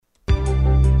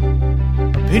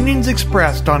opinions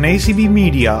expressed on ACB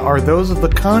Media are those of the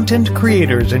content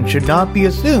creators and should not be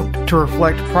assumed to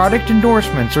reflect product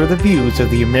endorsements or the views of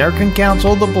the American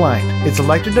Council of the Blind, its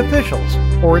elected officials,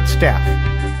 or its staff.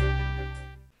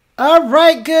 All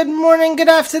right, good morning, good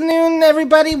afternoon,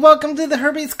 everybody. Welcome to the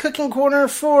Herbie's Cooking Corner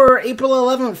for April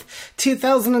 11th,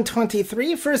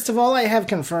 2023. First of all, I have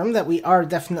confirmed that we are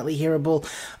definitely hearable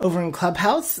over in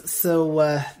Clubhouse,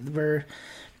 so we're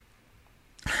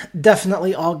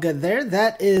definitely all good there.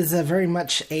 That is very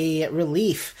much a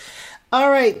relief. All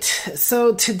right,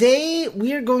 so today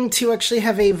we are going to actually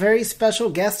have a very special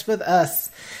guest with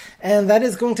us. And that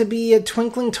is going to be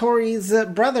Twinkling Tori's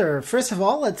brother. First of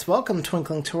all, let's welcome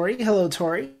Twinkling Tori. Hello,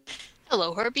 Tori.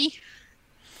 Hello, Herbie.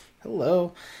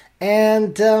 Hello.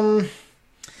 And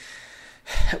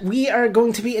we are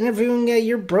going to be interviewing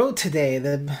your bro today.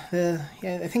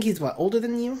 I think he's, older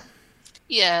than you?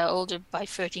 Yeah, older by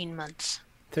 13 months.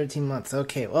 13 months,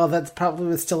 okay. Well, that's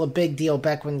probably still a big deal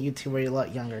back when you two were a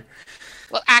lot younger.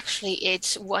 Well, actually,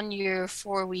 it's 1 year,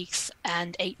 4 weeks,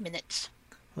 and 8 minutes.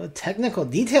 Well, technical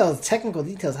details. How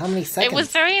many seconds? It was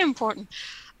very important.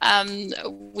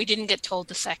 We didn't get told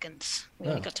the seconds. We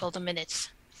only got told the minutes.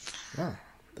 Oh,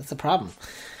 that's a problem.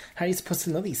 How are you supposed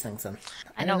to know these things then?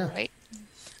 I know, right?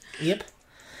 Yep.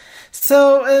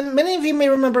 So, many of you may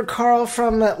remember Carl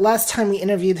from last time we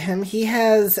interviewed him. He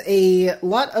has a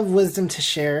lot of wisdom to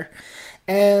share.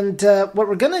 And what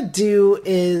we're going to do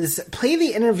is play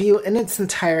the interview in its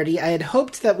entirety. I had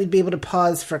hoped that we'd be able to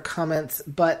pause for comments,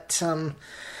 but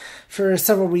for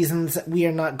several reasons, we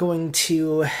are not going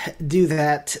to do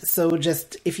that. So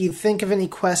just, if you think of any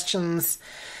questions,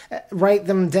 write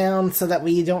them down so that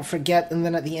we don't forget. And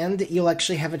then at the end, you'll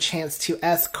actually have a chance to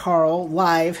ask Carl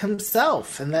live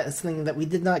himself. And that is something that we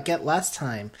did not get last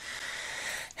time.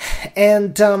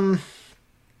 And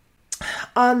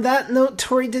on that note,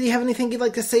 Tori, did you have anything you'd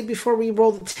like to say before we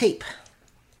roll the tape?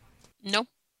 No.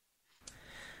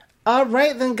 All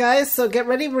right, then, guys, so get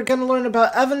ready. We're going to learn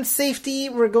about oven safety.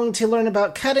 We're going to learn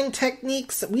about cutting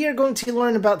techniques. We are going to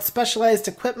learn about specialized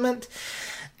equipment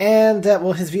and,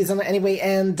 his views on it anyway.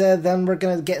 And then we're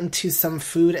going to get into some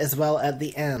food as well at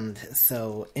the end.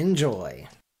 So enjoy.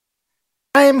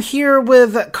 I am here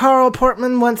with Carl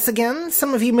Portman once again.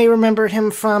 Some of you may remember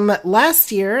him from last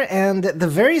year and the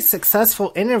very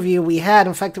successful interview we had.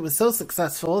 In fact, it was so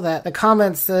successful that the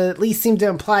comments at least seemed to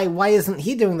imply, why isn't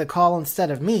he doing the call instead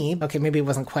of me? Okay, maybe it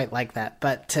wasn't quite like that,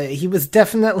 but he was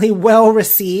definitely well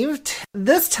received.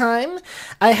 This time,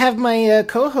 I have my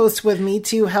co-host with me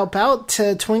to help out,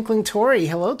 Twinkling Tori.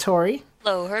 Hello, Tori.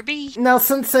 Hello, Herbie. Now,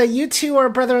 since you two are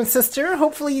brother and sister,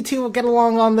 hopefully you two will get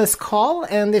along on this call,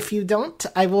 and if you don't,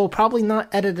 I will probably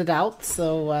not edit it out,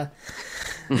 so...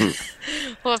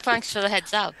 Well, thanks for the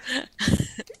heads up.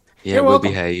 Yeah, we'll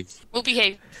behave. We'll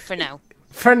behave for now.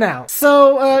 For now.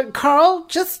 So, Carl,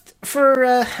 just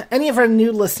for any of our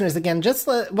new listeners again, just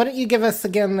why don't you give us,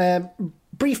 again, a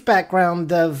brief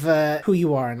background of who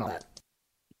you are and all that?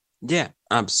 Yeah,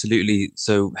 absolutely.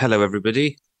 So, hello,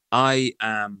 everybody.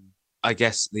 I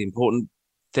guess the important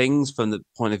things from the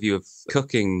point of view of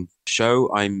cooking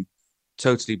show, I'm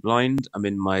totally blind. I'm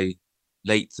in my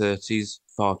late 30s,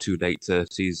 far too late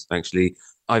 30s, actually.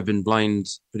 I've been blind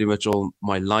pretty much all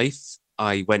my life.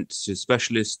 I went to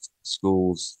specialist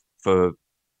schools for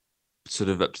sort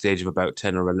of up to the age of about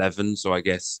 10 or 11. So I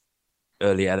guess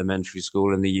early elementary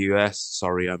school in the US.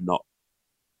 Sorry, I'm not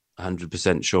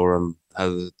 100% sure on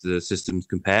how the systems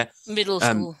compare. Middle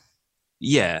school.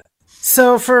 Yeah.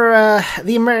 So for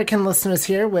the American listeners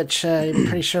here, which I'm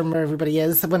pretty sure everybody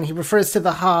is, when he refers to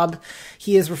the hob,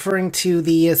 he is referring to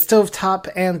the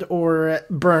stovetop and or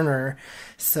burner.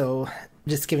 So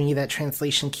just giving you that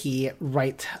translation key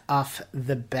right off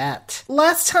the bat.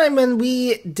 Last time when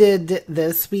we did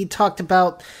this, we talked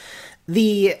about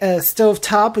the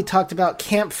stovetop, we talked about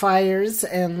campfires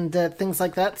and things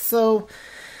like that. So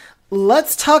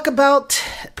let's talk about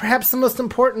perhaps the most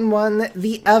important one,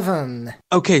 the oven.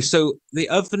 Okay, so the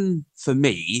oven for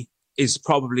me is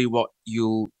probably what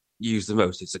you'll use the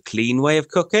most. It's a clean way of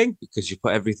cooking because you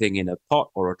put everything in a pot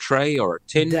or a tray or a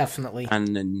tin. Definitely.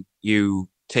 And then you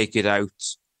take it out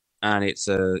and it's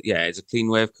a clean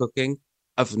way of cooking.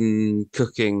 Oven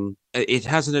cooking, it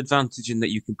has an advantage in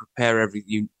that you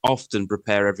often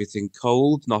prepare everything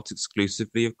cold, not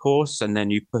exclusively, of course, and then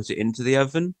you put it into the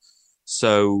oven.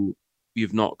 So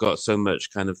you've not got so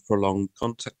much kind of prolonged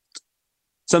contact.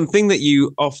 Something that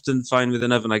you often find with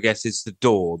an oven, I guess, is the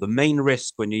door. The main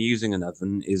risk when you're using an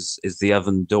oven is the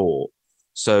oven door.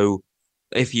 So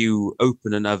if you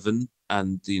open an oven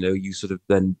and, you sort of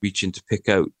then reach in to pick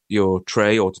out your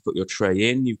tray or to put your tray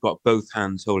in, you've got both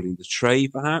hands holding the tray,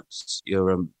 perhaps.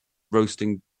 You're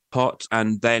roasting pot,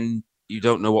 and then you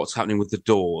don't know what's happening with the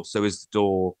door. So is the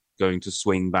door going to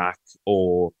swing back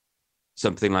or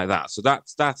something like that? So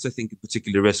that's I think a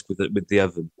particular risk with the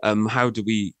oven. How do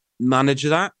we manage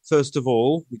that? First of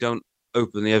all, we don't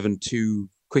open the oven too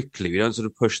quickly. We don't sort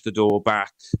of push the door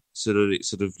back so that it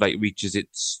sort of like reaches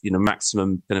its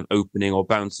maximum kind of opening or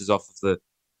bounces off of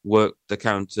the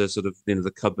counter, sort of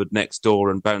the cupboard next door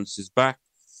and bounces back.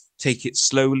 Take it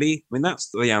slowly. I mean,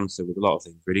 that's the answer with a lot of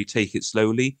things, really. Take it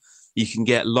slowly. You can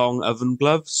get long oven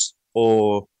gloves,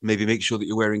 or maybe make sure that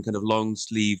you're wearing kind of long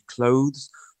sleeve clothes,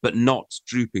 but not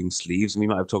drooping sleeves. And we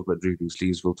might have talked about drooping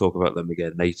sleeves. We'll talk about them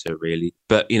again later, really.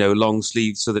 But, long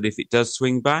sleeves so that if it does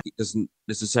swing back, it doesn't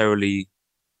necessarily,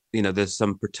 there's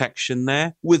some protection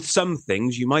there. With some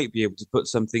things, you might be able to put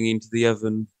something into the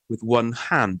oven with one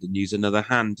hand and use another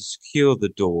hand to secure the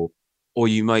door. Or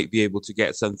you might be able to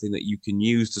get something that you can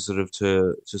use to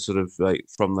sort of like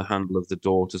from the handle of the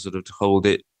door to sort of to hold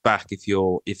it back if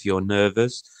you're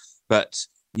nervous. But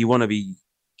you want to be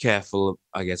careful,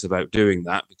 I guess, about doing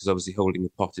that, because obviously holding a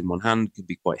pot in one hand can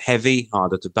be quite heavy,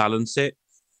 harder to balance it.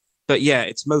 But yeah,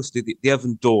 it's mostly the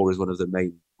oven door is one of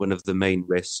the main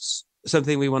risks.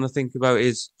 Something we want to think about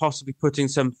is possibly putting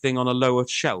something on a lower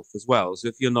shelf as well. So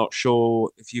if you're not sure,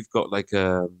 if you've got like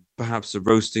perhaps a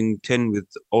roasting tin with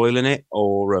oil in it,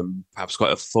 or perhaps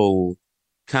quite a full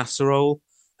casserole,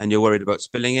 and you're worried about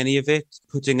spilling any of it,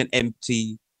 putting an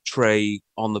empty tray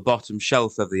on the bottom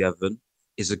shelf of the oven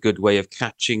is a good way of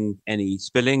catching any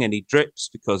spilling, any drips,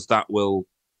 because that will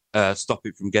stop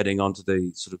it from getting onto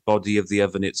the sort of body of the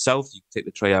oven itself. You can take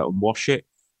the tray out and wash it.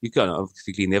 You can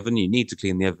obviously clean the oven. You need to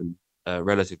clean the oven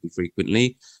relatively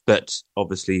frequently, but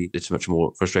obviously it's much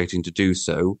more frustrating to do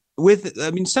so.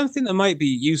 Something that might be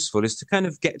useful is to kind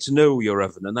of get to know your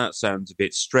oven, and that sounds a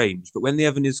bit strange, but when the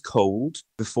oven is cold,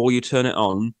 before you turn it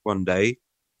on one day,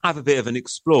 have a bit of an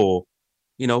explore.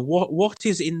 What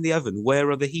is in the oven? Where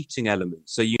are the heating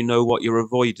elements? So you know what you're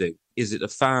avoiding. Is it a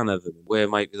fan oven? Where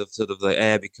might the sort of the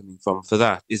air be coming from for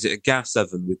that? Is it a gas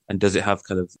oven and does it have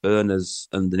kind of burners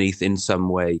underneath in some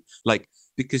way?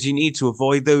 Because you need to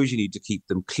avoid those, you need to keep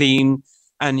them clean,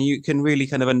 and you can really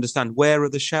kind of understand, where are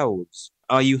the shelves?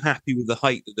 Are you happy with the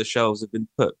height that the shelves have been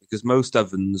put? Because most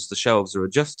ovens, the shelves are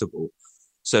adjustable.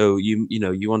 So you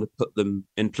want to put them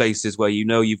in places where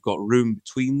you've got room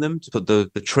between them to put the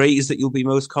trays that you'll be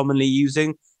most commonly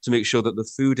using, to make sure that the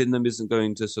food in them isn't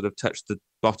going to sort of touch the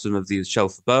bottom of the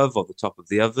shelf above or the top of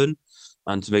the oven,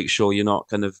 and to make sure you're not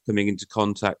kind of coming into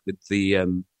contact with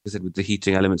with the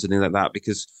heating elements and things like that.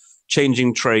 Because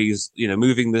changing trays,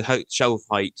 moving the shelf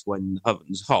height when the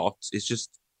oven's hot is just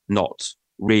not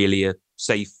really a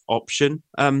safe option.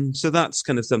 So that's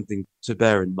kind of something to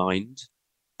bear in mind.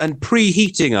 And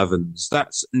preheating ovens,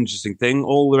 that's an interesting thing.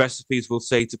 All the recipes will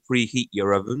say to preheat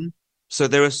your oven. So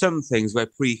there are some things where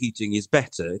preheating is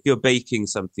better. If you're baking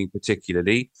something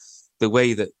particularly, the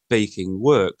way that baking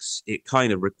works, it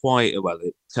kind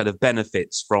of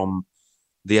benefits from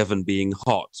the oven being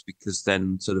hot, because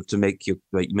then sort of to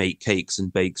make cakes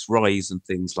and bakes rise and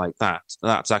things like that.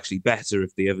 That's actually better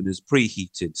if the oven is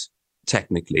preheated,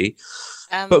 technically.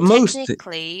 But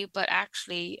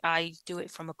actually I do it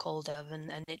from a cold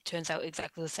oven and it turns out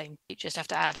exactly the same. You just have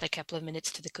to add a couple of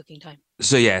minutes to the cooking time.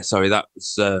 So yeah, sorry, that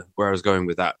was where I was going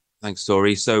with that. Thanks,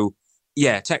 Tori. So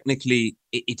yeah, technically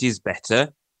it is better,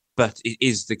 but it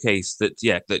is the case that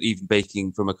even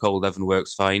baking from a cold oven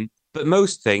works fine. But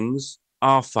most things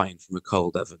are fine from a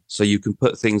cold oven. So you can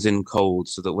put things in cold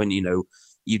so that when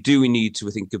you do need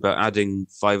to think about adding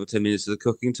 5 or 10 minutes of the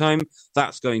cooking time.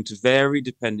 That's going to vary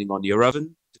depending on your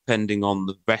oven, depending on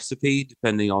the recipe,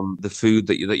 depending on the food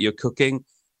that you're cooking.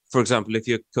 For example, if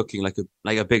you're cooking like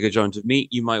a bigger joint of meat,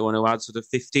 you might want to add sort of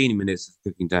 15 minutes of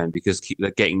cooking time, because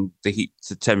getting the heat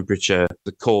to temperature,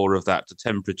 the core of that to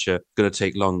temperature, going to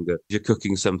take longer. If you're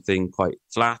cooking something quite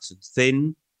flat and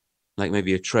thin, like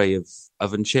maybe a tray of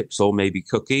oven chips or maybe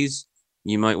cookies,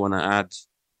 you might want to add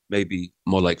maybe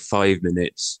more like 5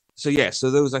 minutes. So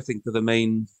those I think are the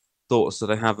main thoughts that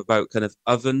I have about kind of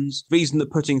ovens. The reason that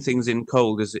putting things in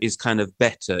cold is kind of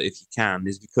better if you can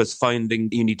is because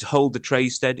you need to hold the tray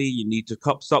steady, you need to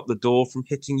stop the door from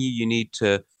hitting you, you need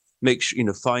to make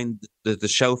sure, find the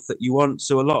shelf that you want.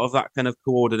 So a lot of that kind of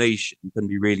coordination can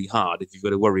be really hard if you've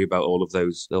got to worry about all of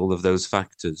those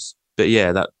factors. But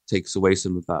yeah, that takes away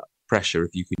some of that pressure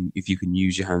if you can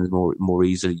use your hands more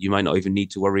easily. You might not even need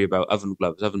to worry about oven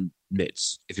gloves, oven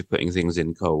mitts if you're putting things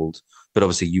in cold, but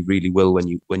obviously you really will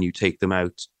when you take them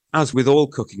out. As with all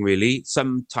cooking, really,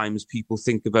 sometimes people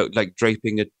think about like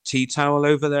draping a tea towel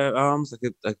over their arms,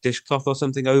 like a dishcloth or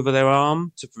something over their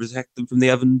arm to protect them from the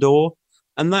oven door,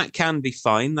 and that can be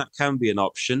fine, that can be an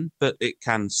option, but it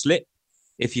can slip.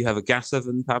 If you have a gas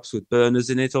oven, perhaps with burners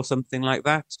in it or something like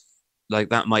that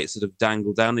might sort of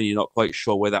dangle down and you're not quite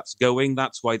sure where that's going.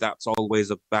 That's why that's always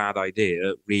a bad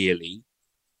idea, really.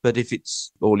 But if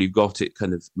it's all you've got, it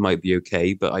kind of might be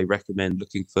okay. But I recommend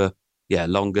looking for,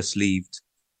 longer sleeved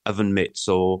oven mitts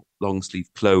or long sleeve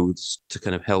clothes to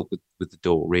kind of help with the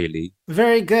door, really.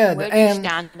 Very good. Where do you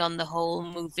stand on the whole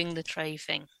moving the tray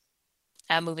thing,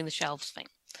 moving the shelves thing?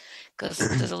 Because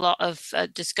there's a lot of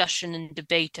discussion and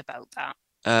debate about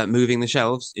that. Moving the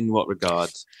shelves in what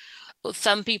regard? Well,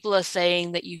 some people are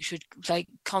saying that you should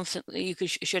constantly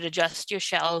should adjust your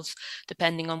shelves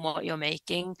depending on what you're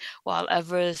making, while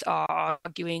others are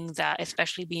arguing that,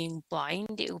 especially being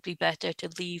blind, it would be better to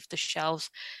leave the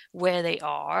shelves where they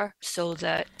are so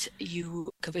that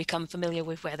you can become familiar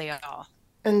with where they are.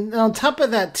 And on top of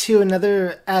that, too,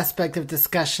 another aspect of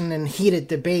discussion and heated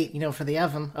debate, for the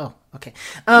oven. Oh, okay.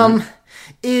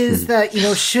 Is that,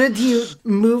 should you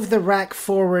move the rack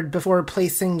forward before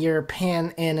placing your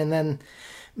pan in and then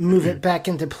move it back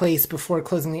into place before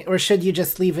closing it? Or should you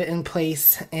just leave it in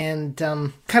place and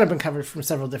kind of been covered from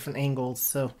several different angles?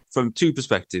 So, from two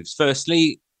perspectives.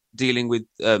 Firstly, dealing with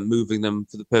moving them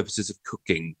for the purposes of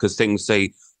cooking, because things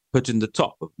say put in the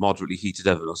top of moderately heated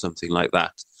oven or something like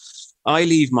that. I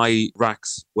leave my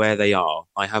racks where they are.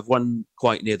 I have one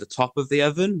quite near the top of the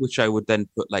oven, which I would then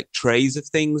put trays of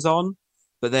things on.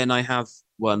 But then I have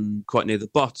one quite near the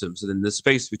bottom. So then there's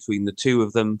space between the two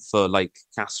of them for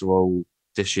casserole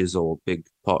dishes or big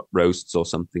pot roasts or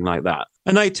something like that.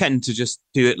 And I tend to just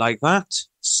do it like that.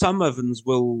 Some ovens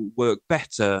will work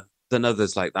better than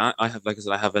others like that. I have, like I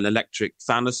said, I have an electric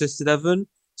fan assisted oven.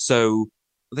 So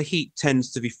the heat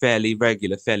tends to be fairly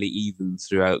regular, fairly even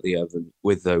throughout the oven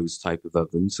with those type of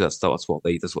ovens. So that's what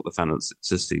the fan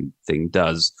assisting thing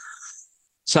does.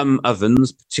 Some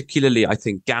ovens, particularly I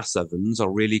think gas ovens, are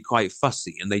really quite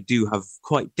fussy, and they do have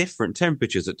quite different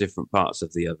temperatures at different parts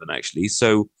of the oven, actually.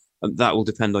 So that will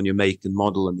depend on your make and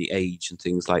model and the age and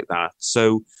things like that.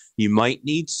 So you might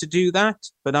need to do that,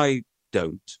 but I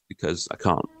don't, because I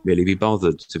can't really be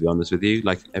bothered, to be honest with you.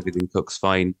 Everything cooks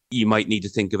fine. You might need to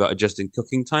think about adjusting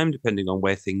cooking time depending on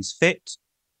where things fit,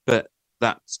 but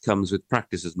that comes with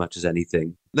practice as much as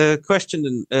anything. The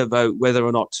question about whether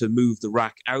or not to move the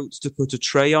rack out to put a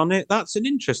tray on it, that's an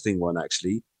interesting one,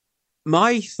 actually.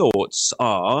 My thoughts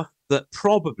are that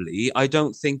probably I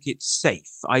don't think it's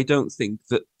safe. I don't think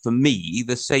that, for me,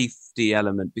 the safety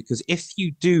element, because if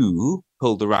you do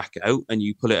pull the rack out and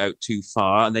you pull it out too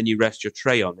far and then you rest your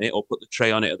tray on it or put the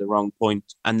tray on it at the wrong point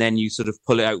and then you sort of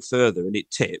pull it out further and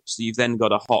it tips, you've then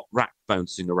got a hot rack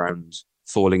bouncing around,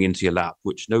 falling into your lap,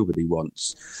 which nobody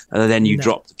wants. And then you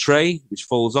drop the tray, which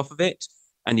falls off of it,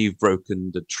 and you've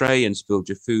broken the tray and spilled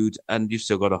your food, and you've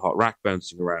still got a hot rack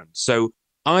bouncing around. So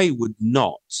I would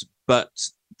not, but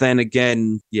then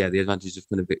again, the advantage of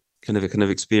kind of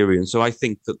experience. So I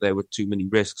think that there were too many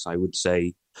risks, I would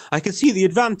say. I can see the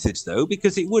advantage, though,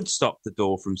 because it would stop the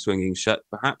door from swinging shut,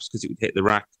 perhaps, because it would hit the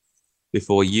rack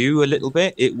before you a little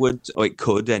bit. It would, or it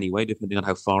could anyway, depending on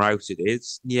how far out it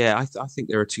is. Yeah, I think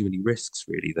there are too many risks,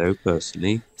 really, though,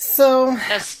 personally. So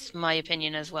that's my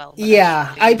opinion as well.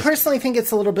 Yeah, I personally think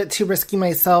it's a little bit too risky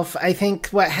myself. I think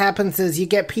what happens is you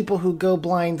get people who go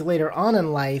blind later on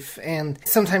in life and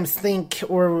sometimes think,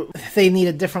 or they need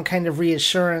a different kind of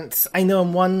reassurance. I know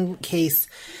in one case,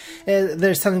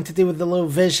 there's something to do with the low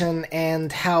vision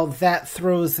and how that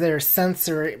throws their sense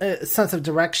of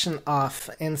direction off,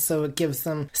 and so it gives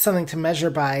them something to measure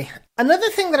by. Another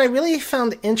thing that I really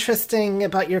found interesting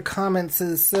about your comments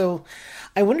is, so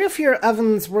I wonder if your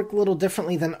ovens work a little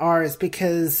differently than ours,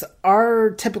 because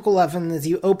our typical oven is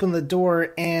you open the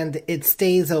door and it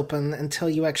stays open until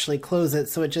you actually close it,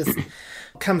 so it just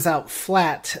comes out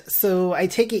flat. So I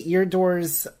take it your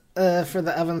doors for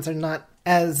the ovens are not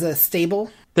as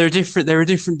stable? There are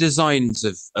different designs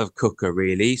of cooker,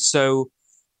 really. So,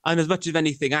 and as much of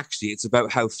anything, actually, it's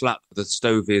about how flat the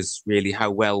stove is, really,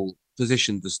 how well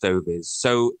positioned the stove is.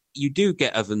 So you do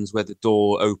get ovens where the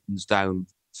door opens down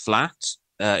flat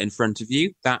in front of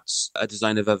you. That's a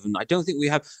design of oven. I don't think we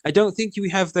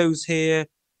have those here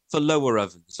for lower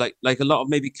ovens. Like a lot of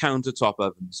maybe countertop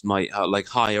ovens might have,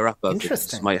 higher up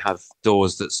ovens might have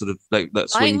doors that sort of that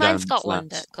swing down. Mine's got flat. one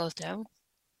that goes down.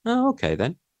 Oh, okay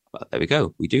then. Well, there we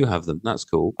go. We do have them. That's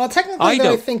cool. Well, technically,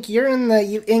 I think you're in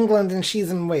England and she's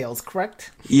in Wales,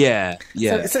 correct? Yeah.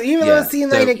 So even though it's the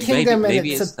United Kingdom and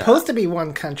it's supposed to be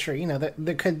one country,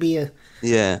 there could be a...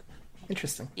 Yeah.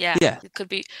 Interesting. Yeah, it could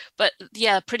be. But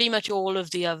yeah, pretty much all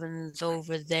of the ovens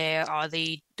over there are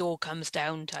the door comes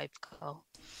down type call.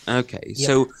 Okay,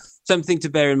 so something to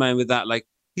bear in mind with that,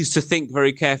 is to think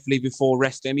very carefully before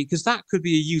resting. I mean, because that could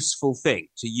be a useful thing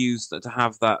to use, to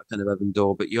have that kind of oven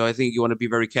door. But I think you want to be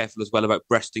very careful as well about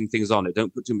resting things on it.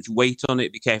 Don't put too much weight on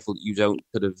it. Be careful that you don't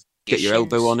kind of get your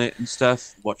elbow on it and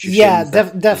stuff. Watch your shins.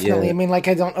 Definitely. I mean, like,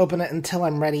 I don't open it until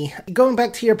I'm ready. Going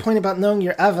back to your point about knowing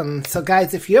your oven. So,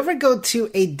 guys, if you ever go to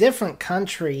a different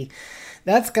country,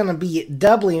 that's going to be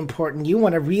doubly important. You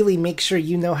want to really make sure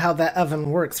you know how that oven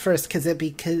works first, because it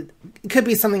could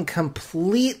be something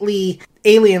completely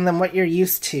alien than what you're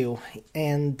used to.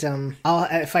 And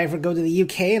if I ever go to the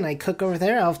UK and I cook over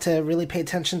there, I'll have to really pay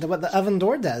attention to what the oven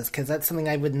door does, because that's something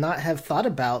I would not have thought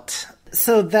about.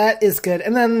 So that is good.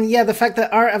 And then, the fact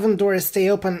that our oven doors stay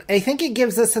open, I think it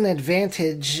gives us an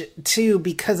advantage, too,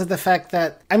 because of the fact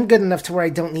that I'm good enough to where I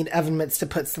don't need oven mitts to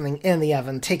put something in the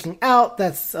oven. Taking out,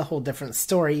 that's a whole different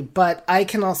story. But I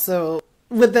can also,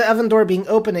 with the oven door being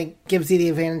open, it gives you the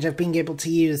advantage of being able to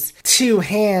use 2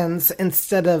 hands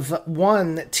instead of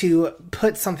 1 to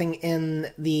put something in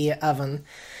the oven.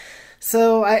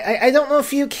 So I don't know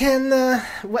if you can,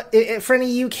 for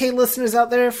any UK listeners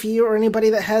out there, if you or anybody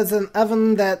that has an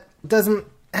oven that doesn't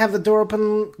have the door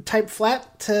open type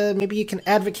flat, maybe you can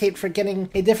advocate for getting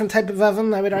a different type of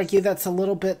oven. I would argue that's a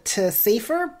little bit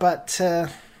safer, but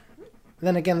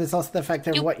then again, there's also the fact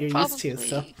of what you're used to.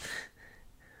 So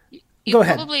Go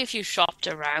ahead. Probably, if you shopped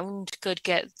around, could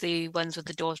get the ones with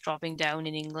the doors dropping down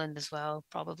in England as well,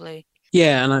 probably.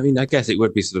 Yeah, and I mean, I guess it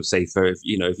would be sort of safer if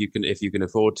you can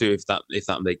afford to, if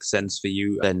that makes sense for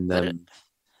you, then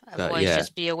otherwise,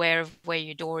 just be aware of where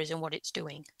your door is and what it's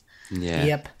doing. Yeah.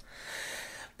 Yep.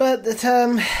 But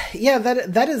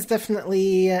that is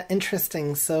definitely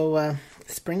interesting. So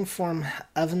springform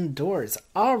oven doors.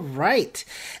 All right.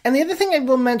 And the other thing I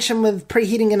will mention with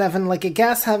preheating an oven, like a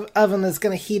gas oven is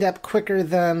going to heat up quicker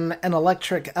than an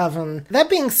electric oven. That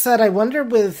being said, I wonder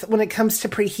when it comes to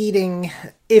preheating,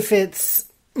 if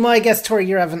it's, well, I guess, Tori,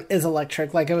 your oven is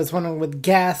electric. Like, I was wondering, would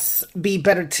gas be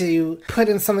better to put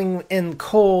in something in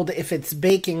cold if it's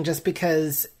baking, just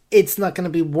because it's not going to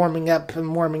be warming up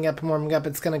and warming up and warming up.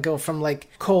 It's going to go from, like,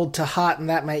 cold to hot, and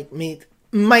that might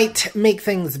make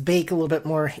things bake a little bit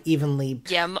more evenly.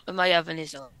 Yeah, my oven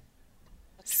is electric.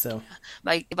 So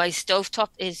my stovetop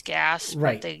is gas,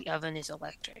 right. But the oven is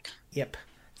electric. Yep.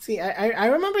 See, I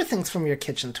remember things from your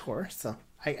kitchen tour, so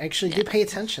I actually do pay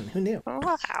attention. Who knew?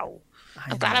 Wow.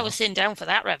 I'm glad I was sitting down for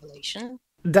that revelation.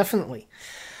 Definitely.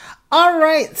 All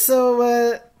right,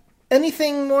 so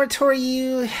anything more, Tori,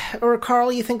 you or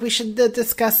Carl, you think we should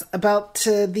discuss about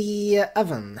the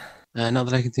oven? Not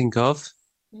that I can think of.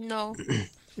 No.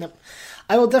 Nope.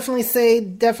 I will definitely say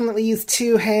use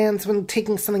 2 hands when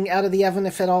taking something out of the oven,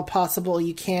 if at all possible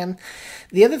you can.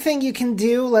 The other thing you can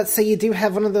do, let's say you do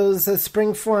have one of those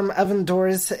springform oven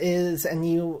doors, and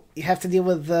you have to deal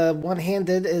with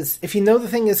one-handed, is if you know the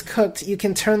thing is cooked, you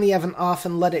can turn the oven off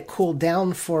and let it cool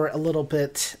down for a little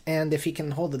bit. And if you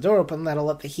can hold the door open, that'll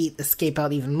let the heat escape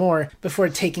out even more before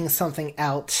taking something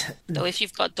out. So if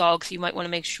you've got dogs, you might want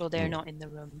to make sure they're not in the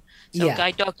room. So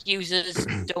guide dog users,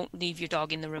 don't leave your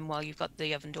dog in the room while you've got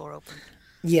the oven door open.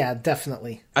 Yeah,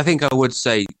 definitely. I think I would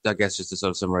say, I guess, just to sort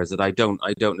of summarize, that I don't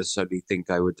necessarily think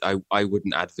I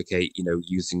wouldn't advocate,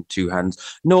 using 2 hands.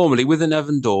 Normally with an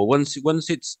oven door, once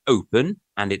it's open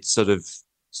and it's sort of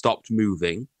stopped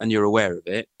moving and you're aware of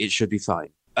it, it should be fine.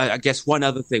 I guess one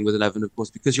other thing with an oven, of course,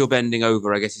 because you're bending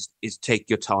over, I guess, is take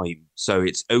your time. So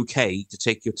it's okay to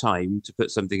take your time to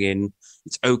put something in.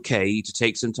 It's okay to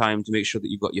take some time to make sure that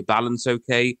you've got your balance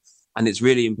okay. And it's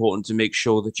really important to make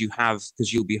sure that you have,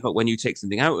 because when you take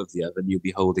something out of the oven, you'll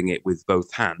be holding it with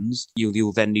both hands.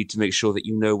 You'll then need to make sure that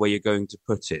you know where you're going to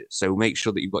put it. So make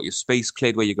sure that you've got your space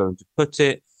cleared where you're going to put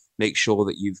it. Make sure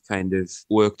that you've kind of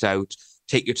worked out.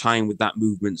 Take your time with that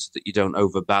movement so that you don't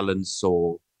overbalance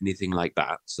or anything like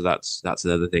that. So that's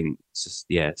another thing. It's just,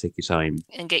 take your time.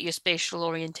 And get your spatial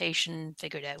orientation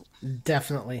figured out.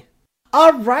 Definitely.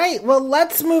 All right, well,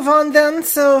 let's move on then.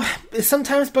 So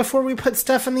sometimes before we put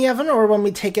stuff in the oven or when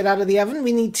we take it out of the oven,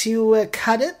 we need to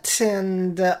cut it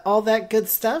and all that good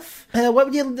stuff. What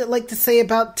would you like to say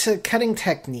about cutting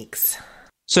techniques?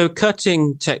 So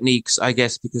cutting techniques, I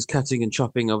guess, because cutting and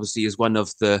chopping obviously is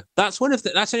that's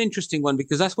an interesting one,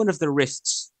 because that's one of the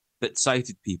risks that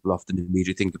sighted people often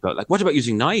immediately think about. Like, what about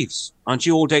using knives? Aren't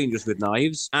you all dangerous with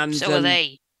knives? And so are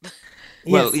they.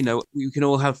 Well, we can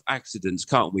all have accidents,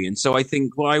 can't we? And so I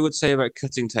think what I would say about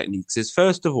cutting techniques is,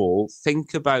 first of all,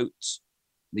 think about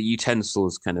the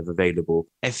utensils kind of available.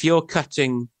 If you're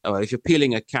peeling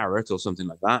a carrot or something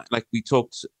like that, like we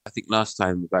talked, I think last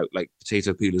time, about like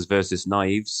potato peelers versus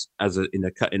knives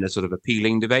in a sort of a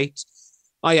peeling debate.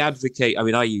 I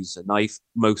use a knife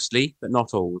mostly, but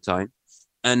not all the time.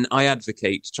 And I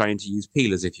advocate trying to use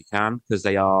peelers if you can, because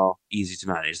they are easy to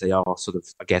manage. They are sort of,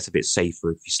 I guess, a bit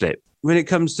safer if you slip. When it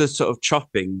comes to sort of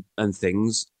chopping and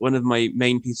things, one of my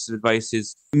main pieces of advice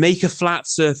is make a flat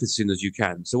surface as soon as you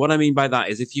can. So what I mean by that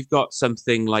is if you've got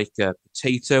something like a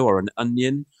potato or an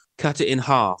onion, cut it in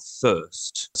half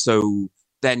first. So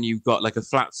then you've got like a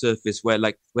flat surface where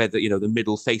the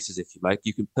middle faces, if you like,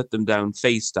 you can put them down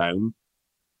face down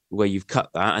where you've cut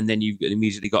that, and then you've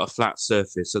immediately got a flat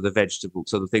surface. So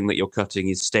the thing that you're cutting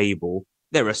is stable.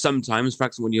 There are some times, for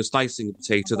example, when you're slicing a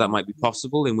potato, that might be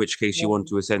possible, in which case you want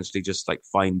to essentially just like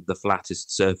find the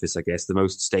flattest surface, I guess, the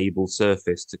most stable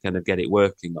surface to kind of get it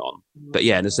working on. But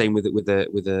yeah, and the same with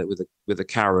a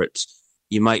carrot.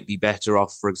 You might be better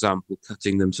off, for example,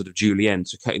 cutting them sort of julienne,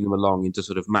 so cutting them along into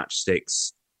sort of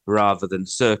matchsticks rather than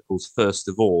circles first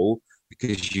of all,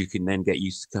 because you can then get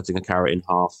used to cutting a carrot in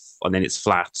half and then it's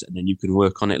flat and then you can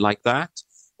work on it like that,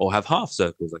 or have half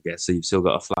circles, I guess, so you've still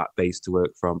got a flat base to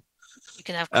work from. You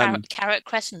can have carrot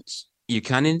crescents. You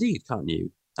can indeed, can't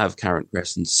you? Have carrot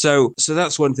crescents. So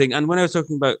that's one thing. And when I was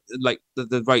talking about like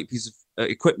the right piece of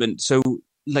equipment, so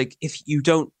like if you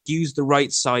don't use the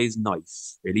right size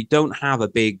knife, really don't have a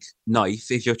big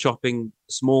knife if you're chopping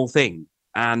a small thing.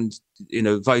 And,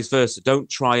 vice versa. Don't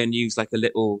try and use like a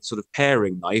little sort of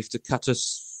paring knife to cut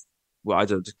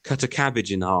to cut a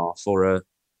cabbage in half, or a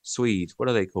Swede. What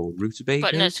are they called? Rutabagas?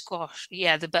 Butternut squash.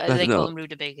 Yeah, they call them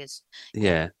rutabagas.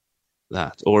 Yeah,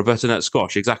 that. Or a butternut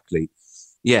squash, exactly.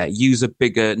 Yeah, use a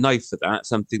bigger knife for that,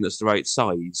 something that's the right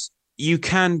size. You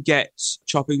can get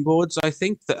chopping boards, I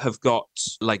think, that have got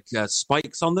like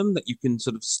spikes on them that you can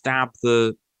sort of stab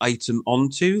the item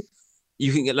onto.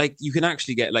 You can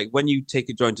actually get like when you take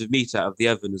a joint of meat out of the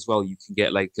oven as well, you can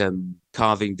get like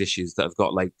carving dishes that have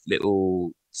got like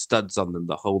little studs on them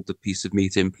that hold the piece of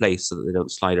meat in place so that they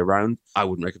don't slide around. I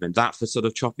wouldn't recommend that for sort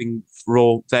of chopping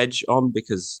raw veg on,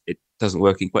 because it doesn't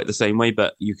work in quite the same way,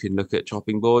 but you can look at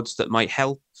chopping boards that might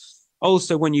help.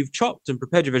 Also, when you've chopped and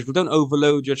prepared your vegetable, don't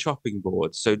overload your chopping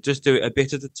board. So just do it a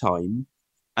bit at a time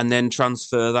and then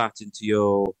transfer that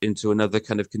into another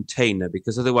kind of container,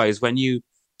 because otherwise when you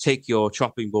take your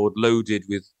chopping board loaded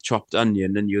with chopped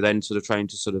onion and you're then sort of trying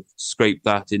to sort of scrape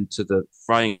that into the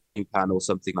frying pan or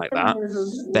something like that,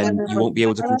 then you won't be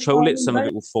able to control it. Some of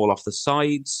it will fall off the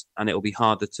sides and it'll be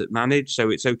harder to manage.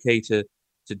 So it's okay to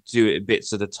do it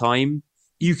bits at a time.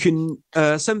 You can,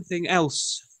 something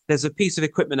else, there's a piece of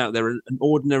equipment out there, an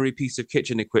ordinary piece of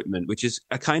kitchen equipment, which is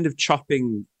a kind of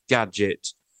chopping gadget.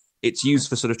 It's used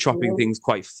for sort of chopping things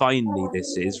quite finely,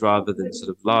 this is, rather than sort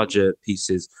of larger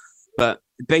pieces. But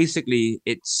basically,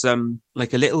 it's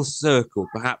like a little circle,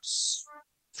 perhaps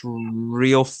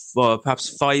 3 or 4,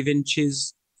 perhaps 5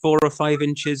 inches, 4 or 5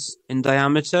 inches in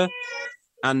diameter.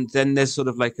 And then there's sort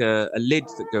of like a lid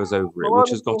that goes over it,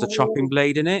 which has got a chopping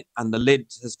blade in it. And the lid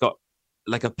has got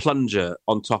like a plunger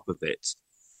on top of it.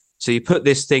 So you put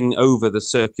this thing over the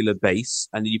circular base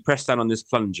and you press down on this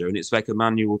plunger, and it's like a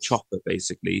manual chopper,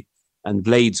 basically. And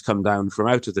blades come down from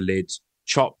out of the lid,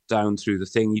 chop down through the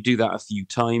thing. You do that a few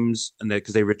times, and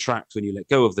because they retract when you let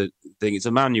go of the thing. It's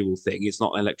a manual thing. It's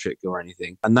not electric or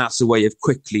anything. And that's a way of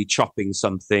quickly chopping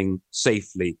something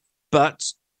safely. But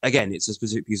again, it's a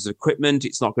specific piece of equipment.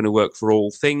 It's not going to work for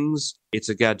all things. It's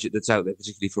a gadget that's out there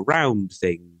particularly for round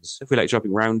things. If we like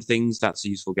chopping round things, that's a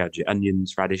useful gadget.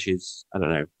 Onions, radishes, I don't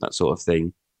know, that sort of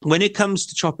thing. When it comes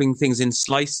to chopping things in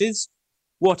slices,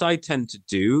 what I tend to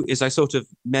do is I sort of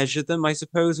measure them, I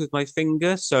suppose, with my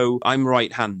finger. So I'm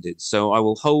right-handed. So I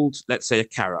will hold, let's say, a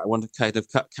carrot. I want to kind of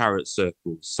cut carrot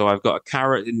circles. So I've got a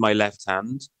carrot in my left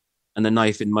hand and a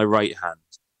knife in my right hand.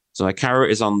 So my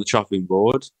carrot is on the chopping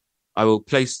board. I will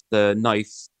place the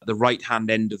knife at the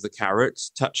right-hand end of the carrot,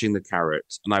 touching the carrot.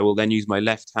 And I will then use my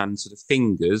left hand sort of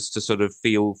fingers to sort of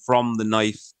feel from the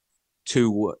knife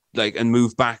to, like, and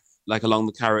move back, like, along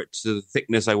the carrot to the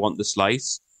thickness I want the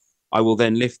slice. I will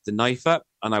then lift the knife up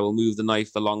and I will move the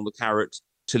knife along the carrot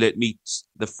till it meets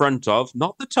the front of,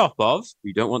 not the top of.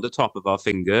 We don't want the top of our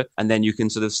finger. And then you can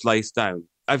sort of slice down.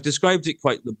 I've described it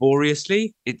quite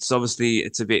laboriously. It's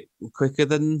a bit quicker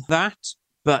than that,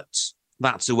 but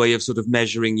that's a way of sort of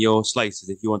measuring your slices.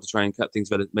 If you want to try and cut things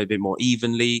maybe more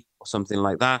evenly or something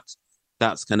like that,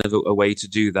 that's kind of a way to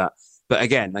do that. But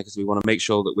again, like I said, we want to make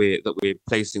sure that we're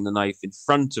placing the knife in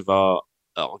front of our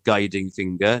guiding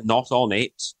finger, not on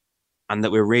it. And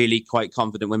that we're really quite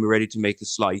confident when we're ready to make a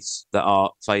slice that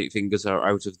our fingers are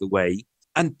out of the way.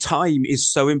 And time is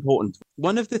so important.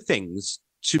 One of the things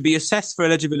to be assessed for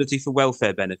eligibility for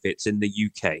welfare benefits in the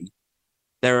UK,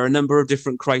 there are a number of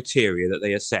different criteria that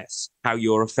they assess how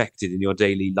you're affected in your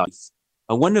daily life.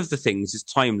 And one of the things is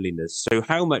timeliness. So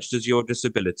how much does your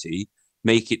disability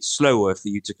make it slower for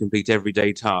you to complete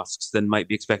everyday tasks than might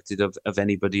be expected of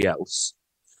anybody else.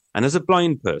 And as a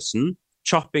blind person,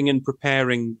 chopping and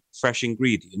preparing fresh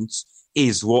ingredients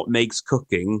is what makes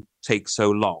cooking take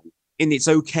so long. And it's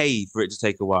okay for it to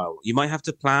take a while. You might have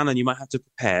to plan and you might have to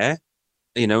prepare,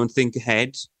 and think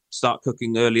ahead, start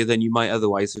cooking earlier than you might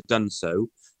otherwise have done so.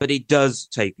 But it does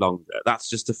take longer. That's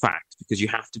just a fact, because you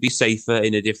have to be safer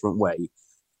in a different way.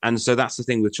 And so that's the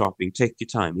thing with chopping. Take your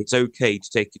time. It's okay to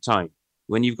take your time.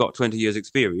 When you've got 20 years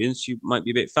experience, you might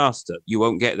be a bit faster. You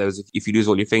won't get those if you lose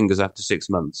all your fingers after 6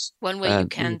 months. One way you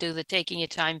can do the taking your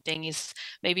time thing is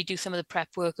maybe do some of the prep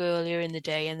work earlier in the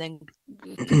day and then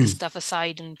put the stuff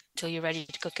aside until you're ready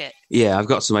to cook it. Yeah, I've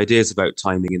got some ideas about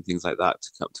timing and things like that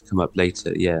to come up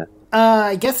later, yeah.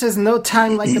 I guess there's no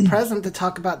time like the present to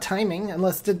talk about timing,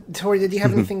 unless, Tori, did you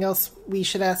have anything else we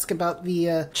should ask about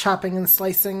the chopping and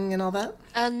slicing and all that?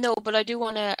 No, but I do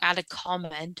want to add a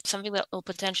comment. Something that will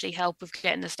potentially help with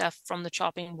getting the stuff from the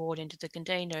chopping board into the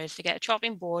container is to get a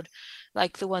chopping board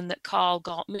like the one that Carl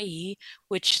got me,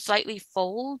 which slightly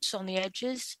folds on the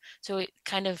edges, so it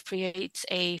kind of creates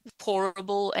a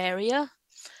pourable area.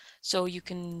 So you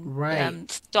can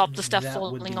stop the stuff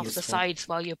falling off the sides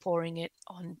while you're pouring it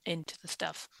on into the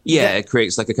stuff. Yeah, it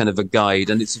creates like a kind of a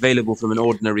guide, and it's available from an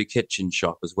ordinary kitchen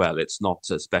shop as well. It's not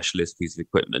a specialist piece of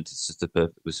equipment. It's just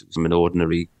from an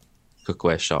ordinary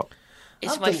cookware shop.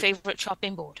 It's my favorite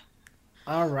chopping board.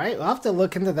 All right, I'll have to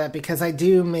look into that, because I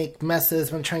do make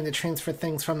messes when trying to transfer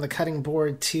things from the cutting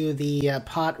board to the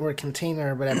pot or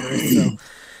container or whatever, so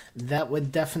that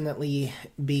would definitely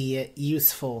be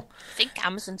useful. I think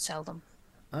Amazon sell them.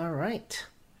 All right.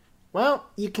 Well,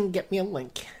 you can get me a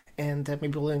link, and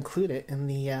maybe we'll include it in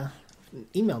the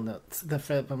email notes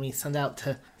when we send out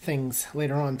to things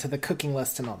later on, to the cooking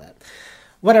list and all that.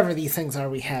 Whatever these things are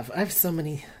we have. I have so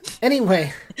many.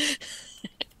 Anyway.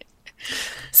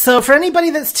 So for anybody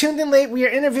that's tuned in late, we are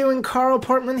interviewing Carl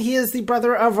Portman. He is the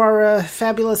brother of our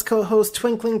fabulous co-host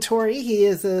Twinkling Tori. He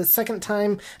is a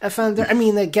second-time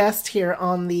a guest here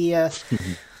on the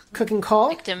Cooking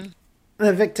Call.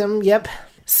 The victim, yep.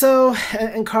 So,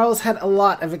 and Carl's had a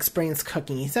lot of experience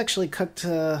cooking. He's actually cooked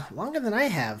longer than I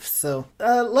have. So,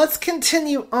 let's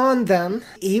continue on then.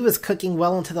 He was cooking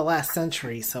well into the last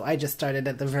century, so I just started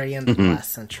at the very end of the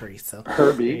last century. So,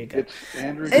 Herbie, it's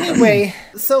Andrew. Anyway,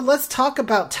 so let's talk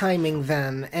about timing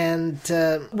then. And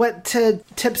what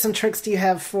tips and tricks do you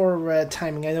have for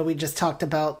timing? I know we just talked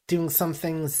about doing some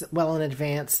things well in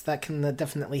advance. That can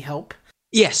definitely help.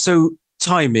 Yes, so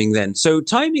timing then. So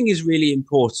timing is really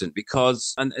important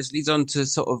because, and it leads on to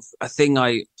sort of a thing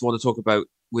I want to talk about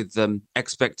with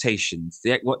expectations,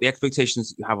 the expectations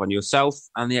that you have on yourself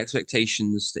and the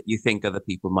expectations that you think other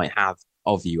people might have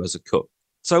of you as a cook.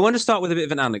 So I want to start with a bit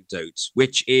of an anecdote,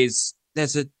 which is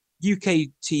there's a UK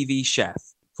TV chef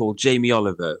called Jamie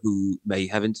Oliver, who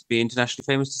may be internationally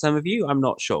famous to some of you, I'm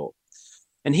not sure.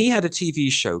 And he had a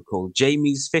TV show called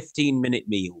Jamie's 15-Minute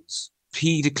Meals.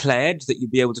 He declared that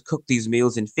you'd be able to cook these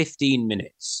meals in 15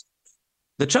 minutes.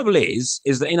 The trouble is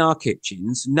that in our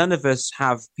kitchens, none of us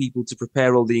have people to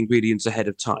prepare all the ingredients ahead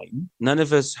of time. None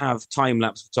of us have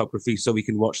time-lapse photography so we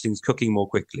can watch things cooking more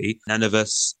quickly. None of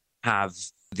us have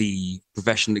the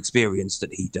professional experience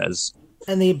that he does.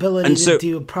 And the ability to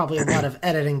do probably a lot of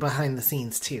editing behind the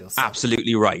scenes, too. So.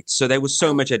 Absolutely right. So there was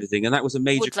so much editing, and that was a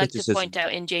major criticism. I would like to point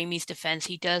out, in Jamie's defense,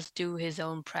 he does do his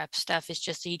own prep stuff. It's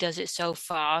just he does it so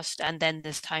fast, and then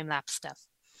there's time-lapse stuff.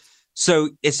 So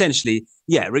essentially,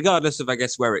 yeah, regardless of, I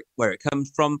guess, where it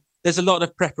comes from, there's a lot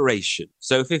of preparation.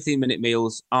 So 15-minute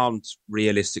meals aren't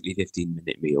realistically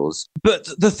 15-minute meals. But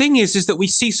the thing is that we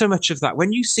see so much of that.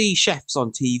 When you see chefs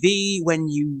on TV, when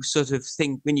you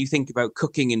think about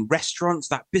cooking in restaurants,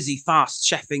 that busy, fast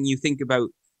chefing, you think about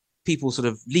people sort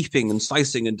of leaping and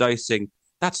slicing and dicing.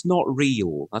 That's not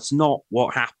real. That's not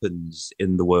what happens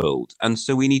in the world. And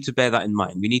so we need to bear that in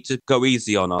mind. We need to go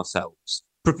easy on ourselves.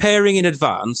 Preparing in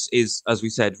advance is, as we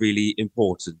said, really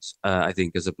important, I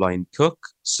think, as a blind cook.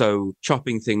 So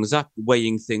chopping things up,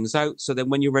 weighing things out, so then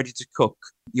when you're ready to cook,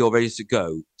 you're ready to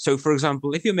go. So, for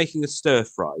example, if you're making a stir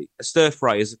fry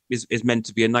is meant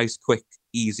to be a nice, quick,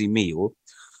 easy meal.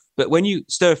 But when you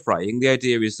stir frying, the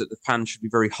idea is that the pan should be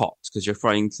very hot because you're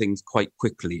frying things quite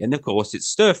quickly. And of course, it's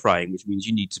stir frying, which means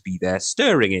you need to be there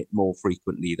stirring it more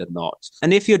frequently than not.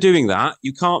 And if you're doing that,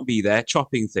 you can't be there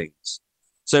chopping things.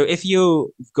 So if you've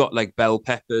got like bell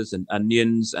peppers and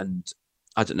onions and,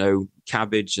 I don't know,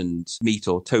 cabbage and meat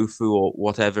or tofu or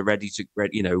whatever ready,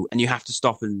 and you have to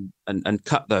stop and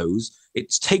cut those,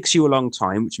 it takes you a long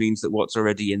time, which means that what's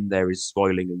already in there is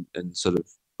spoiling and sort of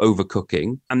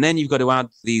overcooking. And then you've got to add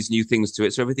these new things to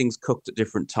it. So everything's cooked at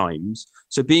different times.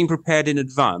 So being prepared in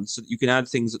advance so that you can add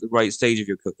things at the right stage of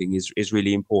your cooking is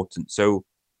really important. So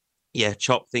yeah,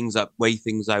 chop things up, weigh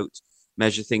things out,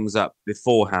 measure things up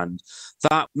beforehand.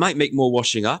 That might make more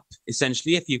washing up,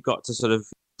 essentially, if you've got to sort of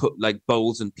put like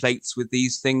bowls and plates with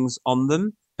these things on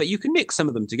them. But you can mix some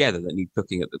of them together that need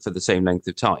cooking for the same length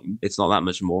of time. It's not that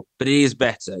much more, but it is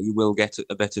better. You will get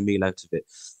a better meal out of it.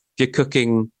 If you're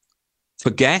cooking for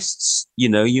guests,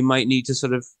 you might need to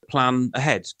sort of plan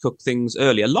ahead, cook things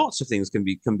earlier. Lots of things can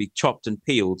be chopped and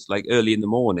peeled like early in the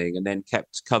morning and then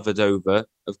kept covered over,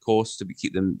 of course, to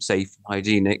keep them safe and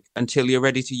hygienic until you're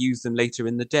ready to use them later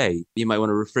in the day. You might want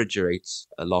to refrigerate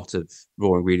a lot of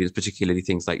raw ingredients, particularly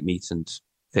things like meat and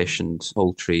fish and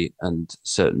poultry and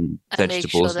certain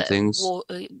vegetables and things.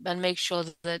 And make sure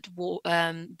that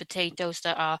potatoes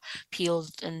that are peeled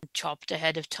and chopped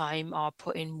ahead of time are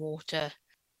put in water.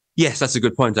 Yes, that's a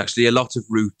good point, actually. A lot of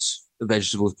root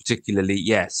vegetables, particularly,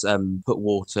 yes, put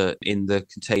water in the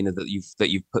container that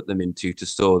you've put them into to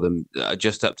store them,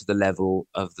 just up to the level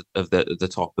of the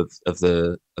top of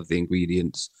the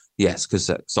ingredients. Yes, because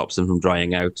that stops them from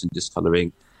drying out and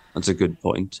discoloring. That's a good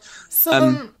point.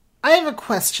 So I have a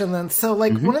question then. So,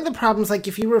 one of the problems,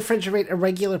 if you refrigerate a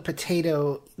regular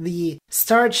potato, the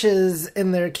starches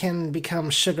in there can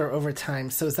become sugar over time.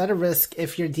 So is that a risk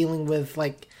if you're dealing with,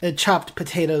 chopped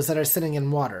potatoes that are sitting in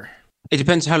water? It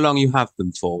depends how long you have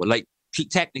them for.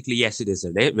 Technically, yes, it is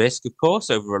a risk, of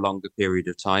course, over a longer period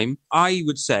of time. I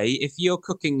would say if you're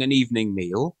cooking an evening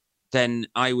meal, then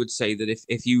I would say that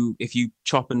if you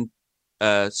chop and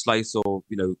slice or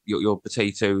your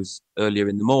potatoes earlier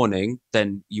in the morning,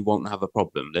 then you won't have a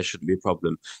problem. There shouldn't be a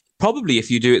problem. Probably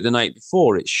if you do it the night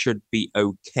before, it should be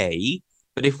okay.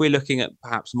 But if we're looking at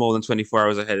perhaps more than 24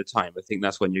 hours ahead of time, I think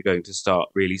that's when you're going to start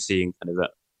really seeing kind of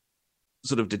that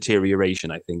sort of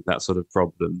deterioration, I think, that sort of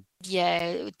problem. Yeah,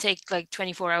 it would take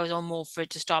 24 hours or more for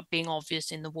it to start being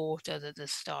obvious in the water that the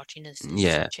starchiness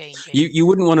is changing. You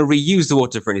wouldn't want to reuse the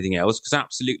water for anything else, because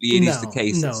absolutely it is the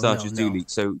case that starches do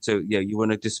leak. So yeah, you want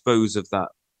to dispose of that.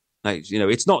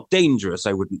 It's not dangerous.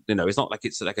 I wouldn't, it's not like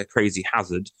it's like a crazy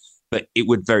hazard, but it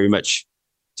would very much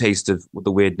taste of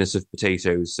the weirdness of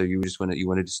potatoes. So you want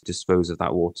to just dispose of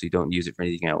that water. You don't use it for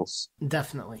anything else.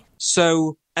 Definitely.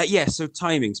 So so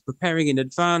timings, preparing in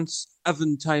advance,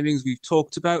 oven timings we've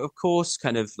talked about, of course,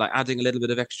 kind of like adding a little bit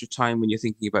of extra time when you're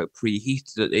thinking about preheat,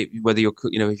 whether you're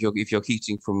if you're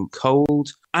heating from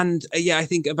cold, and I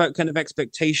think about kind of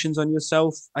expectations on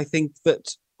yourself. I think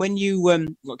that when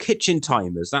you kitchen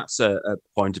timers, that's a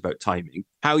point about timing.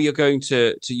 How you're going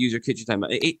to use your kitchen timer.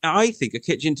 I think a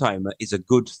kitchen timer is a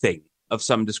good thing of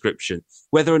some description.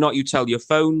 Whether or not you tell your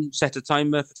phone, set a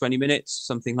timer for 20 minutes,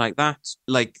 something like that,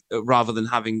 rather than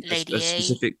having a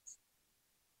specific...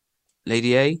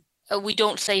 Lady A? We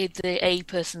don't say the A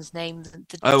person's name.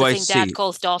 The I thing see. Dad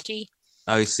calls Dottie.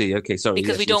 I see. Okay, sorry.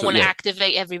 Because we don't want to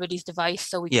activate everybody's device,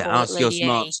 so we call ask it Lady your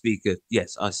smart speaker.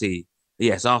 Yes, I see.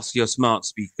 Yes, ask your smart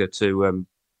speaker to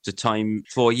time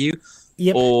for you.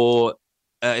 Yep. Or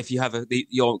if you have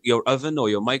your oven or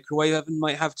your microwave oven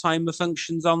might have timer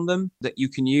functions on them that you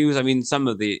can use. I mean, some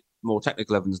of the more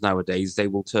technical ovens nowadays, they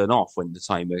will turn off when the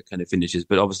timer kind of finishes.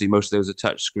 But obviously, most of those are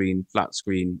touch screen, flat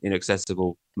screen,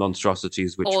 inaccessible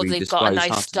monstrosities, which or we they've got a nice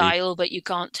heartily. Dial, but you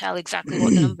can't tell exactly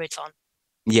what number it's on.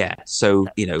 Yeah, so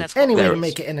any way to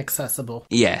make it inaccessible.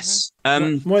 Yes,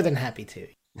 more than happy to.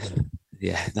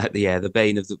 The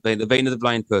bane of the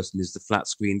blind person is the flat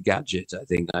screen gadget, I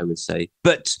think I would say.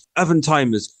 But oven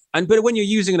timers, but when you're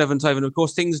using an oven timer, of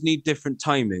course, things need different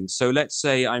timings. So let's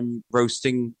say I'm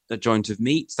roasting a joint of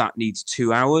meat that needs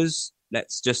 2 hours.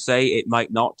 Let's just say it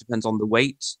might not, depends on the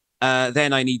weight.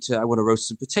 Then I want to roast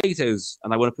some potatoes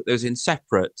and I want to put those in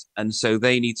separate. And so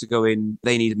they need to go in,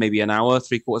 they need maybe an hour,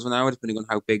 3/4 of an hour, depending on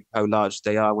how large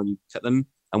they are when you cut them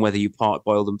and whether you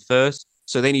boil them first.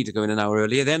 So they need to go in an hour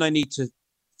earlier. Then I need to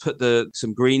put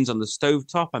some greens on the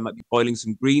stovetop. I might be boiling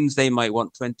some greens. They might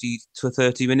want 20 to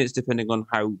 30 minutes, depending on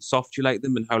how soft you like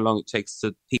them and how long it takes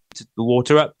to heat the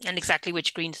water up. And exactly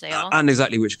which greens they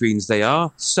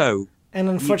are. So... And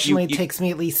unfortunately, it takes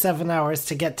me at least 7 hours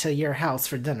to get to your house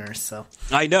for dinner, so...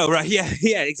 I know, right?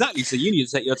 Yeah, exactly. So you need to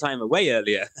set your timer way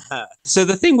earlier. So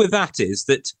the thing with that is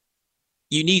that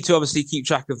you need to obviously keep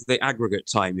track of the aggregate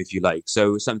time, if you like.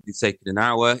 So something's taken an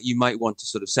hour. You might want to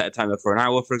sort of set a timer for an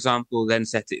hour, for example, then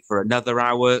set it for another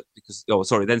hour,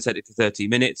 then set it for 30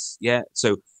 minutes. Yeah,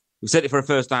 so we set it for a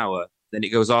first hour, then it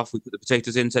goes off. We put the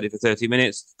potatoes in, set it for 30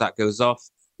 minutes. That goes off.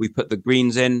 We put the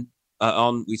greens in.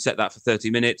 on. We set that for 30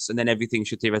 minutes, and then everything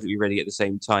should theoretically be ready at the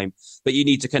same time. But you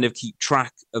need to kind of keep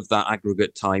track of that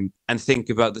aggregate time and think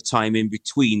about the time in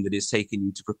between that it's taking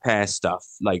you to prepare stuff.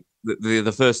 Like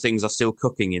the first things are still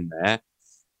cooking in there.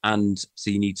 And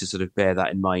so you need to sort of bear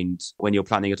that in mind when you're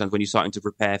planning your time, when you're starting to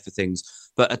prepare for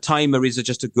things. But a timer is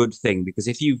just a good thing, because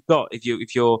if you go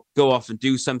off and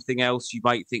do something else, you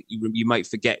might think you might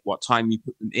forget what time you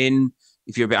put them in.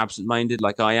 If you're a bit absent-minded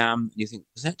like I am, and you think,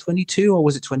 was that 22 or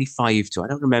was it 25 to? I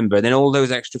don't remember. And then all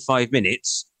those extra 5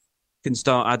 minutes can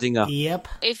start adding up. Yep.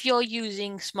 If you're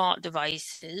using smart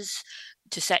devices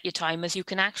to set your timers, you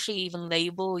can actually even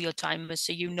label your timers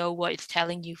so you know what it's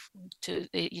telling you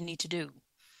you need to do.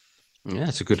 Yeah,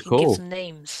 it's a good You can call. give some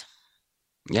names.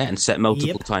 Yeah, and set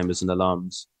multiple timers and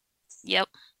alarms. Yep.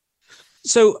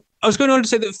 So I was going on to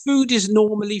say that food is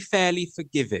normally fairly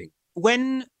forgiving.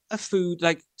 When a food,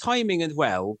 like timing as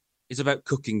well, is about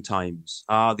cooking times,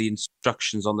 are the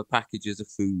instructions on the packages of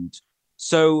food.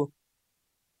 So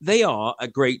they are a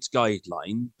great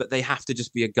guideline, but they have to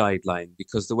just be a guideline,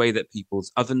 because the way that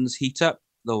people's ovens heat up,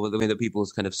 the way that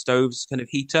people's kind of stoves kind of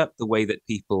heat up, the way that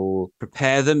people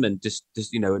prepare them and just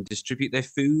and distribute their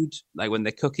food, like when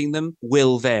they're cooking them,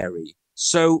 will vary.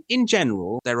 So in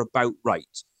general, they're about right.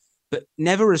 But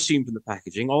never assume from the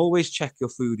packaging. Always check your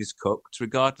food is cooked,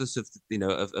 regardless of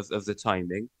of the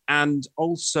timing. And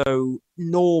also,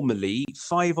 normally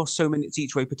 5 or so minutes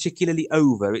each way, particularly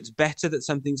over. It's better that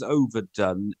something's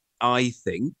overdone, I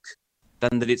think,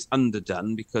 than that it's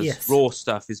underdone, because raw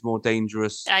stuff is more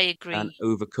dangerous. I agree. Than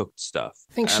overcooked stuff.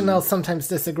 I think Chanel sometimes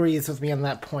disagrees with me on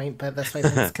that point, but that's why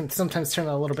things can sometimes turn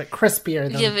out a little bit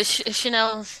crispier. Yeah, but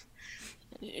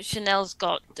Chanel's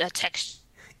got a texture.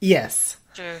 Yes.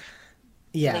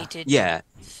 Yeah. Yeah.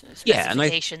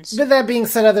 Specifications. But that being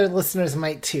said, other listeners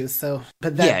might too. So,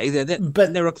 but that,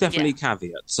 but there are definitely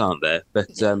caveats, aren't there? But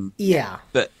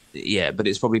but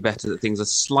it's probably better that things are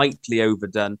slightly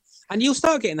overdone, and you'll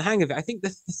start getting the hang of it. I think the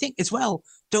thing as well,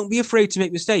 don't be afraid to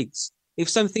make mistakes. If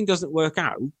something doesn't work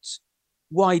out,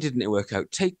 why didn't it work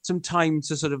out? Take some time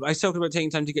to I was talking about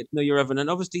taking time to get to know your oven, and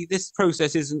obviously this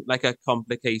process isn't like a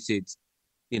complicated,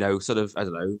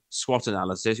 SWOT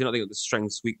analysis. You're not thinking of the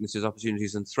strengths, weaknesses,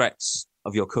 opportunities, and threats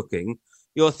of your cooking.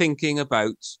 You're thinking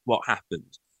about what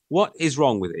happened. What is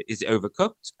wrong with it? Is it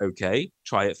overcooked? Okay,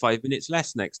 try it 5 minutes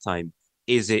less next time.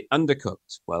 Is it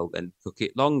undercooked? Well, then cook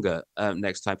it longer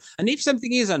next time. And if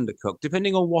something is undercooked,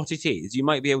 depending on what it is, you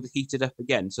might be able to heat it up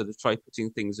again. So try putting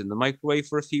things in the microwave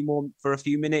for a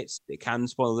few minutes. It can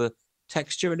spoil the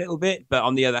texture a little bit, but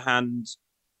on the other hand,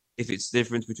 if it's the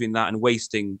difference between that and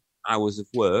wasting hours of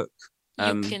work.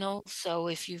 You can also,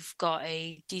 if you've got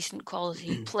a decent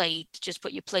quality plate, just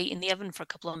put your plate in the oven for a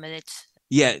couple of minutes.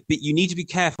 Yeah, but you need to be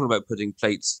careful about putting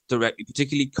plates directly,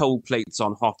 particularly cold plates,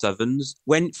 on hot ovens.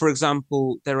 When, for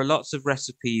example, there are lots of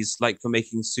recipes like for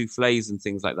making soufflés and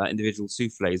things like that, individual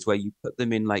soufflés, where you put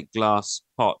them in like glass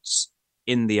pots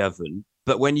in the oven.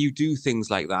 But when you do things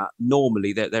like that,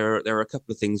 normally there are a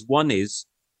couple of things. One is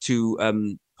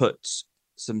to put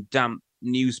some damp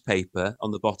newspaper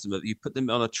on the bottom of it. You put them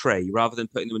on a tray rather than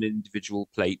putting them in individual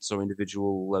plates or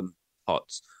individual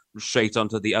pots straight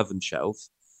onto the oven shelf.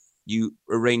 You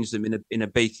arrange them in a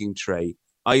baking tray,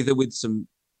 either with some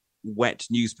wet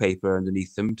newspaper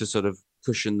underneath them to sort of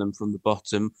cushion them from the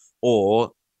bottom,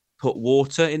 or put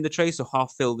water in the tray. So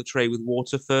half fill the tray with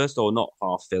water first, or not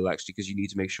half fill actually, because you need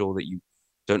to make sure that you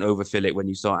don't overfill it when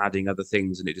you start adding other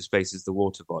things and it displaces the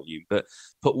water volume. But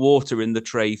put water in the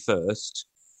tray first.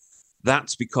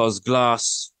 That's because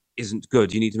glass isn't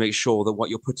good. You need to make sure that what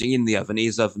you're putting in the oven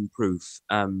is oven proof.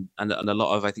 And a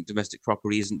lot of, I think, domestic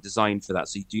crockery isn't designed for that.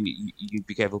 So you need to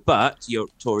be careful. But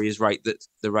Tori is right that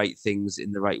the right things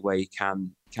in the right way can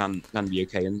be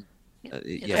okay. And that's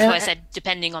why I said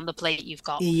depending on the plate you've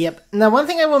got. Yep. Now, one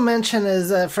thing I will mention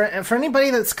is for anybody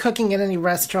that's cooking at any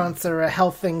restaurants or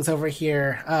health things over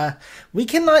here, we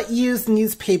cannot use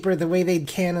newspaper the way they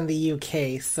can in the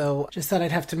UK. So just thought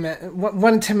I'd have to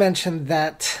wanted to mention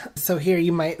that. So here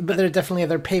you might, but there are definitely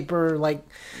other paper like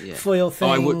foil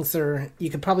things, or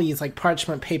you could probably use like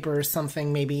parchment paper or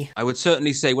something maybe. I would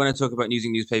certainly say when I talk about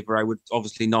using newspaper, I would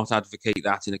obviously not advocate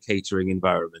that in a catering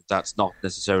environment. That's not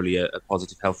necessarily a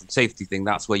positive health and safety thing.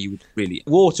 That's where you would really,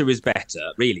 water is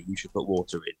better. Really, you should put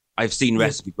water in. I've seen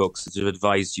recipe books that have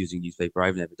advised using newspaper.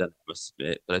 I've never done it, I must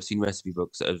admit, but I've seen recipe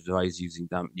books that advise using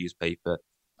damp newspaper.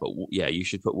 But yeah, you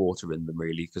should put water in them,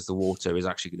 really, because the water is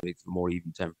actually going to make a more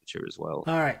even temperature as well.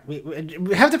 All right,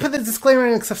 we have to put the disclaimer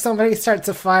in, because if somebody starts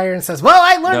a fire and says, "Well,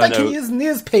 I learned I can use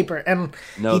newspaper," and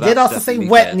he did also say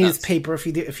wet newspaper. If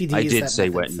you do use that, I did say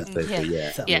wet newspaper.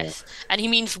 Yeah. Yes, and he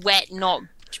means wet, not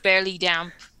barely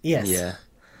damp. Yes. Yeah.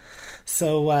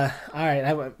 So, all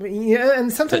right. Yeah,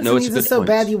 and sometimes no, the it's a news is good so point.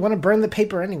 bad you want to burn the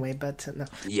paper anyway, but no.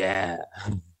 Yeah.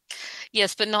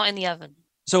 Yes, but not in the oven.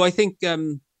 So I think are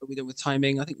we done with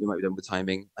timing? I think we might be done with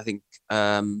timing. I think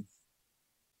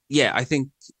yeah, I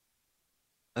think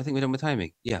we're done with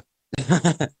timing. Yeah.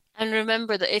 And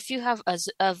remember that if you have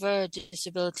other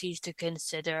disabilities to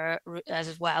consider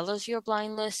as well as your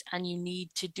blindness, and you need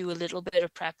to do a little bit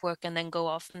of prep work and then go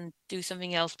off and do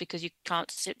something else because you can't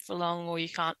sit for long or you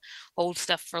can't hold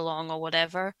stuff for long or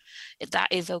whatever, that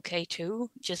is okay too.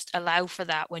 Just allow for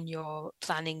that when you're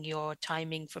planning your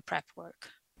timing for prep work.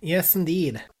 Yes,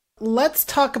 indeed. Let's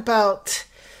talk about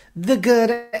the good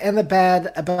and the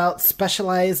bad about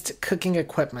specialized cooking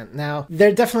equipment. Now,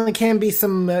 there definitely can be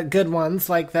some good ones,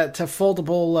 like that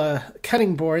foldable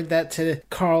cutting board that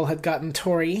Carl had gotten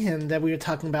Tori and we were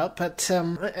talking about, but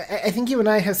I think you and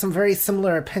I have some very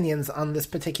similar opinions on this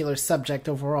particular subject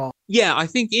overall. Yeah, I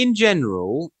think in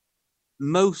general,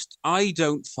 I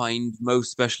don't find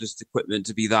most specialist equipment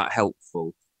to be that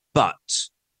helpful, but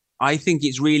I think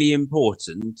it's really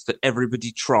important that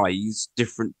everybody tries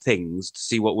different things to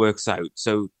see what works out.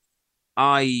 So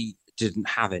I didn't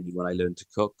have any when I learned to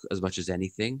cook as much as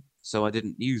anything, so I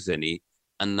didn't use any,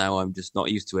 and now I'm just not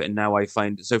used to it. And now I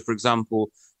find so, for example,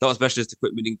 a lot of specialist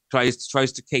equipment tries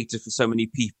to cater for so many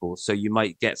people. So you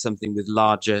might get something with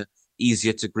larger,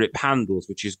 easier to grip handles,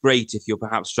 which is great if you're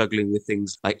perhaps struggling with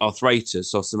things like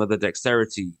arthritis or some other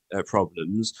dexterity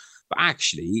problems, but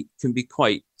actually can be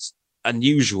quite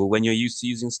unusual when you're used to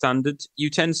using standard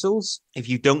utensils. If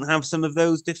you don't have some of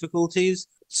those difficulties,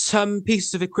 some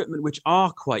pieces of equipment which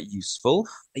are quite useful,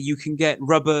 you can get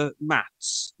rubber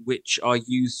mats which are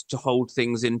used to hold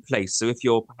things in place. So if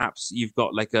you've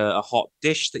got like a hot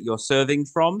dish that you're serving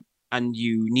from and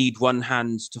you need one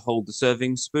hand to hold the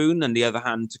serving spoon and the other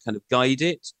hand to kind of guide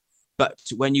it, but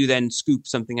when you then scoop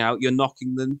something out, you're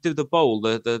knocking the bowl,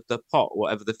 the pot,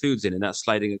 whatever the food's in, and that's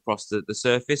sliding across the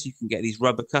surface. You can get these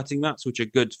rubber cutting mats, which are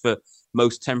good for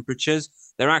most temperatures.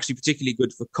 They're actually particularly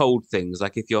good for cold things,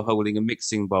 like if you're holding a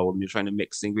mixing bowl and you're trying to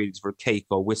mix ingredients for a cake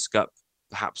or whisk up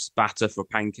perhaps batter for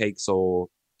pancakes or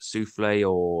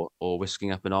souffle or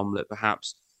whisking up an omelette,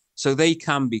 perhaps. So they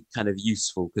can be kind of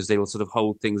useful because they will sort of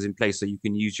hold things in place so you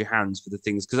can use your hands for the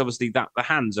things. Because obviously the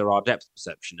hands are our depth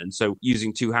perception. And so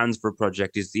using two hands for a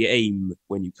project is the aim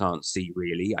when you can't see,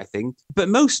 really, I think. But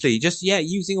mostly just,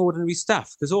 using ordinary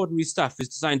stuff, because ordinary stuff is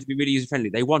designed to be really user-friendly.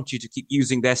 They want you to keep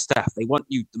using their stuff.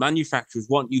 The manufacturers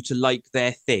want you to like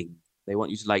their thing. They want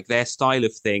you to like their style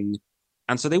of thing.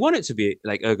 And so they want it to be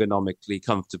like ergonomically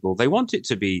comfortable. They want it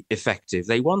to be effective.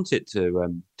 They want it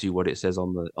to do what it says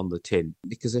on the tin.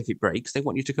 Because if it breaks, they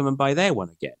want you to come and buy their one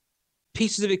again.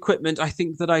 Pieces of equipment I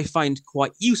think that I find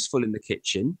quite useful in the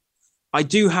kitchen. I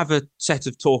do have a set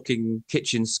of talking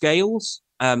kitchen scales,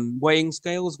 weighing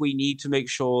scales. We need to make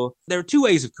sure there are two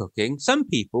ways of cooking. Some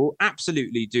people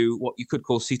absolutely do what you could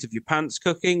call seat of your pants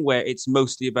cooking, where it's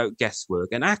mostly about guesswork.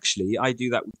 And actually, I do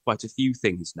that with quite a few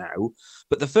things now.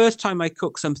 But the first time I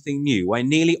cook something new, I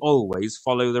nearly always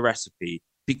follow the recipe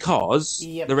because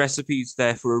the recipe's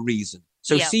there for a reason.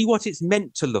 So see what it's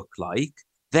meant to look like.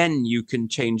 Then you can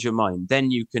change your mind.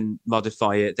 Then you can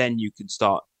modify it. Then you can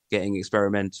start getting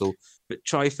experimental. But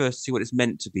try first to see what it's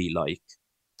meant to be like.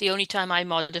 The only time I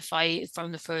modify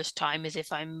from the first time is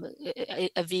if I'm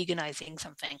veganizing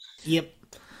something. Yep.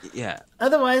 Yeah.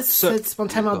 Otherwise, it's one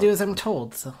time I'll do as I'm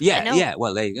told. So yeah.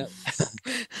 Well, there you go.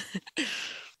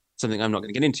 Something I'm not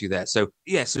going to get into there. So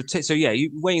weighing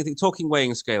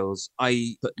scales.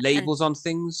 I put labels on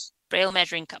things. Braille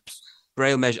measuring cups.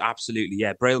 Braille measure, absolutely,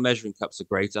 yeah. Braille measuring cups are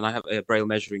great, and I have a Braille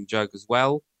measuring jug as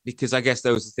well, because I guess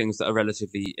those are things that are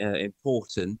relatively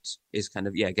important. Is kind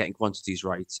of getting quantities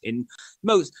right in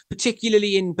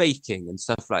particularly in baking and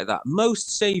stuff like that.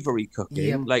 Most savory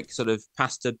cooking, like sort of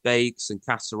pasta bakes and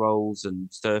casseroles and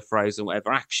stir fries and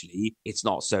whatever, actually, it's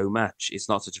not so much. It's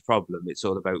not such a problem. It's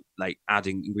all about like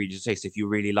adding ingredients to taste. If you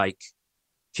really like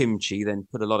kimchi, then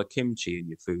put a lot of kimchi in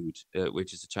your food,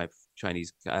 which is a type of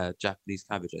Chinese, Japanese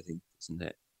cabbage, I think, isn't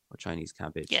it? Or Chinese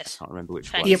cabbage. Yes. I can't remember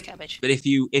which Chinese one. cabbage. But if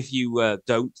you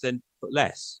don't, then put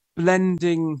less.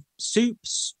 Blending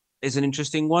soups is an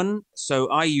interesting one. So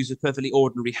I use a perfectly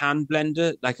ordinary hand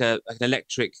blender, like an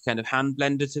electric kind of hand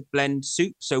blender to blend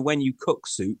soup. So when you cook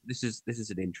soup, this is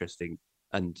an interesting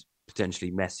and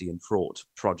potentially messy and fraught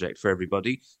project for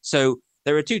everybody. So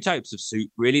there are two types of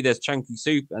soup, really. There's chunky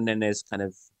soup and then there's kind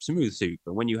of smooth soup.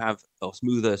 And when you have a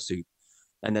smoother soup,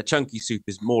 and a chunky soup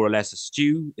is more or less a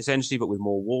stew, essentially, but with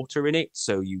more water in it.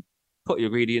 So you put your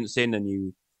ingredients in and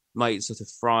you, might sort of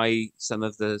fry some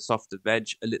of the softer veg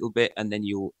a little bit, and then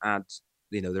you'll add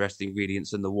the rest of the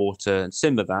ingredients and the water, and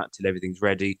simmer that till everything's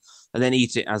ready, and then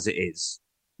eat it as it is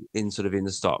in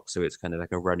the stock. So it's kind of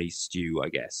like a runny stew, I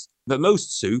guess. But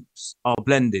most soups are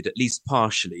blended at least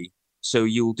partially. So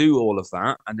you'll do all of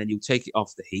that, and then you'll take it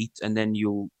off the heat, and then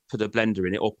you'll put a blender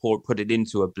in it, or put it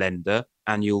into a blender,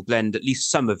 and you'll blend at least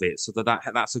some of it, so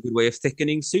that's a good way of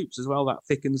thickening soups as well. That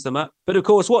thickens them up. But of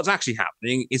course, what's actually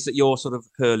happening is that you're sort of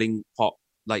hurling hot,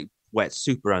 like wet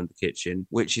soup around the kitchen,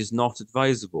 which is not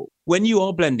advisable. When you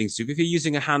are blending soup, if you're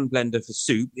using a hand blender for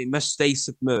soup, it must stay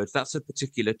submerged. That's a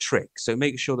particular trick. So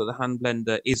make sure that the hand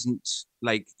blender isn't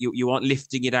like you aren't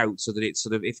lifting it out so that it's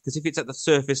because if it's at the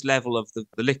surface level of the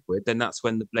liquid, then that's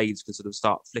when the blades can sort of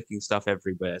start flicking stuff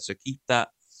everywhere. So keep that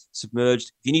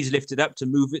submerged. If you need to lift it up to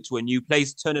move it to a new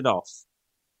place, turn it off.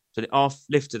 Turn it off,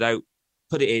 lift it out,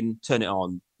 put it in, turn it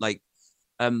on.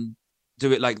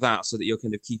 Do it like that, so that you're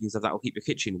kind of keeping stuff that will keep your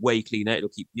kitchen way cleaner. It'll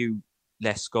keep you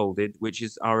less scalded, which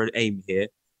is our aim here,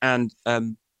 and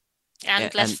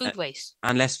less food waste.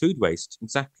 And less food waste,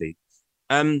 exactly.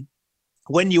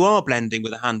 When you are blending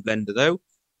with a hand blender, though,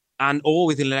 or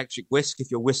with an electric whisk, if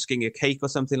you're whisking a cake or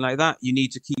something like that, you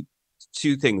need to keep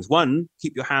two things. One,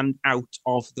 keep your hand out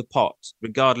of the pot,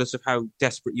 regardless of how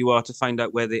desperate you are to find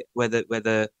out where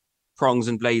the prongs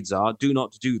and blades are. Do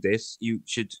not do this. You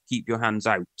should keep your hands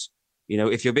out.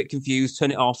 If you're a bit confused,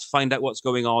 turn it off, find out what's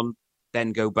going on,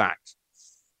 then go back.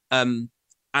 And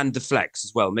the flex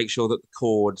as well. Make sure that the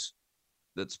cord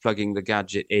that's plugging the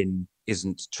gadget in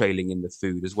isn't trailing in the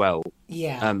food as well.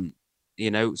 Yeah.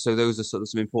 So those are sort of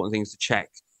some important things to check.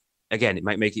 Again, it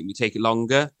might make it take it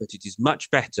longer, but it is much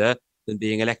better than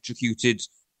being electrocuted,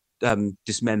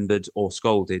 dismembered, or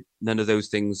scalded. None of those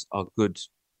things are good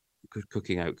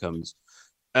cooking outcomes.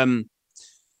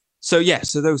 So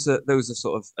those are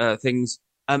sort of things.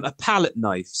 A palette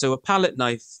knife. So a palette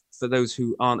knife, for those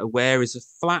who aren't aware, is a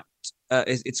flat.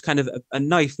 It's kind of a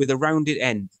knife with a rounded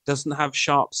end. It doesn't have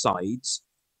sharp sides.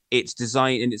 It's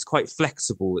designed and it's quite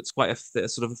flexible. It's quite a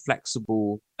sort of a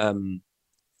flexible,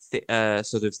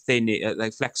 sort of thin,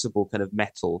 like flexible kind of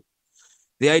metal.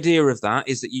 The idea of that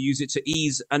is that you use it to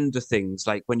ease under things,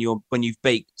 like when you've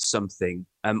baked something,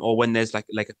 or when there's like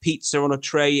a pizza on a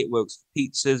tray. It works for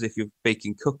pizzas. If you're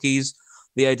baking cookies,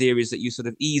 the idea is that you sort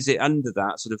of ease it under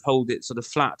that, sort of hold it sort of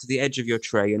flat to the edge of your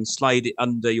tray and slide it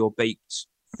under your baked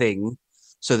thing,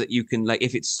 so that you can, like,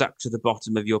 if it's stuck to the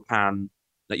bottom of your pan,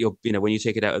 that when you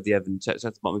take it out of the oven, to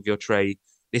the bottom of your tray.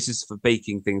 This is for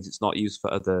baking things. It's not used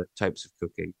for other types of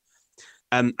cooking.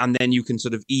 And then you can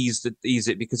sort of ease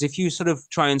it, because if you sort of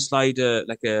try and slide a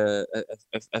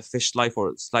fish slice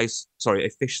or a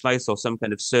fish slice or some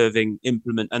kind of serving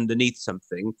implement underneath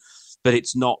something, but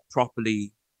it's not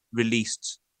properly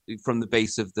released from the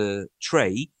base of the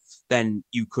tray, then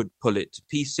you could pull it to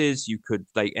pieces. You could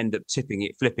end up flipping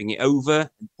it over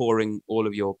and pouring all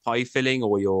of your pie filling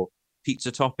or your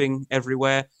pizza topping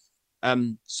everywhere.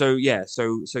 So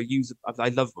use. I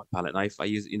love my palette knife. I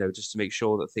use just to make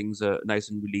sure that things are nice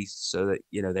and released, so that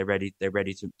they're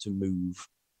ready to move.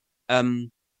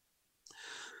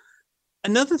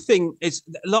 Another thing is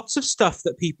lots of stuff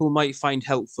that people might find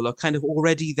helpful are kind of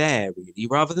already there, really.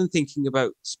 Rather than thinking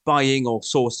about buying or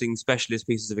sourcing specialist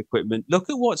pieces of equipment,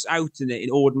 look at what's out in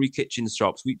ordinary kitchen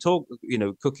shops. We talk,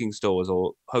 cooking stores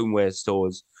or homeware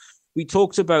stores. We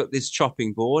talked about this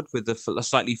chopping board with a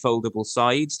slightly foldable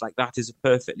sides. Like, that is a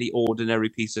perfectly ordinary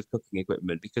piece of cooking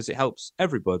equipment, because it helps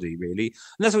everybody, really.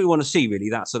 And that's what we want to see, really,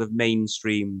 that sort of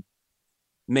mainstreaming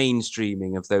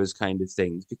of those kind of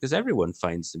things, because everyone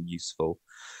finds them useful.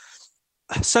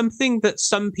 Something that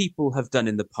some people have done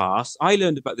in the past, I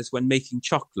learned about this when making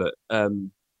chocolate.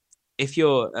 If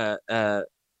you're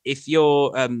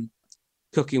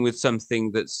cooking with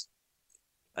something that's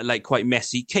like quite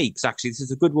messy, cakes, actually, this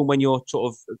is a good one when you're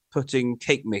sort of putting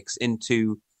cake mix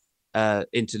into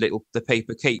the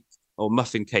paper cake or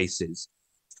muffin cases,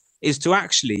 is to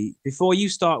actually, before you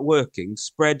start working,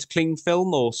 spread cling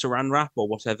film or saran wrap or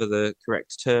whatever the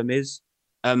correct term is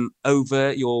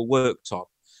over your worktop.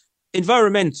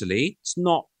 Environmentally, it's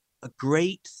not a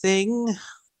great thing,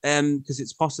 because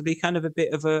it's possibly kind of a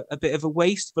bit of a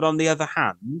waste. But on the other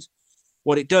hand,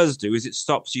 what it does do is it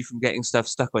stops you from getting stuff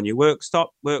stuck on your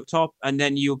worktop, and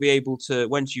then you'll be able to,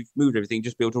 once you've moved everything,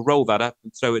 just be able to roll that up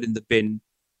and throw it in the bin,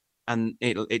 and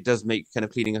it does make kind of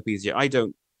cleaning up easier. I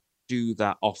don't do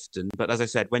that often, but as I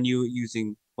said, when you're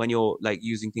using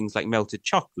things like melted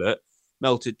chocolate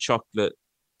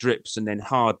drips and then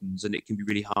hardens, and it can be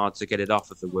really hard to get it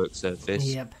off of the work surface.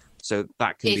 Yep. So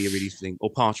that can be a really thing, or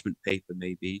parchment paper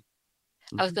maybe.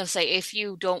 I was going to say, if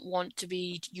you don't want to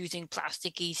be using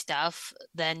plasticky stuff,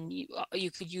 then you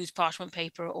could use parchment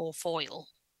paper or foil.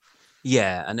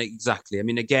 Yeah, and exactly. I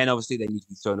mean, again, obviously they need to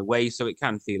be thrown away, so it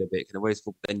can feel a bit kind of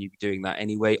wasteful. But then you'd be doing that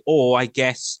anyway, or I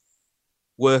guess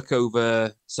work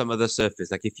over some other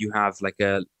surface. Like if you have like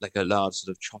a large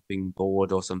sort of chopping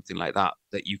board or something like that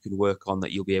that you can work on,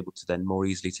 that you'll be able to then more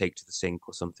easily take to the sink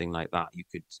or something like that. You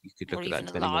could Or look at that even a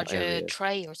depending on what larger area.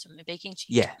 tray or something, a baking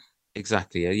sheet. Yeah,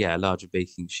 exactly. Yeah, a larger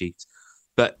baking sheet.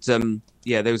 But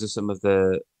yeah, those are some of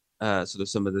the sort of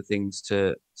some of the things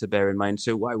to bear in mind.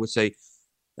 So what I would say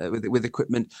with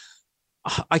equipment,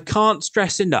 I can't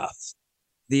stress enough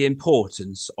the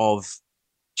importance of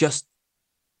just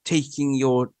taking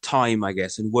your time, I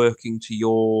guess, and working to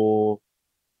your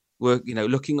work,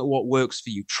 looking at what works for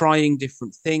you, trying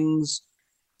different things.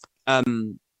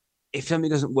 If something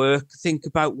doesn't work, think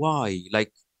about why.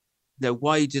 Like,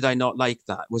 why did I not like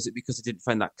that? Was it because I didn't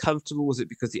find that comfortable? Was it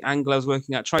because the angle I was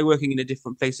working at? Try working in a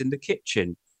different place in the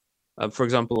kitchen. For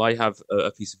example, I have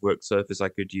a piece of work surface I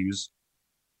could use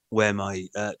where my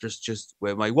just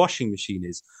where my washing machine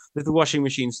is. If the washing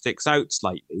machine sticks out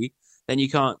slightly, then you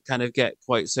can't kind of get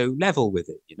quite so level with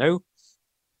it.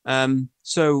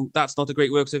 So that's not a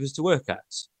great work surface to work at.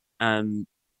 And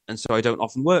so I don't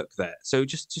often work there. So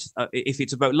just if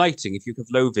it's about lighting, if you have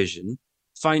low vision,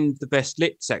 find the best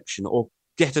lit section or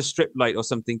get a strip light or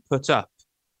something put up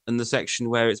in the section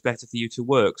where it's better for you to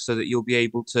work, so that you'll be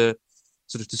able to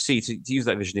sort of to use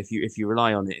that vision if you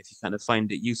rely on it, if you kind of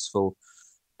find it useful.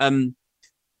 Um,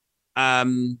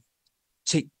 um,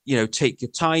 take your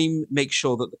time, make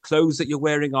sure that the clothes that you're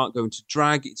wearing aren't going to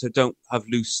drag, so don't have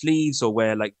loose sleeves or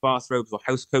wear like bathrobes or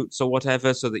house coats or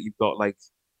whatever, so that you've got like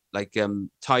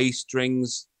tie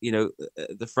strings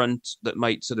at the front that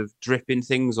might sort of drip in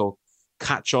things or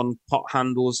catch on pot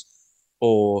handles,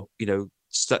 or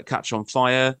catch on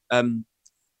fire.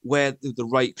 Wear the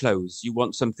right clothes. You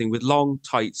want something with long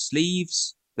tight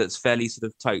sleeves that's fairly sort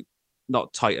of tight,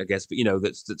 not tight I guess, but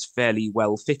that's fairly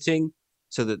well fitting,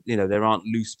 so that there aren't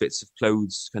loose bits of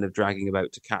clothes kind of dragging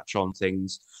about to catch on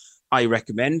things. I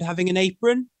recommend having an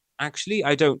apron. Actually,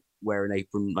 I don't wear an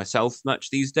apron myself much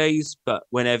these days, but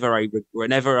whenever I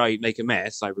make a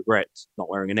mess, I regret not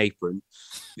wearing an apron.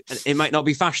 It might not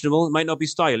be fashionable, it might not be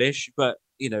stylish, but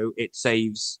it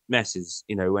saves messes,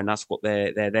 and that's what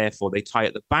they're there for. They tie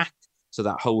at the back, so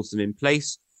that holds them in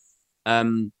place.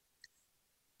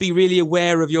 Be really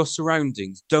aware of your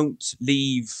surroundings. Don't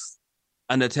leave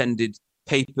unattended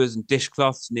papers and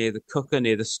dishcloths near the cooker,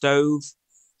 near the stove.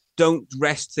 Don't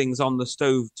rest things on the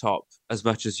stove top as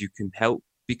much as you can help,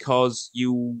 because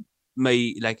you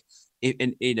may because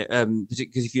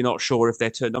if you're not sure if they're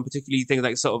turned on, particularly things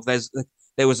like sort of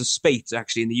there was a spate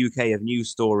actually in the UK of news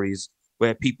stories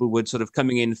where people would sort of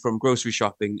coming in from grocery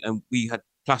shopping, and we had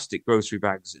plastic grocery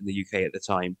bags in the UK at the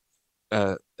time,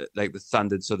 like the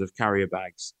standard sort of carrier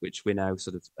bags, which we're now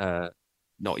sort of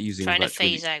not using trying much, to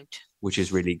phase out, which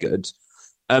is really good.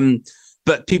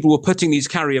 But people were putting these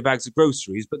carrier bags of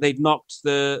groceries, but they'd knocked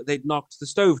the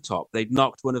stove top. They'd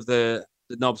knocked one of the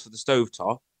knobs for the stove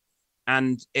top,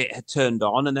 and it had turned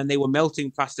on, and then they were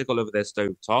melting plastic all over their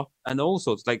stove top and all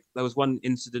sorts. Like there was one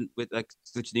incident with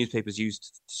which newspapers used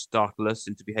to startle us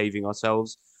into behaving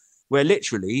ourselves, where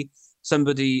literally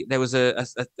there was an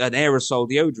aerosol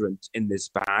deodorant in this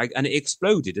bag, and it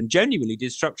exploded and genuinely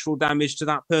did structural damage to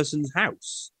that person's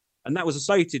house. And that was a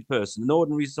sighted person, an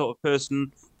ordinary sort of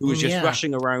person who was just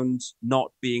rushing around,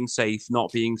 not being safe,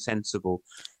 not being sensible.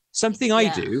 Something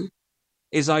I do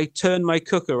is I turn my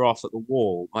cooker off at the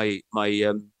wall. I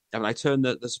turn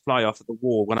the supply off at the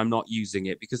wall when I'm not using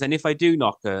it, because then if I do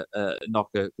knock a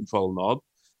control knob,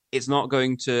 I'm not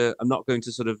going to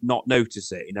sort of not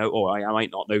notice it, or I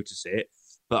might not notice it,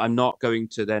 but I'm not going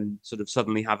to then sort of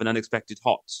suddenly have an unexpected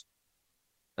hot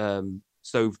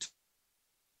stove.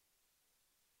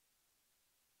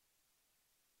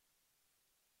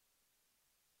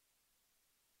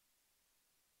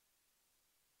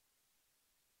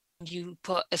 You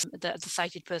put the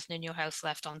sighted person in your house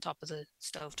left on top of the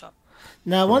stovetop.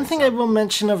 Now, one thing I will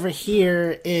mention over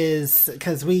here is,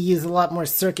 because we use a lot more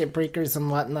circuit breakers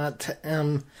and whatnot,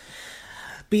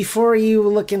 before you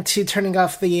look into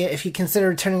if you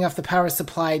consider turning off the power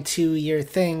supply to your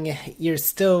thing, your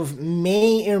stove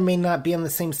may or may not be on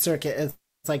the same circuit as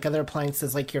like other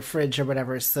appliances like your fridge or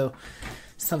whatever, so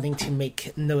something to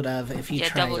make note of if you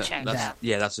try double check that.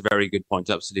 Yeah, that's a very good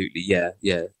point. Absolutely. Yeah.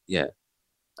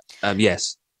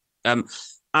 Yes. And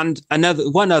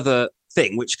one other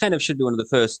thing, which kind of should be one of the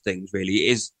first things really,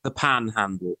 is the pan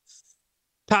handle.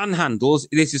 Pan handles,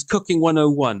 this is cooking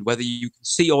 101, whether you can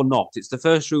see or not. It's the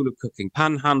first rule of cooking.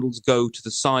 Pan handles go to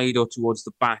the side or towards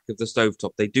the back of the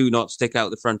stovetop. They do not stick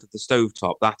out the front of the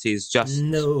stovetop. That is just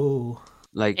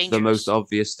dangerous. The most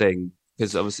obvious thing,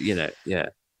 because obviously, yeah.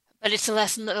 But it's a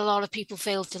lesson that a lot of people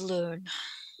fail to learn.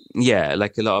 Yeah,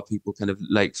 like a lot of people kind of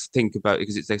like think about it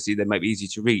because it's actually they might be easy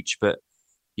to reach, but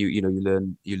you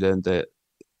learn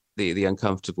the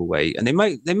uncomfortable way, and they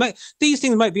might these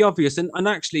things might be obvious, and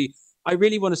actually I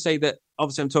really want to say that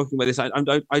obviously I'm talking about this.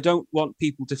 I don't want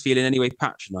people to feel in any way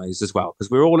patronized as well, because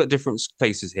we're all at different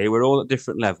places here, we're all at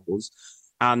different levels,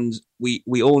 and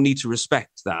we all need to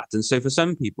respect that. And so for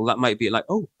some people that might be like,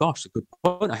 oh gosh, a good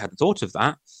point, I hadn't thought of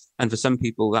that. And for some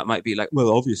people that might be like,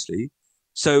 well, obviously.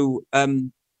 So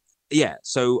yeah,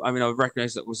 so I mean, I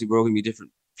recognize that obviously we're all going to be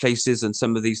different places, and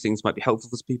some of these things might be helpful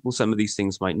for people, some of these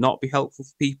things might not be helpful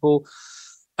for people.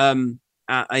 Um,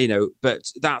 but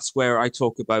that's where I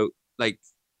talk about like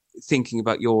thinking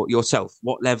about yourself.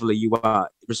 What level are you at?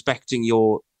 Respecting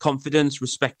your confidence,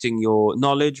 respecting your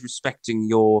knowledge, respecting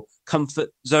your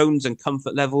comfort zones and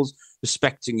comfort levels,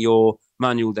 respecting your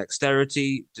manual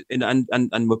dexterity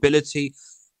and mobility.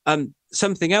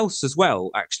 Something else as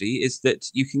well, actually, is that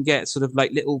you can get sort of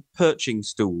like little perching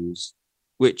stools,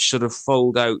 which sort of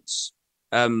fold out,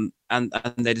 and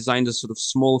they're designed as sort of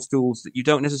small stools that you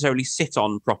don't necessarily sit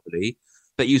on properly,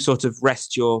 but um, you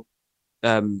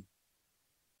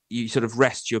sort of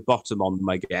rest your bottom on them,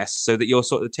 I guess, so that you're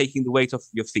sort of taking the weight off of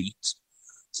your feet,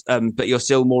 but you're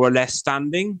still more or less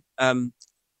standing.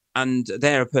 And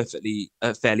they're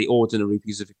a fairly ordinary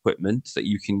piece of equipment that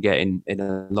you can get in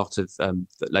a lot of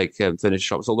furniture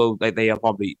shops, although they are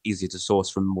probably easier to source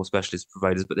from more specialist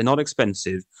providers, but they're not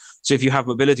expensive. So if you have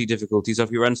mobility difficulties, or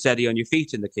if you're unsteady on your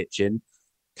feet in the kitchen,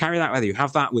 carry that with you,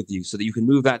 have that with you, so that you can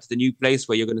move that to the new place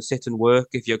where you're going to sit and work,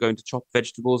 if you're going to chop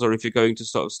vegetables, or if you're going to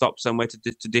sort of stop somewhere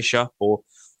to dish up, or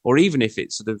even if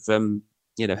it sort of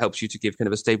helps you to give kind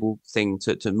of a stable thing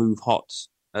to move hot,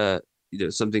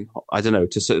 something, I don't know,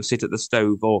 to sort of sit at the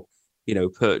stove, or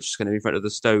perch kind of in front of the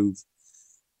stove.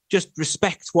 Just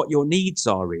respect what your needs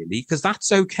are, really, because that's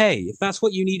okay. If that's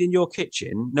what you need in your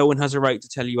kitchen, no one has a right to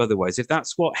tell you otherwise. If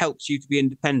that's what helps you to be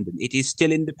independent, it is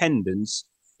still independence.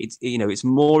 It's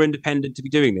more independent to be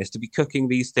doing this, to be cooking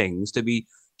these things, to be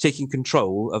taking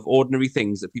control of ordinary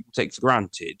things that people take for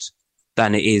granted,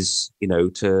 than it is,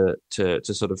 to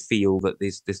sort of feel that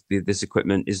this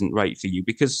equipment isn't right for you.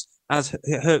 Because as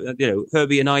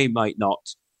Herbie and I might not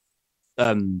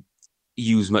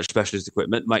use much specialist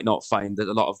equipment, might not find that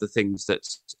a lot of the things that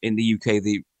in the UK,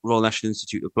 the Royal National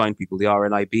Institute of Blind People, the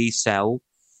RNIB, sell.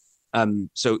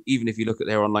 So even if you look at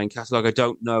their online catalogue, I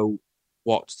don't know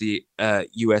what the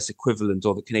US equivalent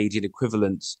or the Canadian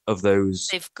equivalent of those.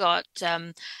 They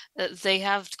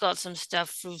have got some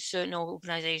stuff through certain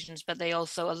organizations, but a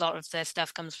lot of their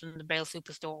stuff comes from the Braille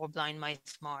Superstore or Blind My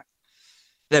Smart.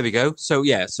 There we go. So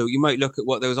yeah, so you might look at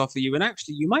what those offer you, and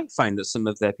actually you might find that some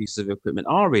of their pieces of equipment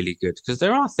are really good, because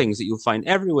there are things that you'll find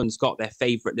everyone's got their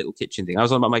favorite little kitchen thing. I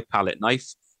was on about my palette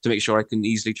knife to make sure I can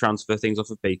easily transfer things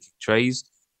off of baking trays.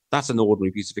 That's an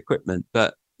ordinary piece of equipment,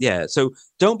 but yeah, so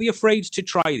don't be afraid to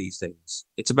try these things.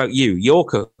 It's about you. You're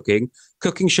cooking.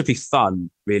 Cooking should be fun,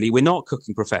 really. We're not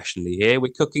cooking professionally here.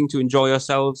 We're cooking to enjoy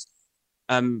ourselves.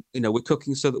 We're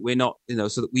cooking so that we're not,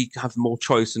 so that we have more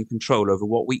choice and control over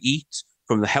what we eat,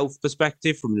 from the health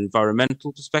perspective, from an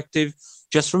environmental perspective,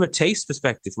 just from a taste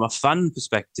perspective, from a fun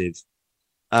perspective.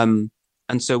 And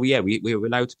so, yeah, we're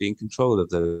allowed to be in control of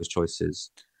those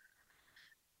choices.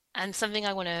 And something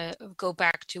I want to go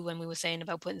back to when we were saying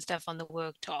about putting stuff on the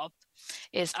worktop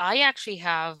is I actually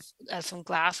have some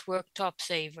glass worktop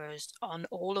savers on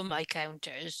all of my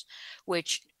counters,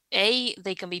 which they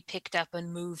can be picked up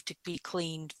and moved to be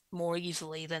cleaned more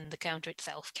easily than the counter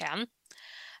itself can.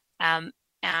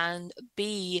 And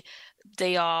B,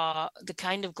 they are the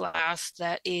kind of glass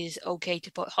that is okay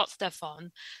to put hot stuff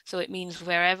on. So it means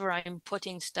wherever I'm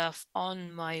putting stuff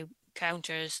on my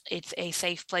counters, it's a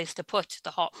safe place to put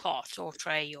the hot pot or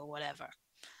tray or whatever.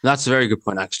 That's a very good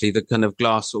point, actually. The kind of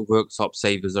glass or worktop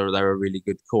savers they're a really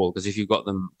good call, because if you've got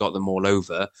them all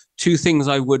over. Two things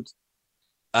I would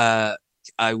add,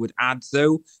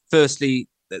 though. Firstly,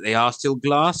 that they are still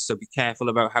glass, so be careful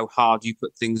about how hard you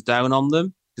put things down on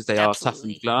them, because they are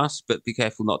toughened glass, but be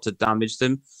careful not to damage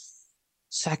them.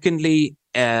 Secondly,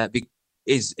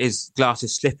 is glass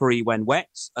is slippery when wet,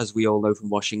 as we all know from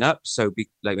washing up. So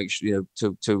make sure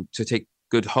to take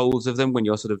good holds of them when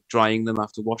you're sort of drying them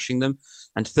after washing them.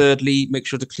 And thirdly, make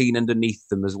sure to clean underneath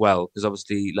them as well, because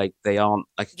obviously they aren't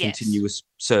like a continuous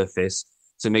surface.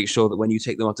 So make sure that when you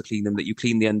take them out to clean them, that you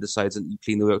clean the undersides and you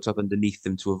clean the worktop underneath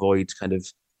them to avoid kind of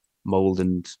mold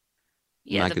and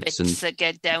maggots the bits that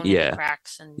get down in the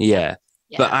cracks and yeah.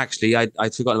 But actually,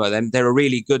 I'd forgotten about them. They're a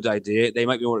really good idea. They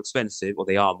might be more expensive, or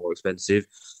they are more expensive.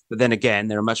 But then again,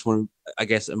 they're much more, I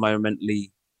guess,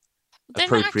 environmentally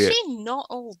appropriate. They're actually not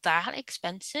all that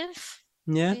expensive.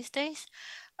 Yeah. these days.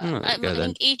 Oh, there we go I then.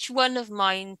 think each one of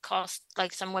mine cost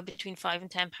like somewhere between £5 and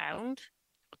 £10.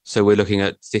 So we're looking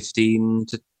at 15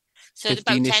 to So about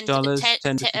 15-ish dollars,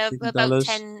 10 to about $15.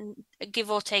 10, give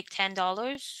or take $10.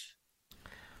 Well,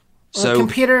 So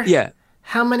computer, yeah,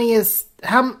 how many is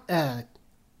Try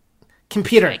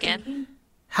computer? again.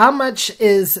 How much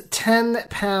is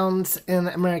 £10 in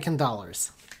American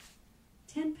dollars?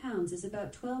 £10 is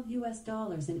about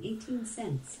 $12 and 18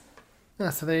 cents.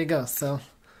 So there you go. So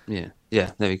yeah,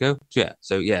 there we go.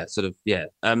 So yeah, sort of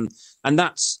and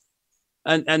that's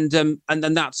and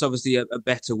that's obviously a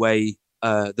better way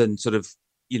than sort of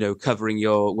covering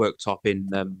your worktop in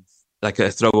like a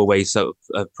throwaway sort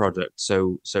of product.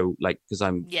 So like because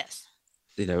Yes.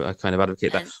 I kind of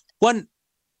advocate that And one.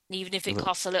 even if it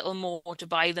costs a little more to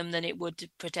buy them than it would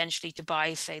potentially to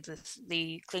buy, say,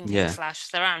 the cling tape Yeah. /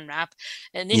 saran wrap,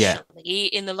 Yeah. initially,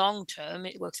 in the long term,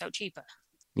 it works out cheaper.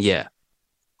 Yeah.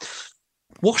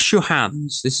 Wash your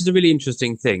hands. This is a really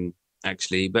interesting thing,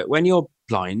 actually. But when you're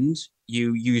blind,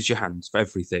 you use your hands for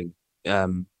everything.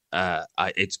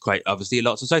 It's quite obviously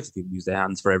lots of sighted people use their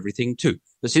hands for everything too.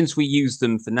 But since we use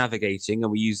them for navigating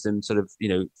and we use them sort of,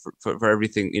 for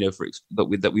everything,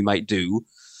 that we might do,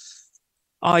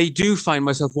 I do find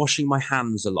myself washing my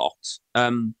hands a lot,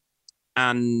 and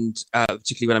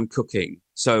particularly when I'm cooking.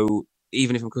 So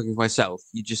even if I'm cooking for myself,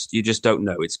 you just don't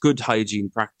know. It's good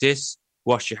hygiene practice.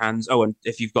 Wash your hands. Oh, and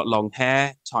if you've got long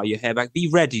hair, tie your hair back. Be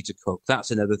ready to cook. That's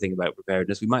another thing about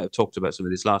preparedness. We might have talked about some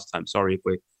of this last time. Sorry if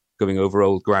we're going over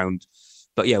old ground.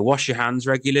 But yeah, wash your hands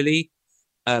regularly,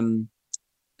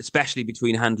 especially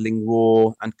between handling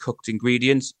raw and cooked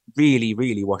ingredients. Really,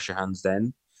 really wash your hands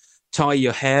then. Tie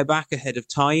your hair back ahead of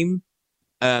time.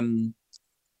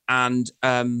 And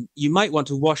you might want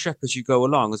to wash up as you go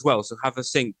along as well. So have a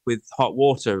sink with hot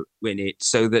water in it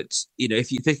so that,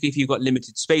 particularly if you've got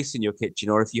limited space in your kitchen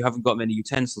or if you haven't got many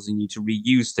utensils and you need to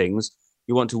reuse things,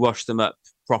 you want to wash them up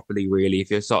properly, really. If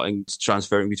you're starting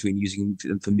transferring between using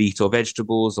them for meat or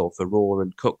vegetables or for raw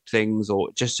and cooked things, or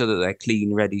just so that they're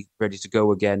clean, ready to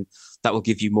go again, that will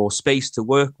give you more space to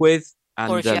work with.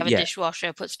 And, or if you have a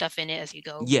dishwasher, put stuff in it as you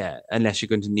go. Yeah, unless you're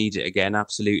going to need it again,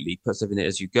 absolutely. Put stuff in it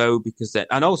as you go, because then,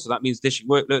 and also that means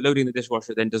loading the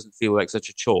dishwasher then doesn't feel like such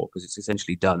a chore because it's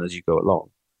essentially done as you go along.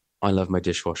 I love my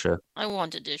dishwasher. I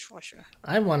want a dishwasher.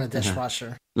 I want a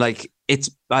dishwasher. Like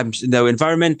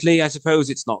environmentally, I suppose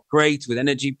it's not great with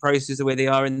energy prices the way they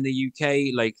are in the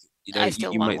UK. Like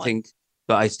you might think,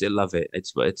 but I still love it.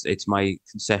 It's my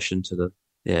concession to the.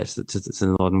 Yes, to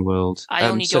the modern world. I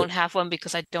only don't have one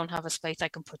because I don't have a space I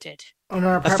can put it. Oh, no,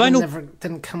 our apartment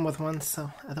didn't come with one,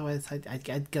 so otherwise I'd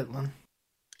get one.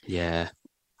 Yeah.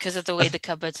 Because of the way the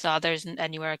cupboards are, there isn't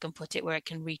anywhere I can put it where it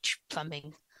can reach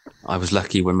plumbing. I was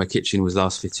lucky when my kitchen was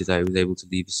last fitted. I was able to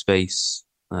leave a space.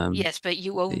 Yes, but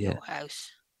you own your house.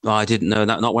 Oh, I didn't know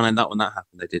that. Not when that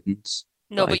happened. I didn't.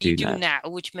 No, but you do now,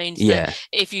 which means that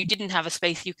if you didn't have a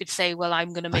space, you could say, "Well, I'm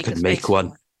going to make a space." Make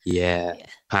one. Yeah.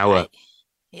 Power.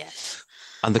 Yes.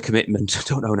 And the commitment. I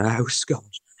don't own a house,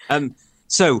 gosh.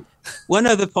 So one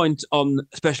other point on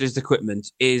specialist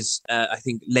equipment is, I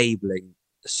think, labeling.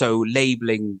 So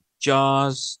labeling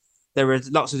jars. There are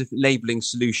lots of different labeling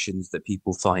solutions that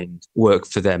people find work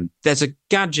for them. There's a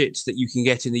gadget that you can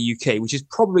get in the UK, which is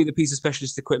probably the piece of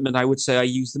specialist equipment I would say I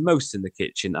use the most in the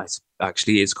kitchen.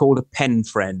 Actually, it's called a pen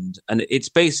friend, and it's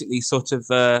basically sort of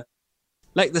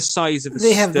like the size of a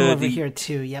They have them over here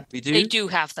too, yep. They do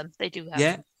have them.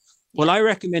 Yeah. Well, I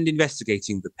recommend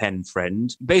investigating the pen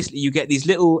friend. Basically, you get these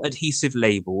little adhesive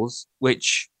labels,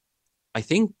 which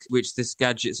this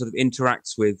gadget sort of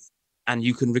interacts with, and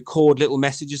you can record little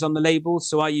messages on the labels.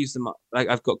 So I use them.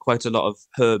 I've got quite a lot of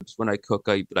herbs when I cook.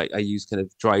 I use kind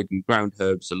of dried and ground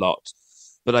herbs a lot,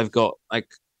 but I've got I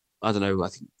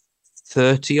think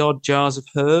 30 odd jars of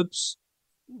herbs.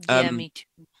 Yeah, me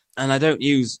too. And I don't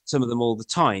use some of them all the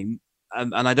time.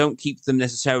 And I don't keep them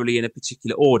necessarily in a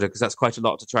particular order because that's quite a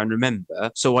lot to try and remember.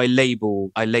 So I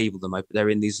label them. They're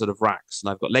in these sort of racks,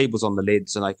 and I've got labels on the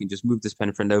lids, and I can just move this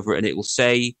pen friend over, and it will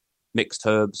say mixed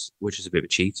herbs, which is a bit of a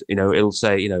cheat. It'll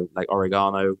say like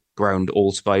oregano, ground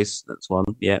allspice, that's one,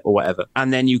 or whatever.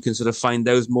 And then you can sort of find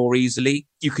those more easily.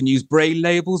 You can use braille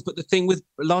labels, but the thing with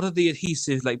a lot of the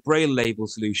adhesive, like braille label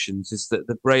solutions, is that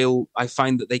the braille, I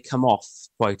find that they come off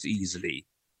quite easily.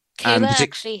 Kayla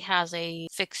actually has a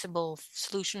fixable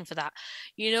solution for that.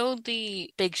 You know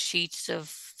the big sheets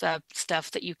of stuff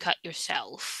that you cut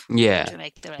yourself to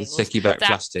make the labels? The sticky back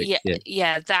plastic.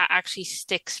 Yeah, that actually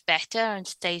sticks better and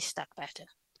stays stuck better.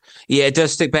 Yeah, it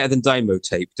does stick better than Dymo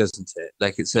tape, doesn't it?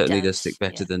 Like it certainly does stick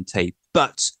better than tape.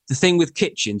 But the thing with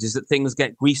kitchens is that things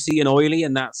get greasy and oily,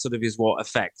 and that sort of is what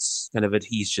affects kind of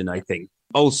adhesion, I think.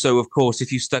 Also, of course,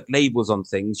 if you stuck labels on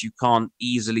things, you can't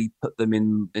easily put them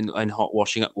in hot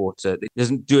washing up water. It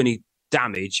doesn't do any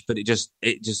damage, but it just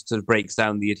sort of breaks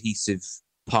down the adhesive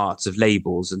parts of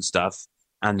labels and stuff,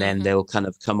 and then they'll kind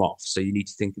of come off. So you need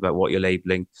to think about what you're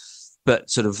labeling.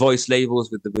 But sort of voice labels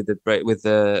with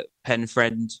the pen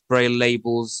friend braille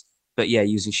labels. But yeah,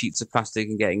 using sheets of plastic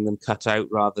and getting them cut out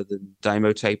rather than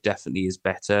Dymo tape definitely is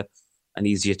better and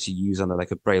easier to use on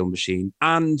like a braille machine.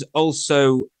 And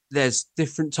also, there's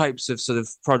different types of sort of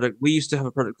product. We used to have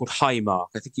a product called Highmark.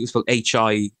 I think it was spelled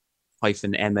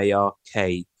HI-MARK,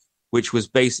 which was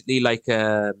basically like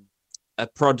a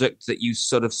product that you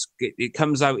sort of, it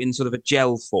comes out in sort of a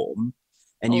gel form,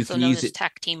 and you can use it.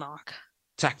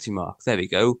 Tactimark, there we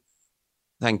go.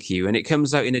 Thank you. And it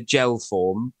comes out in a gel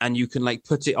form, and you can like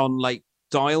put it on like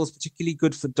dials, particularly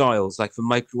good for dials, like for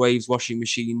microwaves, washing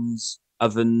machines,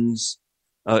 ovens,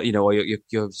 or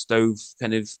your stove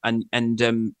kind of, and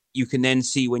you can then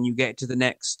see when you get to the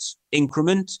next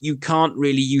increment. You can't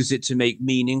really use it to make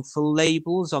meaningful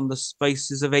labels on the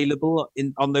spaces available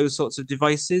on those sorts of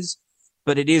devices,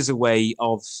 but it is a way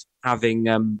of having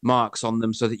marks on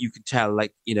them so that you can tell,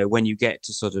 like, when you get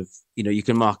to sort of, you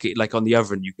can mark it like on the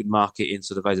oven, you can mark it in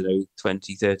sort of,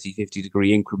 20, 30, 50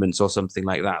 degree increments or something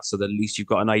like that. So that at least you've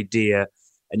got an idea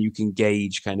and you can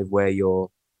gauge kind of where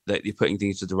that you're putting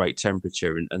things to the right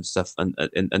temperature and stuff and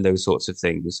those sorts of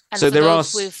things. And so for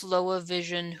those with lower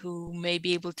vision who may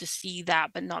be able to see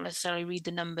that but not necessarily read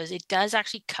the numbers, it does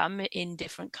actually come in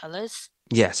different colors.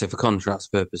 Yeah, so for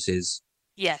contrast purposes.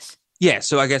 Yes. Yeah,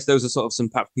 so I guess those are sort of some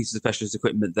pieces of specialist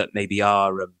equipment that maybe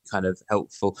are kind of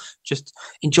helpful. Just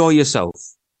enjoy yourself.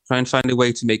 Try and find a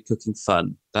way to make cooking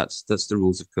fun. That's the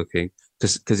rules of cooking,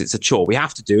 because it's a chore. We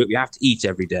have to do it. We have to eat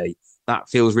every day. That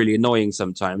feels really annoying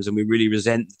sometimes, and we really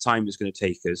resent the time it's going to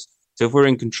take us. So if we're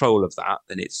in control of that,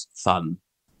 then it's fun,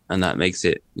 and that makes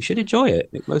it. We should enjoy it,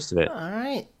 make most of it. All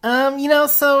right.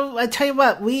 So I tell you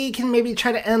what, we can maybe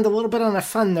try to end a little bit on a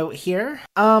fun note here.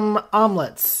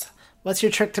 Omelets. What's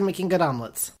your trick to making good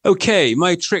omelets? Okay,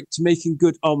 my trick to making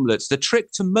good omelets. The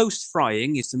trick to most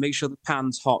frying is to make sure the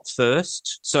pan's hot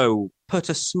first. So put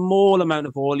a small amount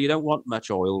of oil. You don't want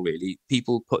much oil, really.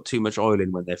 People put too much oil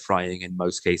in when they're frying, in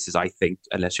most cases, I think,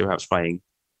 unless you're perhaps frying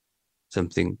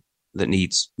something that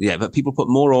needs... Yeah, but people put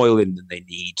more oil in than they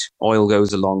need. Oil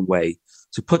goes a long way.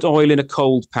 So put oil in a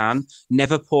cold pan.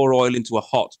 Never pour oil into a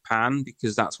hot pan,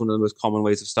 because that's one of the most common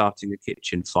ways of starting a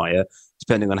kitchen fire,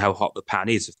 depending on how hot the pan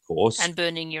is, of course. And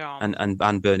burning your arm.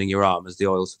 And burning your arm as the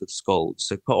oil sort of scalds.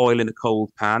 So put oil in a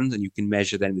cold pan, and you can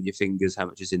measure then with your fingers how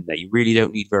much is in there. You really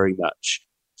don't need very much.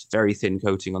 It's a very thin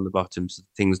coating on the bottom so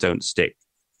things don't stick.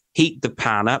 Heat the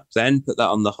pan up then, put that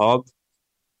on the hob.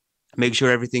 Make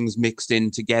sure everything's mixed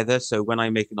in together. So when I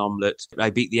make an omelette, I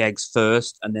beat the eggs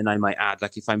first, and then I might add,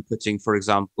 like if I'm putting, for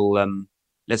example,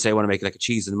 let's say I want to make like a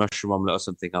cheese and mushroom omelette or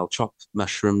something, I'll chop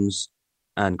mushrooms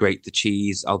and grate the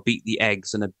cheese. I'll beat the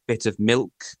eggs and a bit of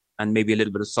milk and maybe a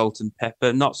little bit of salt and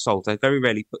pepper. Not salt. I very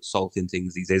rarely put salt in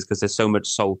things these days because there's so much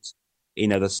salt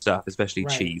in other stuff, especially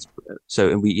cheese. So,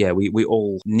 and we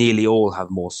nearly all have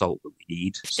more salt than we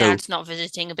need. If Dad's not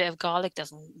visiting, a bit of garlic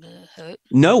doesn't hurt.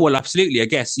 No, well, absolutely. I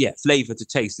guess, yeah, flavor to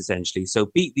taste, essentially. So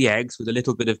beat the eggs with a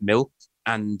little bit of milk,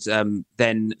 and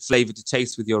then flavor to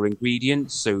taste with your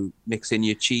ingredients. So mix in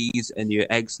your cheese and your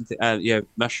eggs and your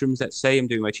mushrooms. Let's say I'm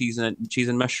doing my cheese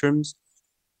and mushrooms.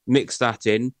 Mix that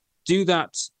in. Do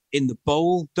that in the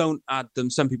bowl. Don't add them.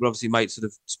 Some people obviously might sort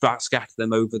of scatter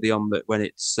them over the omelette when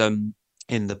it's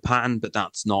in the pan, but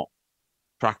that's not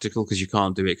practical because you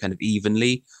can't do it kind of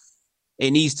evenly.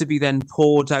 It needs to be then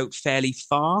poured out fairly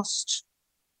fast,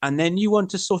 and then you want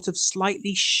to sort of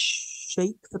slightly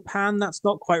shake the pan. That's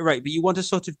not quite right, but you want to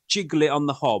sort of jiggle it on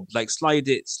the hob, like slide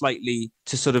it slightly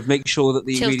to sort of make sure that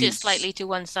the ingredients... Tilt it slightly to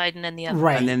one side and then the other.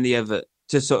 Right. And then the other,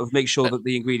 to sort of make sure that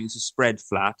the ingredients are spread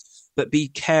flat. But be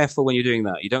careful when you're doing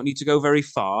that. You don't need to go very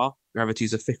far.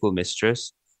 Gravity's a fickle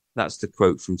mistress. That's the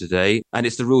quote from today. And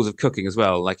it's the rules of cooking as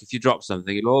well. Like if you drop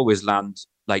something, it'll always land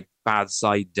like bad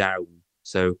side down.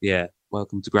 So yeah,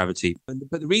 welcome to gravity.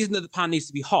 But the reason that the pan needs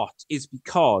to be hot is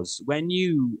because when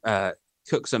you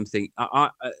cook something,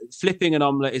 flipping an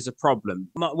omelette is a problem.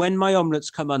 When my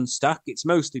omelettes come unstuck, it's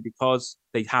mostly because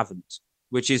they haven't,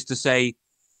 which is to say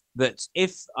that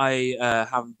if I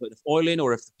haven't put enough oil in,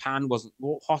 or if the pan wasn't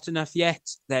hot enough yet,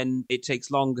 then it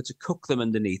takes longer to cook them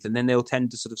underneath, and then they'll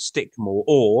tend to sort of stick more.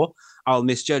 Or I'll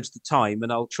misjudge the time,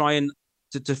 and I'll try and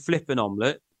to flip an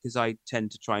omelette, because I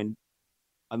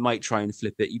might try and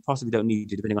flip it. You possibly don't need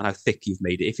to, depending on how thick you've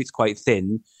made it. If it's quite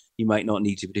thin, you might not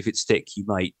need to, but if it's thick, you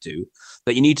might do.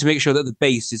 But you need to make sure that the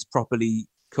base is properly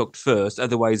cooked first,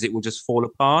 otherwise it will just fall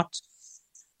apart.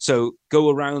 So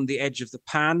go around the edge of the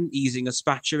pan, easing a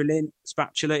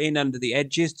spatula in under the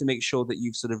edges to make sure that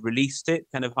you've sort of released it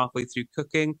kind of halfway through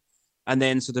cooking, and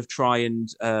then sort of try and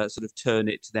sort of turn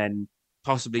it then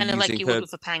possibly Kind of using like you would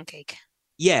with a pancake.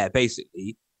 Yeah,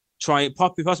 basically.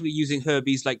 Possibly using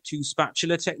Herbie's like two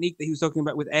spatula technique that he was talking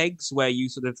about with eggs, where you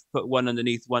sort of put one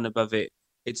underneath, one above it.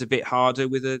 It's a bit harder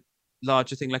with a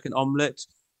larger thing like an omelette,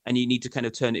 and you need to kind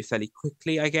of turn it fairly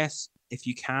quickly, I guess, if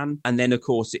you can. And then, of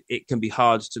course, it can be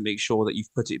hard to make sure that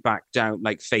you've put it back down,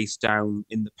 like face down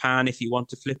in the pan if you want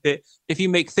to flip it. If you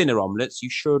make thinner omelettes, you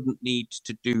shouldn't need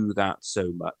to do that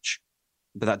so much.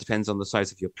 But that depends on the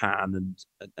size of your pan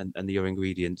and your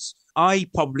ingredients. I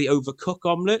probably overcook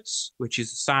omelettes, which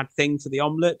is a sad thing for the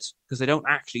omelette because they don't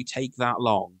actually take that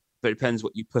long. But it depends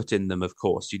what you put in them, of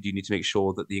course. You do need to make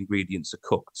sure that the ingredients are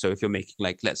cooked. So if you're making,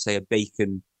 like, let's say a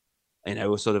bacon,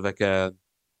 sort of like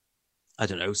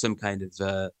some kind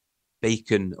of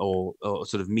bacon or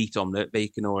sort of meat omelette,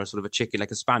 bacon or a sort of a chicken,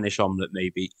 like a Spanish omelette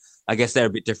maybe. I guess they're a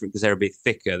bit different because they're a bit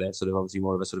thicker. They're sort of obviously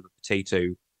more of a sort of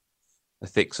a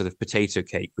thick sort of potato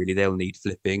cake, really. They'll need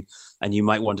flipping. And you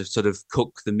might want to sort of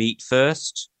cook the meat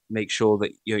first, make sure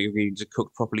that your ingredients are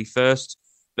cooked properly first.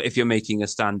 But if you're making a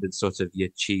standard sort of your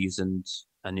cheese and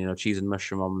cheese and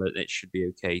mushroom omelette, it should be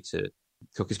okay to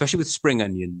cook, especially with spring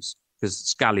onions,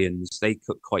 because scallions, they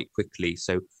cook quite quickly.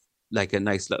 So like a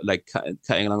nice, like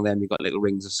cutting along them, you've got little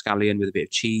rings of scallion with a bit of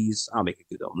cheese. I'll make a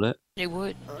good omelette. They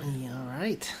would. Yeah, all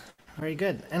right. Very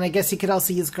good. And I guess you could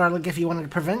also use garlic if you wanted to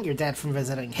prevent your dad from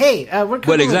visiting. Hey, we're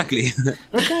cooking exactly.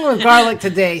 We're cooking with garlic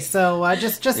today, so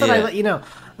just that I let you know.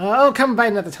 Come by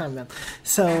another time then.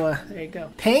 So there you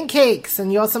go. Pancakes,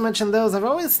 and you also mentioned those. The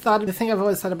thing I've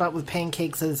always thought about with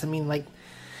pancakes is,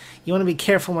 you want to be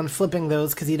careful when flipping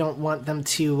those because you don't want them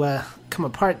to come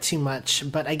apart too much.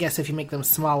 But I guess if you make them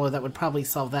smaller, that would probably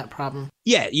solve that problem.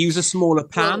 Yeah, use a smaller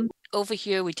pan. Well, over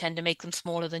here, we tend to make them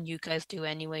smaller than you guys do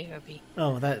anyway, Herbie.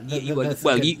 Oh, that's a good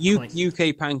point.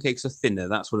 UK pancakes are thinner.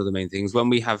 That's one of the main things. When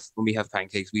we have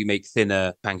pancakes, we make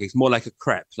thinner pancakes, more like a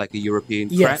crepe, like a European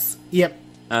crepe. Yes. Yep.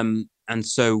 And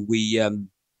so we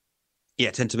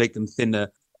tend to make them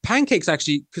thinner. Pancakes,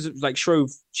 actually, because it was like Shrove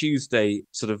Tuesday,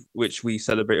 sort of, which we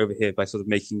celebrate over here by sort of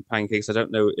making pancakes. I don't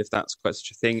know if that's quite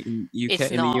such a thing in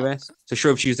the US. So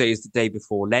Shrove Tuesday is the day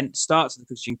before Lent starts in the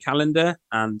Christian calendar,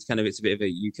 and kind of it's a bit of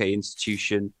a UK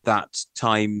institution. That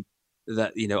time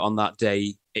that, on that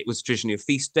day, it was traditionally a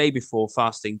feast day before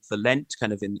fasting for Lent,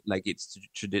 kind of in like it's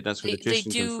that's where the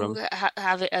tradition comes from. They do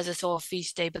have it as a sort of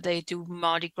feast day, but they do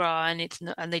Mardi Gras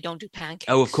and they don't do pancakes.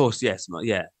 Oh, of course, yes,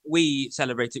 yeah. We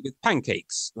celebrate it with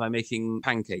pancakes by making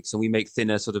pancakes, and we make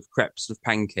thinner sort of crepe sort of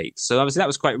pancakes. So obviously that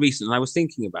was quite recent, and I was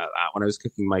thinking about that when I was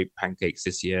cooking my pancakes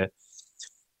this year.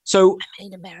 So I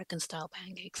made American style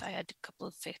pancakes. I had a couple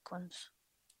of thick ones.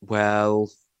 Well,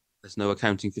 there's no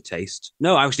accounting for taste.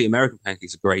 No, actually, American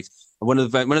pancakes are great. And one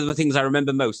of the things I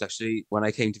remember most, actually, when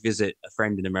I came to visit a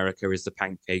friend in America, is the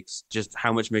pancakes. Just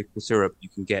how much maple syrup you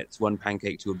can get one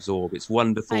pancake to absorb. It's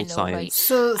wonderful science.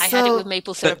 Right? I had it with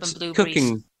maple syrup and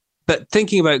blueberries. But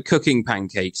thinking about cooking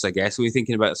pancakes, I guess, we're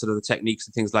thinking about sort of the techniques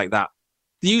and things like that.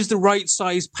 Use the right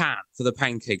size pan for the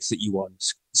pancakes that you want.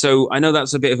 So I know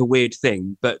that's a bit of a weird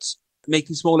thing, but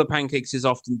making smaller pancakes is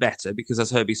often better because,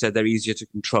 as Herbie said, they're easier to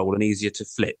control and easier to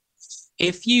flip.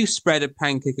 If you spread a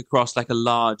pancake across I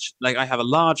have a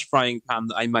large frying pan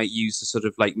that I might use to sort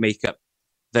of like make up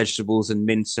vegetables and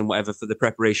mince and whatever for the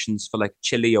preparations for like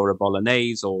chili or a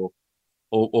bolognese or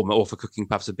for cooking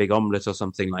perhaps a big omelette or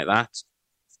something like that.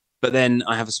 But then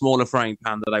I have a smaller frying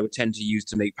pan that I would tend to use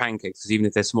to make pancakes, because even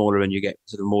if they're smaller and you get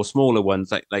sort of more smaller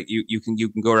ones, like you can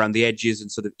go around the edges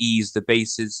and sort of ease the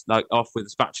bases like off with a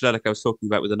spatula, like I was talking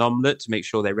about with an omelette, to make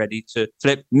sure they're ready to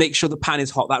flip. Make sure the pan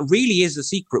is hot. That really is the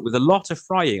secret with a lot of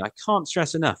frying. I can't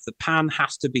stress enough. The pan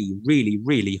has to be really,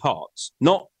 really hot.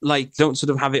 Not like, don't sort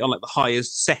of have it on like the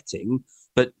highest setting,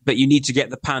 but you need to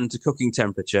get the pan to cooking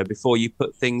temperature before you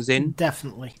put things in.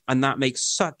 Definitely. And that makes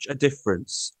such a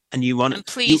difference. And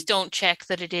please don't check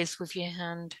that it is with your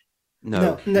hand.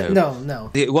 No.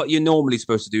 What you're normally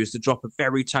supposed to do is to drop a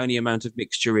very tiny amount of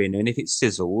mixture in, and if it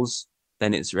sizzles,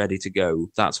 then it's ready to go.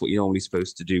 That's what you're normally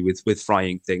supposed to do with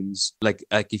frying things. Like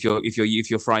if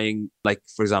you're frying, like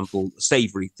for example, a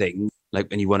savory thing, like,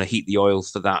 and you want to heat the oil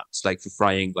for that, like for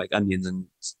frying like onions and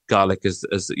garlic as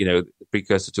the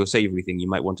precursor to a savory thing, you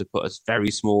might want to put a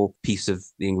very small piece of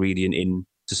the ingredient in.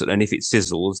 And if it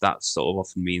sizzles, that sort of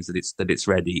often means that it's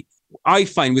ready. I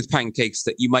find with pancakes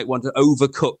that you might want to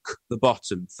overcook the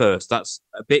bottom first. That's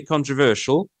a bit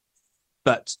controversial,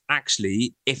 but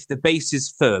actually, if the base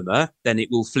is firmer, then it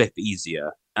will flip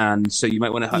easier. And so you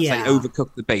might want to say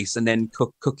overcook the base and then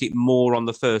cook it more on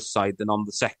the first side than on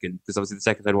the second, because obviously the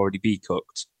second side will already be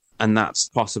cooked. And that's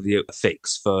possibly a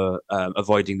fix for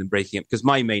avoiding them breaking up, because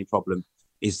my main problem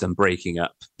is them breaking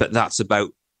up. But that's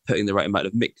about putting the right amount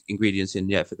of mixed ingredients in,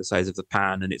 for the size of the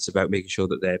pan, and it's about making sure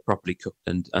that they're properly cooked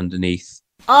and underneath.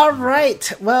 All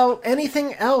right. Well,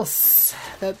 anything else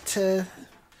that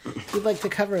you'd like to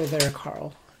cover there,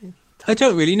 Carl? I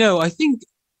don't really know. I think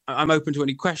I'm open to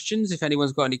any questions. If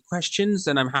anyone's got any questions,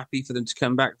 then I'm happy for them to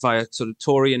come back via sort of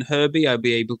Tori and Herbie. I'll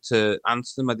be able to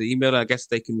answer them either email. I guess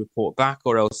they can report back,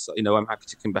 or else, I'm happy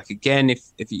to come back again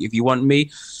if you want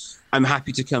me. I'm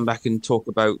happy to come back and talk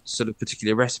about sort of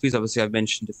particular recipes. Obviously, I've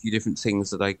mentioned a few different things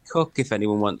that I cook. If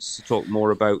anyone wants to talk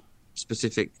more about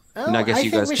specific, I guess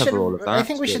you guys cover all of that. I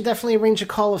think we should definitely arrange a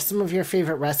call of some of your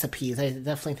favorite recipes. I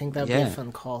definitely think that would be a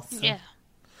fun call. So.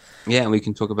 Yeah, and we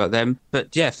can talk about them.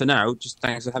 But for now, just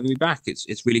thanks for having me back.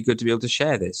 It's really good to be able to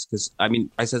share this, because,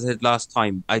 as I said last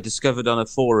time, I discovered on a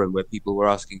forum where people were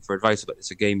asking for advice about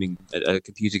this, a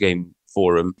computer game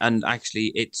forum, and actually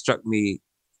it struck me,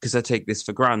 because I take this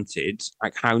for granted,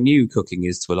 like how new cooking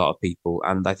is to a lot of people.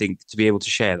 And I think to be able to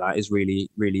share that is really,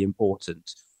 really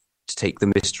important, to take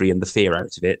the mystery and the fear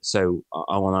out of it. So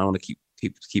I want to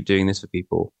keep doing this for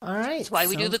people. All right. That's why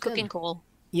we do the cooking call.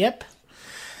 Yep.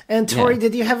 And Tori,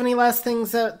 did you have any last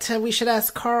things that we should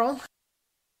ask Carl?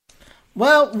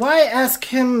 Well, why ask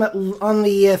him on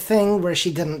the thing where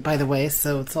she didn't, by the way,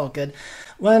 so it's all good,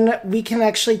 when we can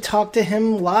actually talk to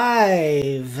him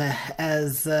live,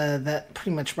 as that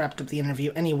pretty much wrapped up the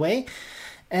interview anyway.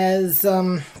 As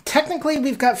technically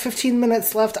we've got 15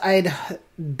 minutes left. I'd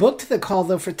booked the call,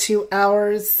 though, for 2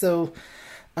 hours, so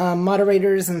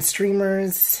moderators and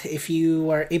streamers, if you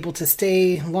are able to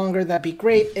stay longer, that'd be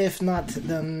great. If not,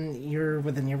 then you're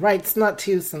within your rights not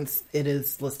to, since it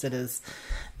is listed as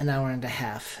an hour and a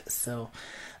half. So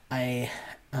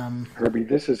Herbie,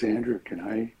 this is Andrew. Can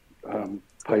I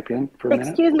pipe in for a minute?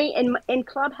 Excuse me, in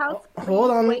Clubhouse?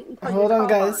 Hold on,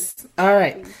 guys. All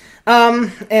right.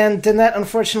 And Danette,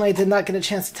 unfortunately, I did not get a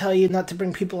chance to tell you not to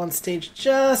bring people on stage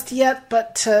just yet,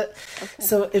 but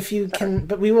so if you can,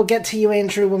 but we will get to you,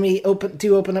 Andrew, when we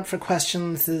open up for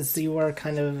questions, as you are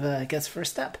kind of, I guess,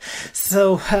 first step.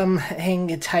 So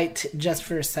hang tight just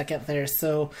for a second there.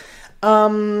 So,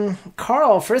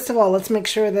 Carl, first of all, let's make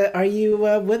sure that, are you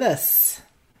with us?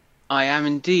 I am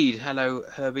indeed. Hello,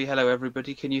 Herbie. Hello,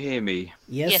 everybody. Can you hear me?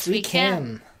 Yes, we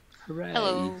can. Hooray.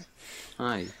 Hello.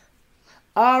 Hi.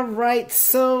 All right,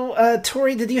 so,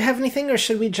 Tori, did you have anything, or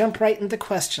should we jump right into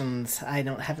questions? I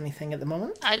don't have anything at the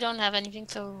moment. I don't have anything,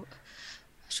 so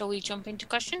shall we jump into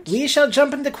questions? We shall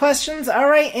jump into questions. All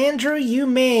right, Andrew, you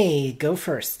may go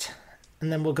first,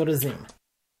 and then we'll go to Zoom.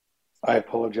 I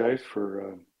apologize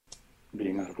for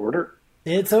being out of order.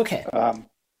 It's okay.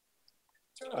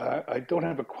 I don't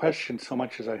have a question so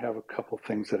much as I have a couple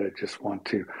things that I just want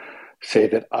to say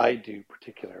that I do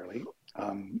particularly.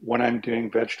 When I'm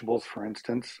doing vegetables, for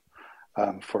instance,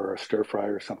 for a stir fry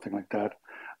or something like that,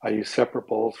 I use separate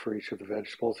bowls for each of the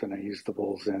vegetables, and I use the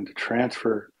bowls then to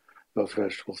transfer those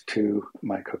vegetables to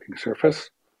my cooking surface.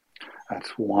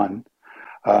 That's one.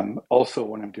 Also,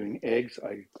 when I'm doing eggs,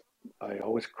 I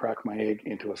always crack my egg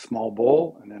into a small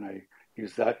bowl, and then I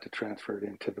use that to transfer it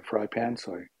into the fry pan,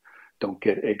 so I don't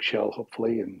get eggshell,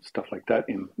 hopefully, and stuff like that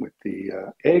in with the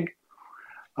egg.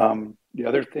 The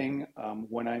other thing,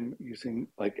 when I'm using,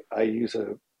 I use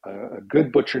a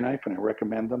good butcher knife, and I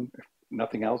recommend them. If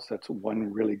nothing else, that's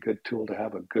one really good tool to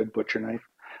have, a good butcher knife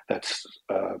that's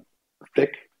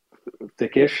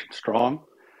thickish, strong,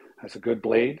 has a good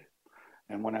blade.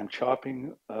 And when I'm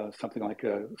chopping something like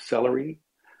a celery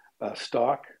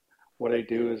stalk, what I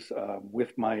do is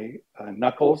with my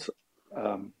knuckles,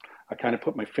 I kind of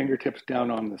put my fingertips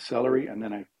down on the celery, and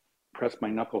then I press my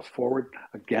knuckles forward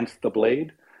against the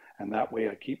blade. And that way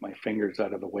I keep my fingers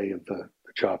out of the way of the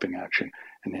chopping action.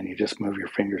 And then you just move your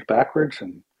fingers backwards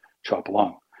and chop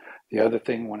along. The other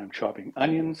thing, when I'm chopping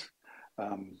onions,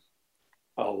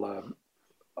 I'll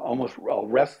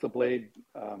rest the blade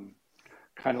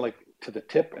kind of like to the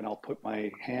tip, and I'll put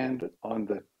my hand on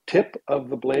the tip of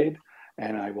the blade,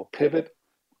 and I will pivot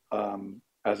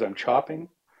as I'm chopping,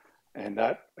 and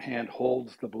that hand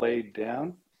holds the blade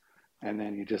down, and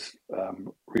then you just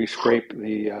re-scrape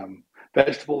the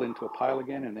vegetable into a pile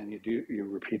again, and then you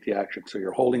repeat the action. So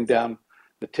you're holding down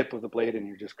the tip of the blade, and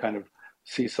you're just kind of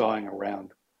seesawing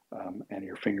around, and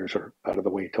your fingers are out of the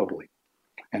way totally.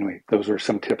 Anyway, those are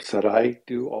some tips that I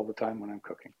do all the time when I'm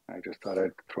cooking. I just thought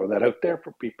I'd throw that out there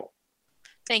for people.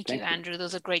 Thank you, Andrew.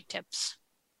 Those are great tips.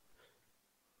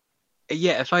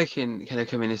 Yeah, if I can kind of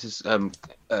come in, this is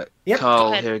Yep.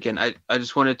 Carl here again. I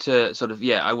just wanted to sort of,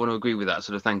 I want to agree with that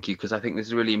sort of thank you, because I think this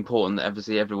is really important that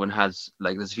obviously everyone has,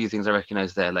 like, there's a few things I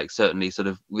recognize there, like certainly sort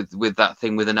of with that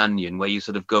thing with an onion where you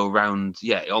sort of go around,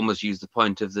 almost use the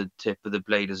point of the tip of the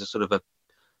blade as a sort of a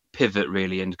pivot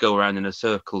really, and go around in a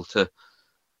circle to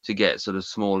get sort of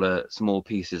small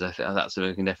pieces. I think that's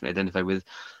something I can definitely identify with.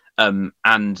 And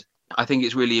I think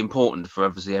it's really important for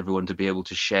obviously everyone to be able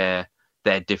to share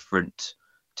their different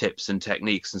tips and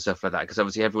techniques and stuff like that, because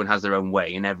obviously everyone has their own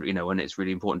way, and and it's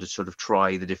really important to sort of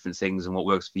try the different things and what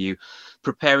works for you.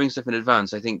 Preparing stuff in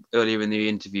advance. I think earlier in the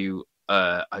interview,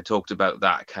 I talked about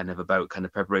that kind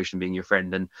of preparation being your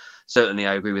friend, and certainly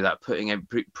I agree with that. Putting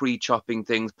pre-chopping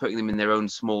things, putting them in their own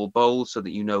small bowls so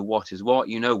that you know what is what,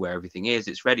 you know where everything is.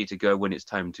 It's ready to go when it's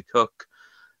time to cook,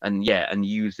 and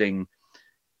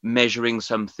measuring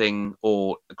something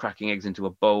or cracking eggs into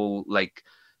a bowl like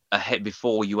ahead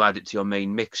before you add it to your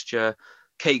main mixture.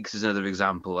 Cakes is another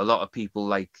example. A lot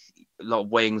of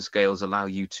weighing scales allow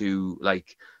you to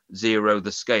zero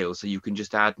the scale, so you can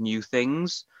just add new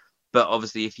things. But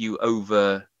obviously, if you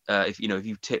if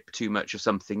you tip too much of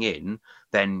something in,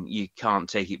 then you can't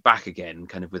take it back again,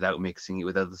 kind of without mixing it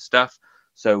with other stuff.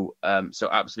 So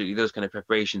absolutely, those kind of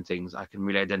preparation things I can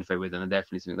really identify with, and are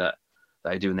definitely something that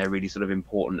I do, and they're really sort of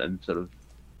important and sort of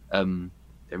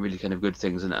they're really kind of good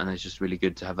things, and it's just really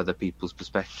good to have other people's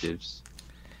perspectives.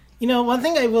 One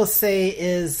thing I will say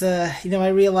is, I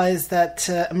realize that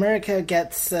America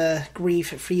gets grief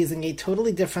for using a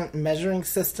totally different measuring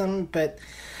system, but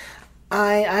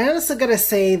I honestly gotta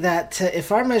say that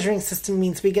if our measuring system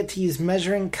means we get to use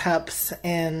measuring cups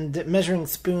and measuring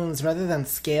spoons rather than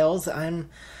scales, I'm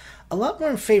a lot more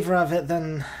in favor of it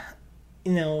than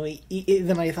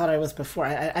than I thought I was before.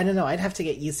 I don't know. I'd have to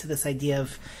get used to this idea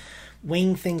of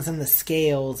weighing things in the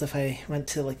scales if I went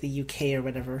to the UK or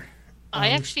whatever. I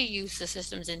actually use the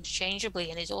systems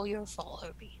interchangeably, and it's all your fault,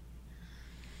 Herbie.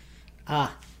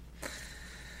 Ah.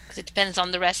 Because it depends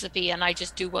on the recipe, and I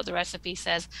just do what the recipe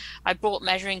says. I brought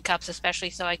measuring cups especially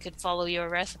so I could follow your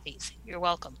recipes. You're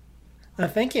welcome.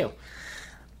 Thank you.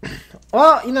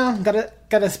 Well,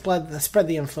 gotta spread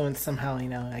the influence somehow,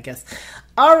 I guess.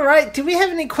 All right, do we have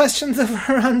any questions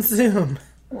over on Zoom?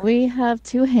 We have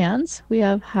two hands. We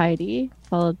have Heidi,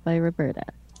 followed by Roberta.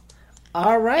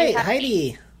 All right,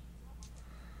 Heidi.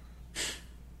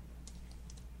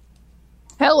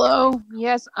 Hello.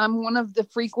 Yes, I'm one of the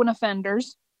frequent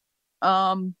offenders.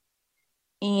 And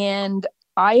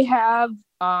I have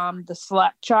the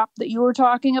slack chop that you were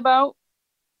talking about.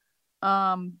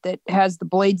 That has the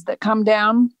blades that come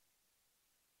down.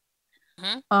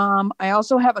 Mm-hmm. I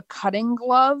also have a cutting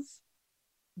glove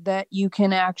that you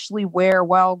can actually wear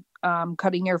while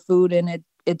cutting your food, and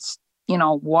it's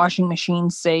washing machine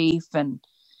safe and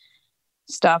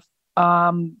stuff.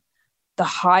 The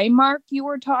high mark you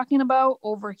were talking about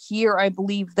over here, I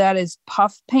believe that is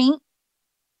puff paint.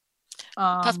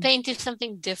 Puff paint is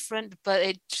something different, but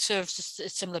it serves a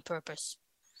similar purpose.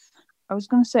 I was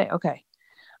going to say, okay.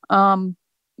 So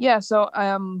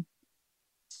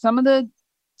some of the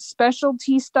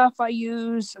specialty stuff I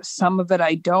use, some of it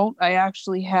I don't. I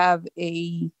actually have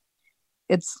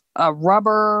it's a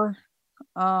rubber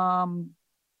thing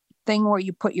where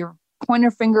you put your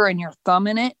pointer finger and your thumb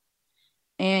in it,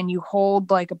 and you hold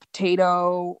like a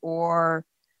potato or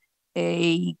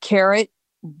a carrot.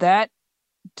 That,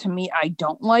 to me, I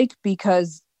don't like,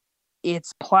 because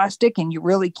it's plastic and you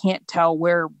really can't tell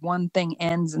where one thing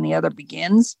ends and the other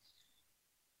begins.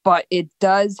 But it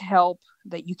does help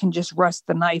that you can just rest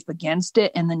the knife against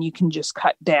it, and then you can just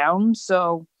cut down.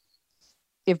 So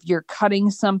if you're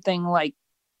cutting something like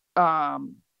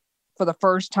for the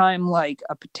first time, like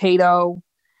a potato,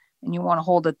 and you want to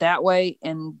hold it that way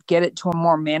and get it to a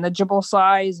more manageable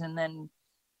size, and then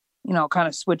kind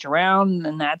of switch around,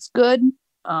 and that's good.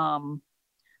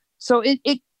 So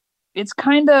it's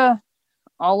kind of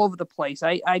all over the place.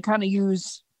 I kind of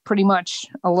use pretty much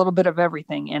a little bit of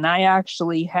everything. And I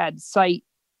actually had sight.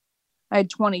 I had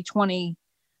 20/20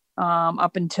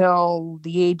 up until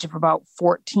the age of about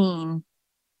 14.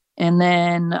 And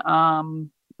then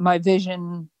my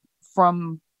vision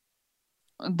from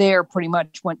there pretty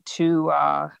much went to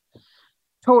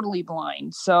totally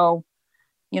blind. So,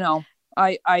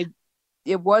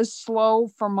 it was slow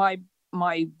for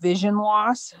my vision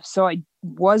loss. So I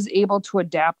was able to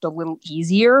adapt a little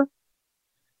easier.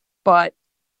 But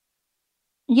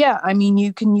yeah, I mean,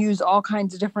 you can use all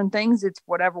kinds of different things. It's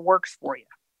whatever works for you.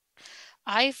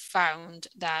 I found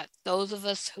that those of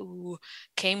us who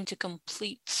came to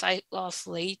complete sight loss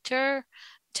later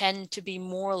tend to be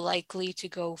more likely to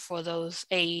go for those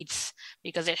aids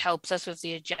because it helps us with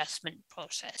the adjustment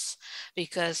process.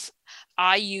 Because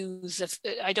I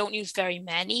don't use very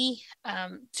many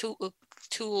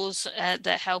tools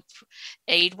that help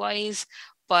aid-wise,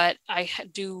 but I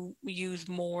do use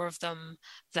more of them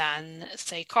than,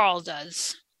 say, Carl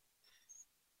does.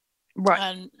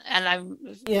 Right. And I'm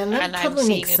that I'm totally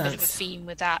seeing makes a bit of a sense. theme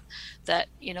with that,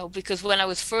 because when I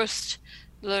was first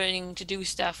learning to do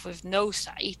stuff with no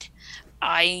sight,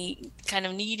 I kind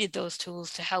of needed those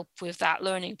tools to help with that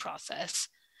learning process,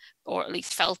 or at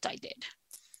least felt I did.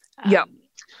 Yep.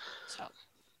 So.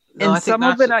 No, And some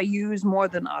of it I use more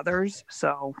than others.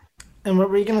 So. And what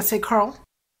were you going to say, Carl?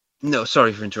 No,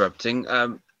 sorry for interrupting.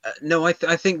 No, I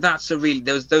think that's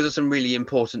those are some really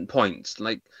important points.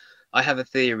 Like, I have a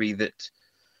theory that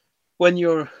when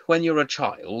you're a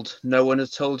child, no one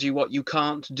has told you what you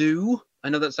can't do. I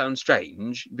know that sounds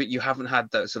strange, but you haven't had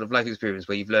that sort of life experience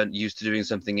where you've learned used to doing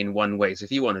something in one way. So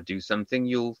if you want to do something,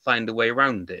 you'll find a way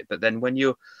around it. But then when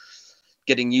you're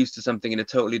getting used to something in a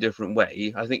totally different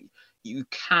way, I think you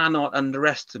cannot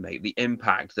underestimate the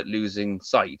impact that losing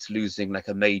sight, losing like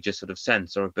a major sort of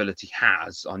sense or ability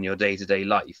has on your day-to-day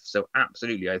life. So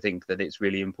absolutely, I think that it's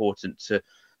really important to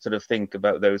sort of think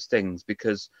about those things,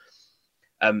 because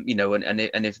and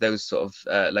if those sort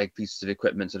of like pieces of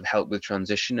equipment sort of help with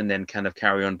transition and then kind of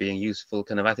carry on being useful,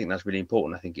 kind of, I think that's really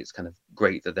important. I think it's kind of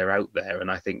great that they're out there, and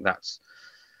I think that's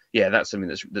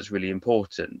something that's really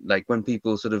important. Like when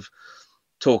people sort of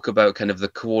talk about kind of the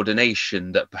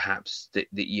coordination that perhaps that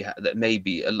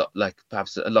maybe a lot, like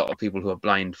perhaps a lot of people who are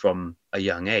blind from a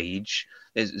young age,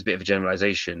 is a bit of a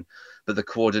generalization, but the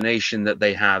coordination that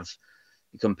they have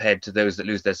compared to those that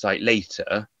lose their sight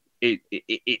later,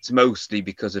 it's mostly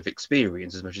because of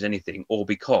experience as much as anything, or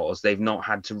because they've not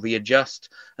had to readjust,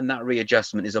 and that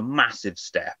readjustment is a massive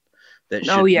step that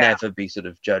should never be sort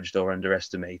of judged or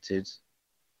underestimated.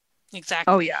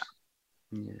 Exactly. Oh yeah.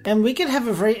 And we could have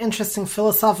a very interesting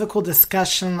philosophical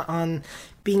discussion on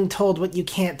being told what you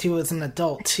can't do as an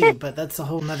adult too, but that's a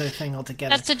whole nother thing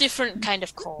altogether. That's a different kind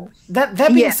of call. That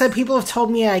being said, people have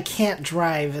told me I can't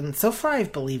drive, and so far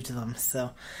I've believed them.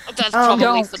 So that's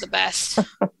probably for the best.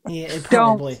 Yeah,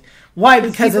 probably. Why?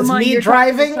 Because it's me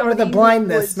driving or the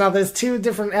blindness? Now, there's two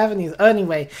different avenues.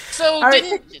 Anyway. So,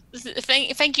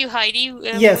 thank you, Heidi.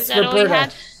 Yes, was that Roberta. all you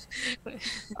had?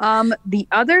 The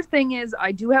other thing is,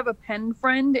 I do have a pen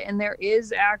friend, and there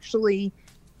is actually,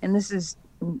 and this is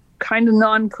kind of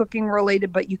non-cooking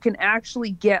related, but you can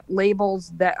actually get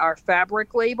labels that are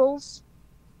fabric labels,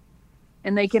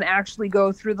 and they can actually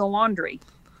go through the laundry.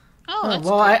 Well,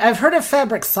 cool. I've heard of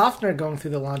fabric softener going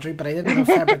through the laundry, but I didn't know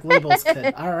fabric labels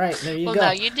could. All right, there you go. Well,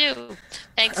 now you do.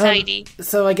 Thanks, Heidi.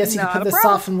 So I guess you can put the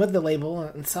soften with the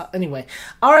label. Anyway.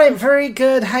 All right, very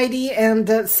good, Heidi. And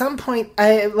at some point,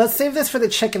 let's save this for the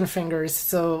chicken fingers.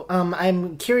 So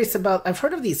I'm curious about, I've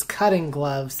heard of these cutting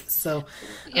gloves. So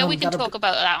yeah, we can talk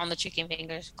about that on the chicken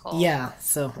fingers call. Yeah,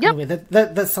 so anyway,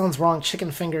 that sounds wrong.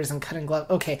 Chicken fingers and cutting gloves.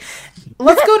 Okay,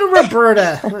 let's go to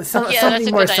Roberta.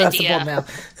 Something more sensible now.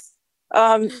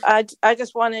 I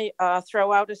just want to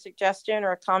throw out a suggestion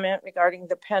or a comment regarding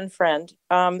the pen friend.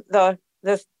 The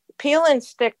peel and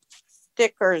stick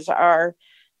stickers are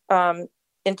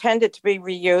intended to be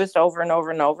reused over and over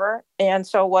and over. And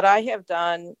so what I have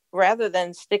done, rather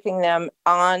than sticking them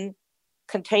on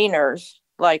containers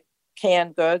like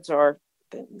canned goods or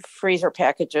freezer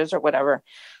packages or whatever,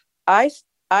 I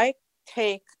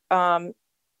take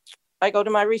I go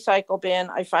to my recycle bin.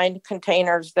 I find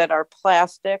containers that are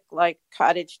plastic, like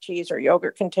cottage cheese or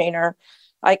yogurt container.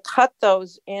 I cut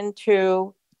those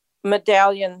into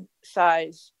medallion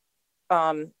size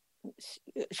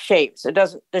shapes.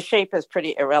 The shape is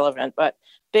pretty irrelevant, but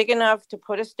big enough to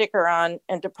put a sticker on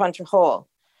and to punch a hole.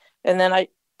 And then I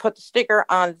put the sticker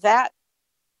on that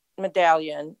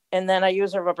medallion, and then I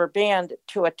use a rubber band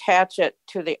to attach it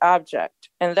to the object.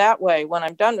 And that way, when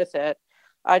I'm done with it,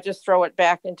 I just throw it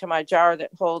back into my jar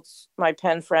that holds my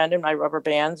pen friend and my rubber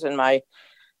bands and my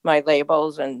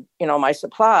labels and, my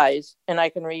supplies, and I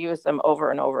can reuse them over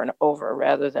and over and over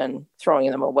rather than throwing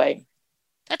them away.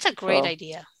 That's a great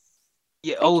idea.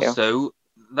 Yeah, also,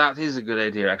 that is a good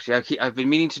idea, actually. I've been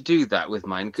meaning to do that with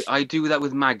mine. I do that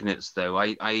with magnets, though.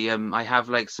 I have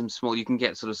like some small, you can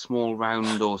get sort of small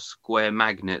round or square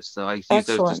magnets, so I use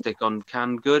those to stick on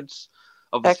canned goods.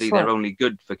 Obviously, they're only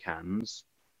good for cans.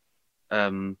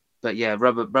 But yeah,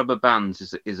 rubber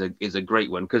bands is a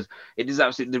great one, because it is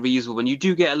absolutely reusable. When you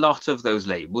do get a lot of those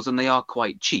labels, and they are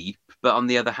quite cheap, but on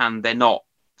the other hand, they're not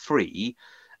free,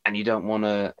 and you don't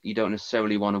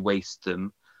necessarily want to waste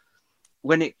them.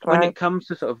 When it comes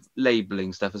to sort of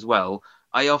labeling stuff as well,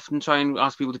 I often try and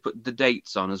ask people to put the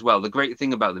dates on as well. The great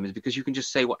thing about them is because you can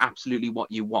just say absolutely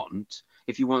what you want.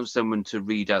 If you want someone to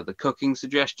read out the cooking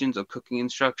suggestions or cooking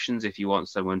instructions, if you want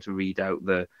someone to read out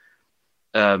the,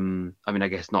 I mean, I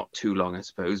guess not too long, I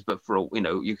suppose, but for all,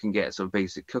 you can get sort of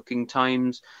basic cooking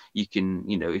times. You can,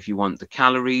 if you want the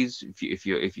calories, if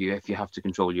you have to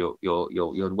control your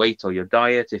weight or your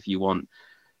diet, if you want,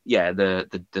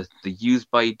 the use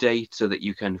by date, so that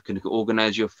you can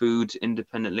organize your food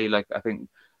independently. Like, I think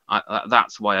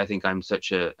that's why I think I'm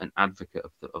such an advocate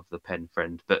of the pen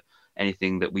friend. But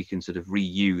anything that we can sort of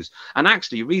reuse, and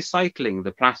actually recycling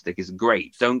the plastic is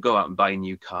great. Don't go out and buy a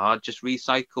new car. Just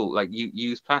recycle, like you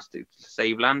use plastic to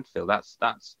save landfill.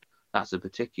 That's a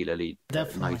particularly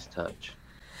nice touch.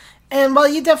 And while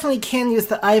you definitely can use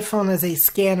the iPhone as a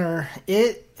scanner,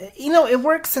 it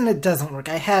works and it doesn't work.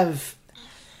 I have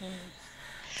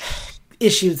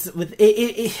issues with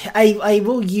it. I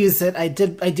will use it. I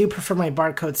do prefer my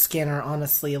barcode scanner,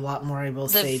 honestly, a lot more, I will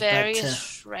say. The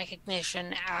various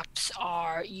recognition apps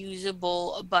are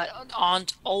usable, but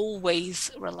aren't always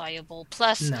reliable.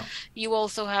 Plus, you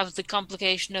also have the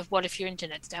complication of what if your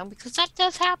internet's down, because that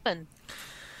does happen.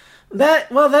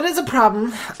 That is a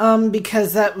problem,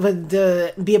 because that would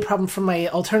be a problem for my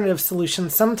alternative solution.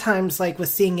 Sometimes, like with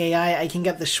Seeing AI, I can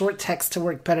get the short text to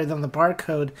work better than the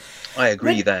barcode. I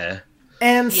agree there.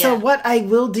 And so what I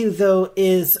will do, though,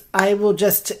 is I will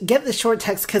just get the short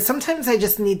text, because sometimes I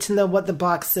just need to know what the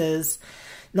box is,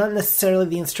 not necessarily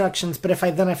the instructions. But if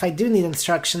I do need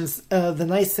instructions, the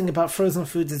nice thing about frozen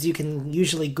foods is you can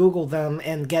usually Google them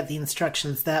and get the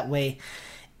instructions that way.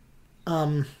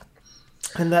 And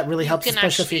that really helps,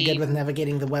 especially if you're good with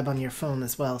navigating the web on your phone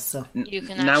as well. So you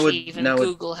can even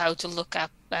Google how to look up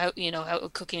how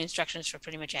cooking instructions for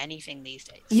pretty much anything these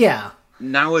days. Yeah.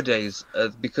 Nowadays,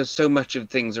 because so much of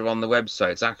things are on the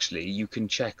websites, actually, you can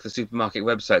check the supermarket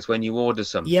websites when you order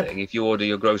something. Yep. If you order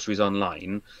your groceries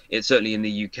online, it's certainly in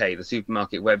the UK, the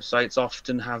supermarket websites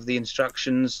often have the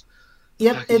instructions,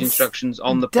 package instructions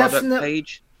on the product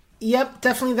page. Yep,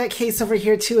 definitely that case over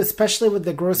here too, especially with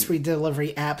the grocery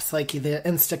delivery apps like the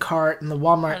Instacart and the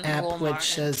Walmart app,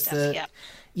 which is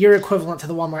your equivalent to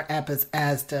the Walmart app is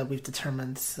Asda, we've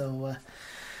determined. So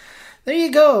there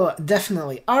you go,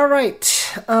 definitely. All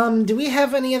right, do we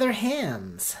have any other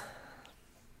hands?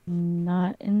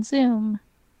 Not in Zoom.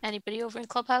 Anybody over in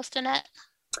Clubhouse, Danette?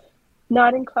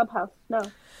 Not in Clubhouse, no.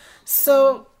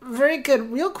 So, very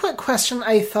good. Real quick question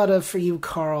I thought of for you,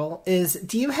 Carl, is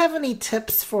do you have any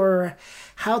tips for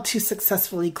how to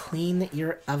successfully clean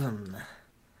your oven?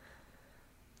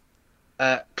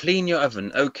 Clean your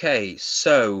oven. Okay,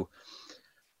 so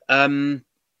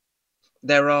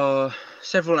there are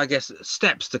several, I guess,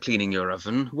 steps to cleaning your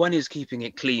oven. One is keeping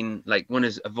it clean, one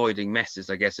is avoiding messes,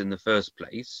 I guess, in the first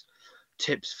place.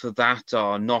 Tips for that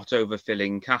are not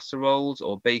overfilling casseroles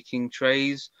or baking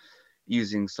trays,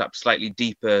 using slightly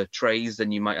deeper trays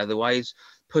than you might otherwise,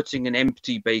 putting an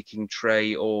empty baking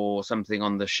tray or something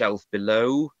on the shelf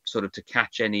below, sort of to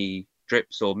catch any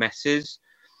drips or messes.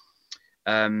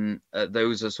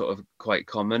 Those are sort of quite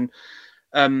common.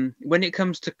 When it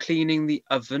comes to cleaning the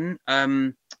oven,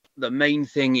 the main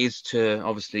thing is to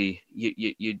obviously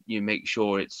you make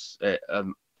sure it's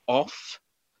off,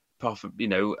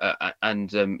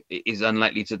 and it is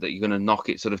unlikely that you're going to knock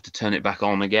it sort of to turn it back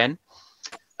on again.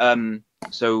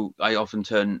 So I often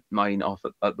turn mine off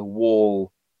at the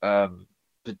wall,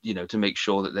 to make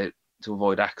sure that to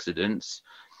avoid accidents.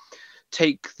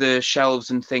 Take the shelves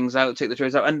and things out, take the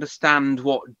trays out, understand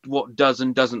what does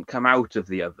and doesn't come out of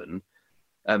the oven.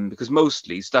 Because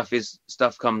mostly stuff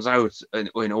comes out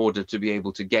in order to be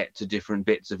able to get to different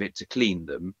bits of it to clean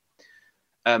them.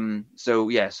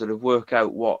 Sort of work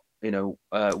out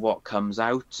what comes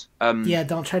out.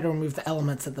 Don't try to remove the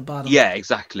elements at the bottom. Yeah,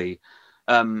 exactly.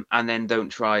 And then don't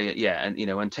try it. Yeah,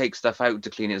 and take stuff out to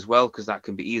clean it as well, because that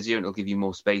can be easier and it'll give you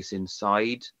more space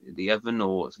inside the oven,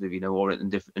 or sort of or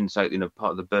inside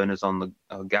part of the burners on the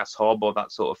gas hob or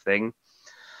that sort of thing.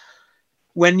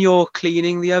 When you're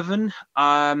cleaning the oven,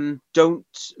 don't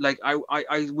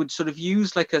I would sort of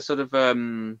use like a sort of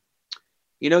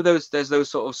there's those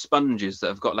sort of sponges that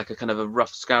have got like a kind of a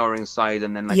rough scouring side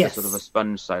and then like a sort of a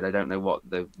sponge side. I don't know what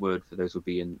the word for those would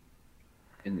be in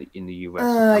the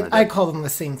US. I call them the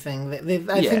same thing. I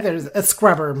think there's a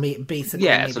scrubber, basically.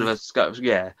 Yeah, maybe. Sort of a scrub.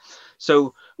 Yeah.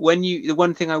 So the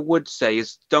one thing I would say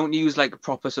is don't use like a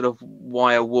proper sort of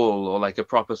wire wool or like a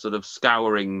proper sort of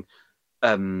scouring,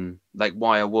 like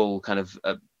wire wool kind of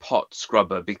pot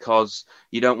scrubber, because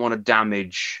you don't want to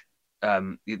damage,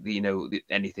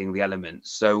 anything, the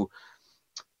elements. So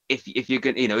if you're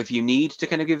going, if you need to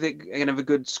kind of give it kind of a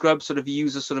good scrub, sort of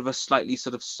use a sort of a slightly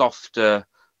sort of softer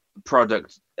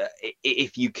product,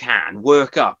 if you can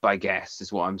work up, I guess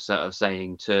is what I'm sort of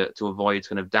saying, to avoid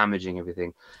kind of damaging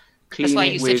everything. That's why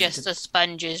you suggest the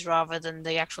sponges rather than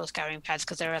the actual scouring pads,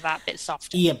 because they're that bit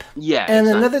softer. Yep. Yeah. And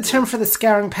exactly. another term for the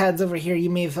scouring pads over here, you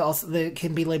may have also, that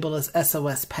can be labeled as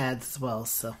SOS pads as well.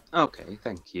 So. Okay,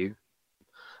 thank you.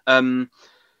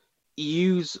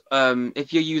 Use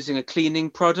if you're using a cleaning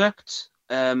product,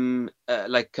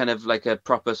 like kind of like a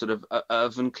proper sort of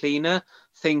oven cleaner,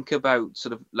 think about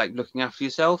sort of like looking after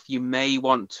yourself. You may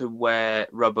want to wear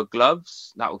rubber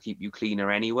gloves. That will keep you cleaner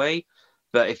anyway.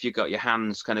 But if you've got your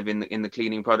hands kind of in the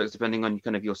cleaning products, depending on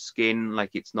kind of your skin, like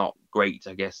it's not great,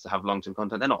 I guess, to have long-term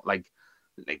contact. They're not like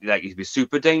to be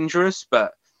super dangerous,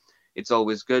 but it's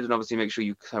always good. And obviously make sure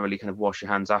you thoroughly kind of wash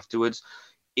your hands afterwards.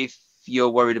 If you're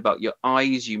worried about your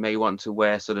eyes, you may want to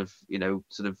wear sort of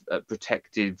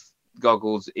protective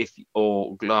goggles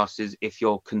or glasses if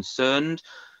you're concerned.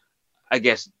 I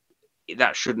guess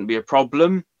that shouldn't be a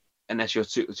problem unless you're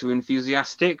too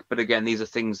enthusiastic. But again, these are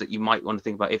things that you might want to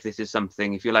think about if this is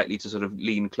something, if you're likely to sort of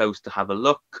lean close to have a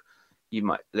look. You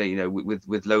might,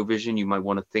 with low vision, you might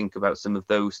want to think about some of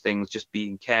those things, just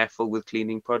being careful with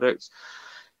cleaning products.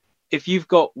 If you've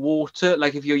got water,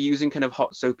 like if you're using kind of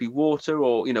hot soapy water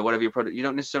or, whatever your product, you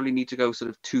don't necessarily need to go sort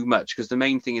of too much, because the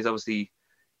main thing is obviously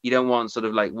you don't want sort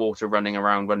of like water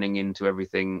running into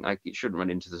everything. Like it shouldn't run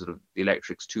into the sort of the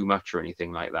electrics too much or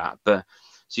anything like that. But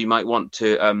so you might want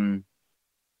to,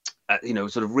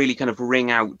 sort of really kind of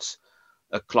wring out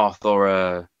a cloth or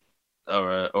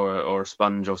a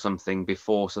sponge or something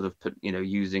before sort of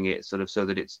using it, sort of so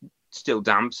that it's still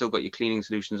damp, still got your cleaning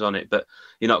solutions on it, but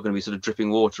you're not going to be sort of dripping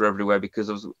water everywhere, because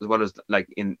as well as like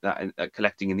in that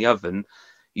collecting in the oven,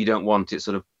 you don't want it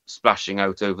sort of splashing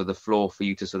out over the floor for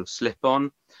you to sort of slip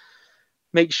on.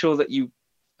 Make sure that you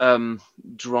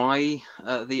dry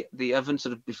the oven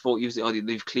sort of before using it, or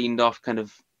you've cleaned off kind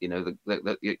of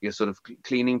your sort of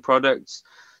cleaning products.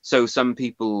 So some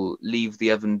people leave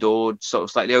the oven door sort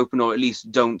of slightly open, or at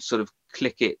least don't sort of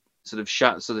click it sort of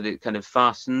shut so that it kind of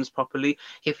fastens properly.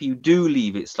 If you do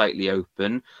leave it slightly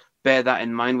open, bear that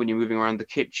in mind when you're moving around the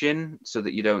kitchen, so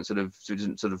that you don't so it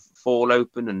doesn't sort of fall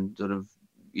open and sort of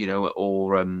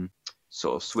or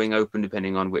sort of swing open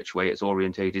depending on which way it's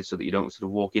orientated, so that you don't sort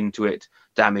of walk into it,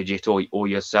 damage it, or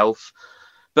yourself.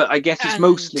 But I guess it's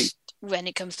mostly when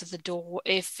it comes to the door,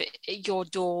 if your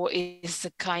door is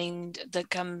the kind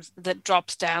that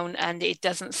drops down and it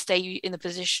doesn't stay in the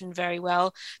position very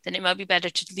well, then it might be better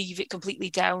to leave it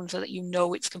completely down so that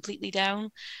it's completely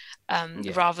down,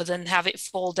 rather than have it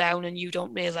fall down and you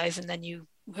don't realize and then you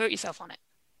hurt yourself on it.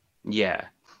 Yeah.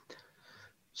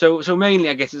 So mainly,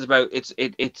 I guess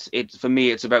it's for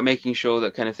me, it's about making sure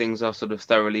that kind of things are sort of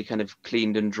thoroughly kind of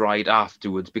cleaned and dried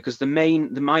afterwards, because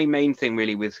my main thing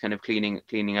really with kind of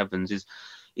cleaning ovens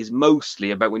is mostly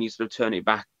about when you sort of turn it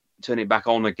back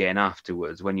on again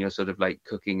afterwards, when you're sort of like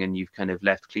cooking and you've kind of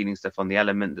left cleaning stuff on the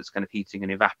element that's kind of heating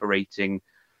and evaporating.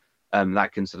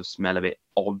 That can sort of smell a bit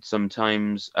odd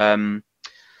sometimes.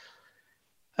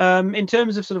 In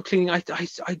terms of sort of cleaning, I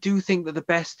do think that the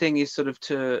best thing is sort of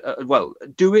to,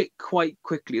 do it quite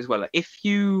quickly as well. If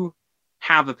you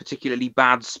have a particularly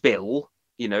bad spill,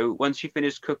 once you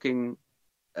finish cooking,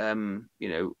 then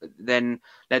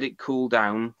let it cool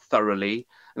down thoroughly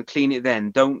and clean it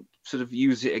then. Don't sort of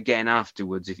use it again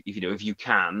afterwards if you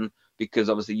can, because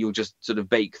obviously you'll just sort of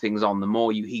bake things on. The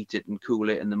more you heat it and cool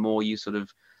it, and the more you sort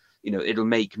of it'll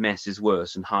make messes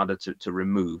worse and harder to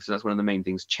remove. So that's one of the main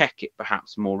things. Check it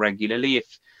perhaps more regularly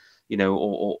if,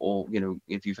 or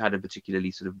if you've had a particularly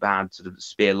sort of bad sort of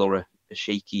spill or a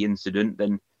shaky incident,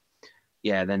 then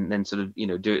sort of,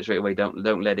 do it straight away.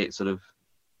 Don't let it sort of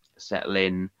settle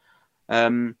in. I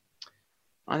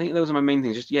think those are my main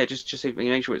things. Just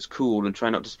make sure it's cool and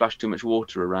try not to splash too much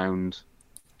water around.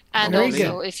 And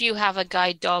also, if you have a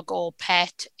guide dog or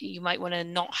pet, you might want to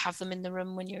not have them in the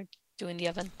room when you're doing the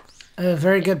oven.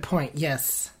 Very good point.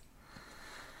 Yes.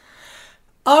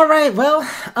 All right. Well,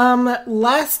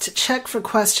 last check for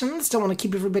questions. Don't want to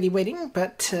keep everybody waiting,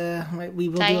 but we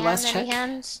will do a last check.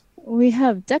 Hands? We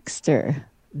have Dexter.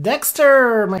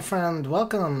 Dexter, my friend,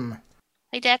 welcome.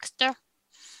 Hey, Dexter.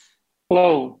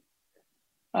 Hello.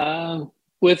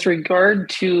 With regard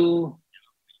to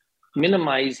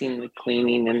minimizing the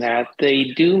cleaning and that, they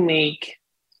do make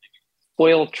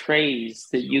foil trays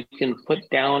that you can put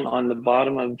down on the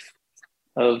bottom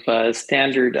of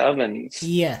standard ovens.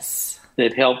 Yes.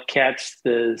 That help catch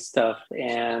the stuff.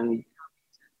 And,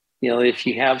 if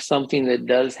you have something that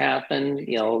does happen,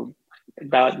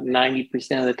 about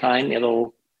 90% of the time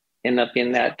it'll end up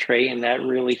in that tray, and that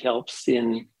really helps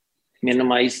in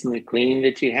minimizing the cleaning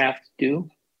that you have to do.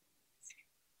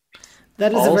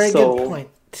 That is a very good point.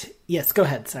 Yes, go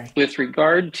ahead. Sorry. With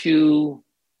regard to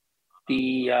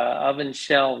the oven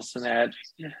shelves and that,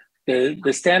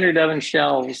 the standard oven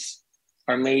shelves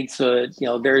are made so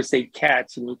that, there's a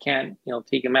catch and you can't,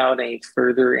 take them out any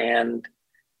further, and,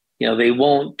 they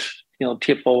won't,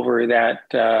 tip over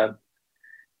that.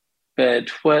 But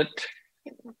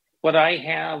what I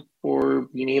have for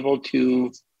being able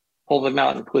to pull them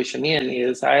out and push them in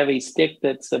is I have a stick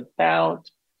that's about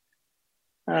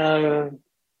 14,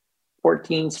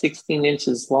 16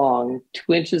 inches long,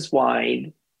 2 inches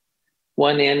wide.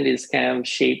 One end is kind of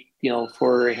shaped,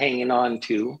 for hanging on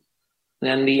to.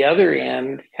 Then the other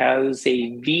end has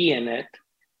a V in it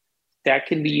that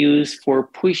can be used for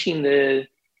pushing the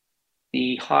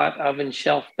hot oven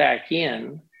shelf back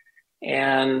in.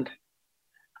 And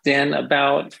then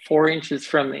about 4 inches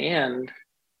from the end,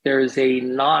 there's a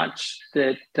notch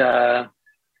that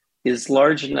is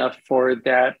large enough for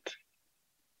that,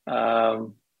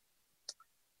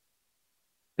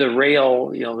 the rail,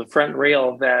 the front rail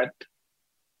of that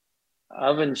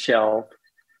oven shelf.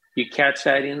 You catch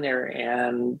that in there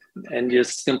and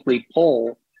just simply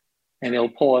pull, and it'll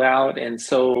pull it out. And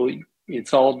so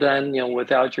it's all done,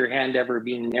 without your hand ever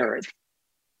being near it.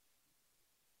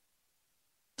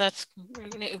 That's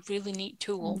a really neat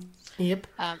tool. Yep.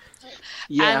 Yeah,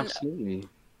 and absolutely.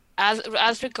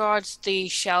 As regards the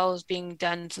shells being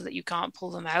done so that you can't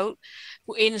pull them out,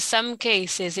 in some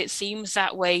cases it seems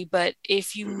that way, but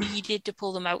if you needed to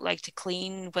pull them out, like to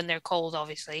clean when they're cold,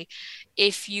 obviously,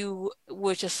 if you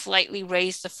were to slightly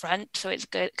raise the front so it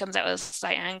comes out at a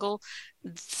slight angle,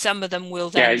 some of them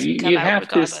will then come you out have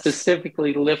regardless. to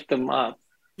specifically lift them up.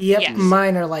 Yep, Yes.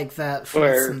 Mine are like that, for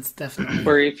instance, definitely.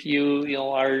 Where if you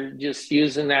are just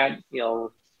using that,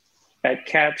 that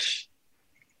catch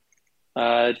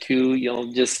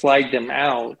to just slide them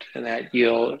out, and that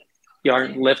you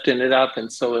aren't lifting it up,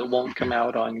 and so it won't come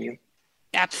out on you.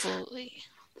 Absolutely.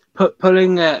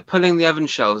 Pulling the oven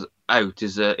shells out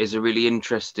is a really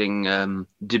interesting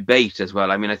debate as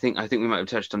well. I mean, I think we might have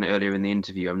touched on it earlier in the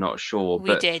interview. I'm not sure.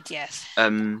 We did, yes.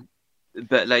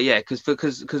 But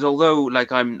because although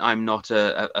I'm not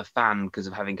a fan because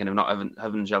of having kind of not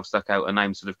oven shelves stuck out, and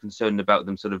I'm sort of concerned about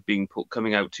them sort of being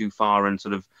coming out too far and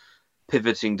sort of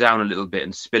pivoting down a little bit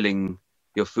and spilling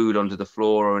your food onto the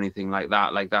floor or anything like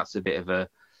that. Like that's a bit of a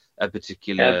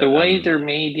particular. The way they're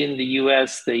made in the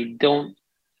U.S., they don't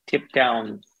tip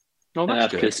down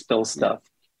enough to spill stuff.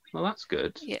 Well, that's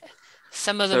good. Yeah,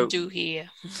 some of them do here.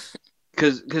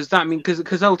 Because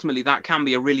ultimately that can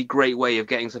be a really great way of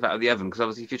getting stuff out of the oven. Because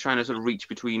obviously, if you're trying to sort of reach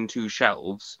between two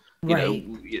shelves,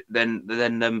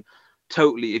 then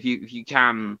totally, if you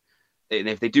can, and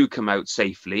if they do come out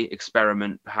safely,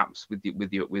 experiment perhaps with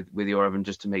your oven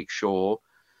just to make sure,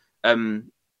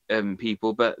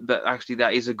 people. But actually,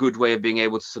 that is a good way of being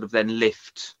able to sort of then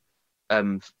lift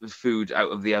food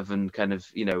out of the oven, kind of,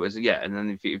 and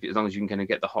then as long as you can kind of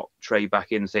get the hot tray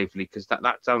back in safely, because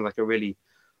that sounds like a really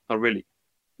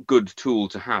good tool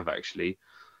to have, actually.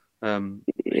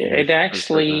 It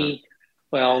actually,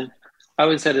 I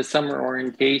was at a summer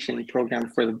orientation program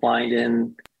for the blind,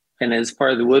 and as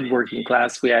part of the woodworking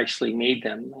class, we actually made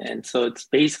them. And so it's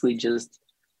basically just,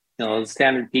 a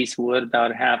standard piece of wood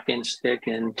about a 1/2 inch thick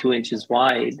and 2 inches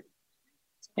wide.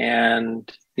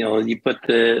 And, you put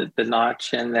the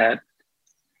notch in that,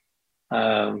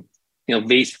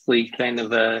 basically kind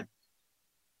of a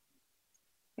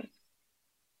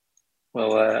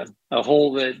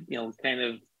hole that, kind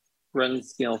of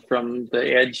runs, from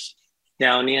the edge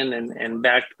down in and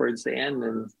back towards the end.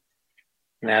 And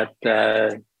that,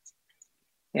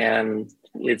 and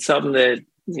it's something that,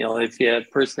 if a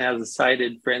person has a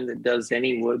sighted friend that does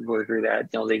any woodwork or that,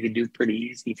 they could do pretty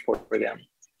easy for them.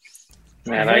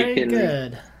 And Very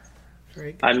good.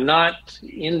 I'm not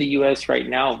in the U.S. right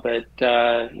now, but,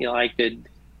 I could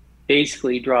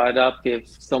basically draw it up if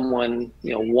someone,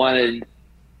 wanted,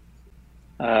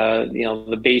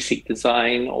 the basic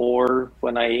design, or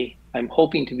when I'm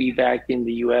hoping to be back in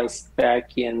the U.S.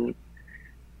 back in,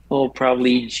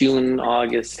 probably June,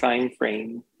 August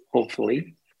timeframe,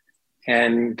 hopefully.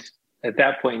 And at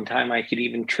that point in time, I could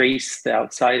even trace the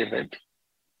outside of it.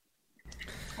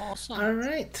 Awesome. All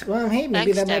right. Well, hey,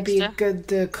 maybe that might be a good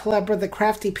collab with the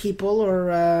crafty people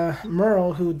or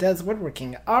Merle, who does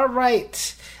woodworking. All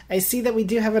right. I see that we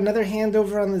do have another hand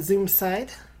over on the Zoom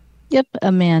side. Yep,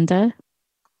 Amanda.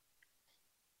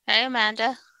 Hey,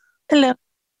 Amanda. Hello.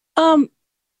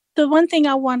 The one thing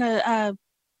I want to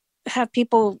have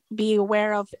people be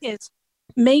aware of is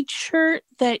make sure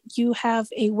that you have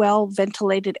a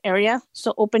well-ventilated area.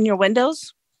 So open your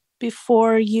windows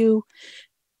before you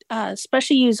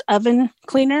especially use oven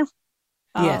cleaner.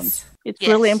 Yes. It's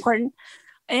really important.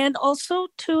 And also,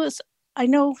 too, is I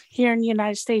know here in the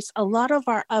United States, a lot of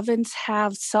our ovens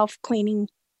have self-cleaning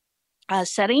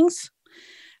settings.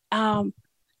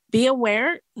 Be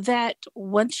aware that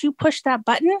once you push that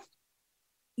button,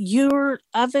 your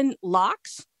oven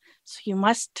locks. So you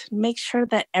must make sure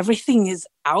that everything is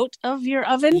out of your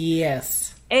oven.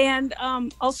 Yes. And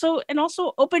also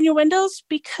open your windows,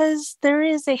 because there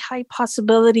is a high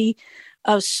possibility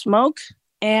of smoke,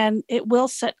 and it will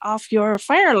set off your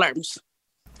fire alarms.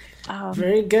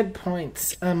 Very good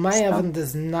points. My oven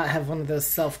does not have one of those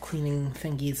self-cleaning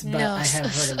thingies, but I have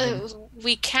heard of them.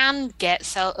 We can get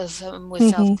some with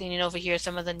self-cleaning over here,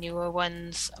 some of the newer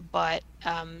ones, but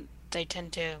they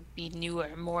tend to be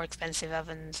newer, more expensive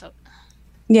ovens.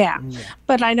 Yeah,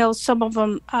 but I know some of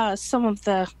them, some of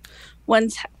the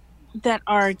ones that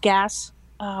are gas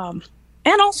and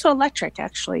also electric,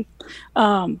 actually,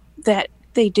 that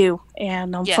they do.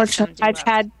 And unfortunately, I've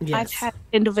had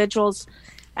individuals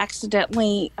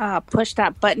accidentally push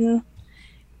that button,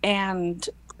 and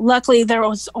luckily there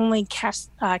was only cast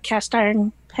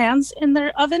iron pans in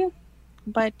their oven.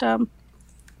 But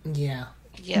yeah,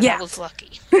 that was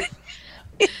lucky.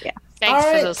 Yeah. Thanks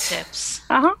for those tips.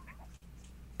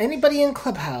 Anybody in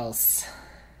Clubhouse?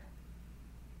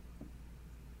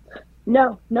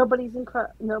 No, nobody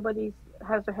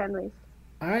has their hand raised.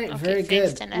 All right, very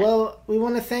good. Well, we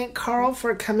want to thank Carl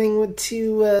for coming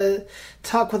to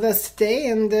talk with us today,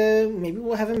 and maybe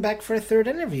we'll have him back for a third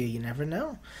interview. You never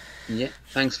know. Yeah,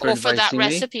 thanks for inviting me. Or for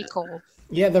that recipe call.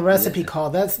 Yeah, the recipe call.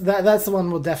 That's the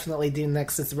one we'll definitely do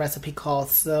next, is the recipe call.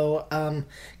 So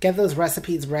get those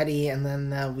recipes ready, and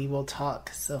then we will talk.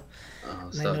 So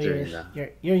I'll I know doing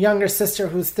that. Your younger sister,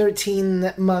 who's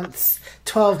 13 months,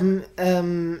 12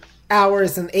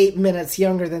 hours, and 8 minutes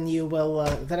younger than you, will...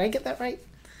 did I get that right?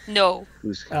 No.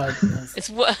 It's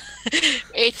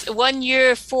 1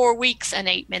 year, 4 weeks, and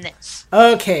 8 minutes.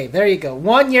 Okay, there you go.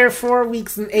 1 year, 4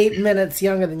 weeks, and 8 minutes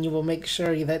younger than you will make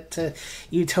sure that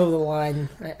you toe the line.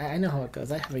 I know how it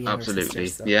goes. I have a younger sister.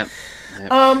 So. Yeah.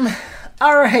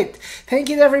 All right. Thank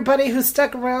you to everybody who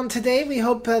stuck around today. We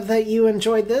hope that you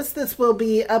enjoyed this. This will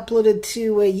be uploaded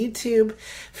to YouTube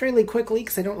fairly quickly,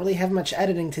 because I don't really have much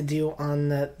editing to do on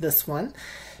this one,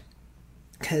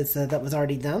 because that was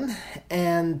already done.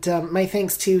 And my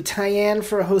thanks to Tyann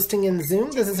for hosting in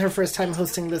Zoom. This is her first time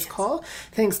hosting this call.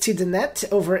 Thanks to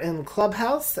Danette over in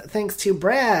Clubhouse. Thanks to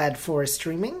Brad for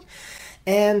streaming.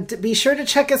 And be sure to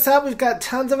check us out. We've got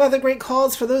tons of other great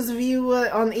calls for those of you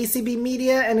on ACB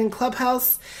Media and in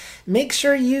Clubhouse. Make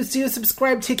sure you do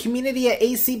subscribe to community at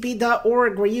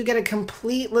acb.org, where you get a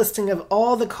complete listing of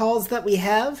all the calls that we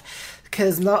have,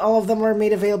 because not all of them are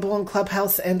made available on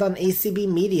Clubhouse and on ACB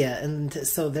Media, and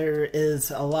so there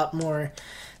is a lot more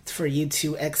for you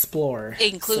to explore.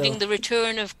 Including the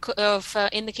return of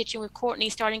In the Kitchen with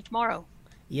Courtney starting tomorrow.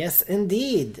 Yes,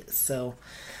 indeed. So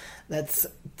that's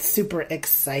super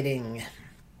exciting.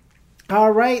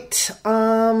 All right.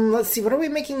 Let's see. What are we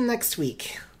making next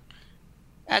week?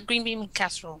 Green bean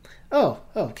casserole. Oh,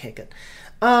 okay, good.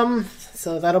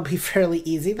 So that'll be fairly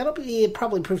easy. That'll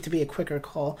probably prove to be a quicker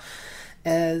call,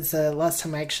 as last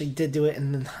time I actually did do it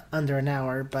in under an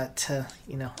hour, but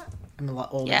I'm a lot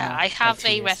older. Yeah, now, I have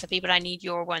a years. recipe, but I need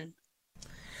your one.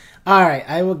 All right,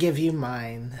 I will give you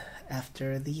mine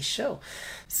after the show.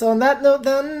 So on that note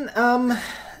then,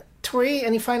 Tori,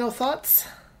 any final thoughts?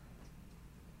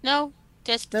 No,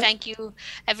 just thank you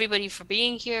everybody for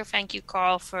being here. Thank you,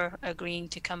 Carl, for agreeing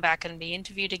to come back and be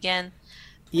interviewed again.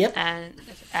 Yep. And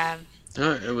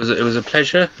it was a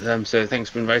pleasure. So thanks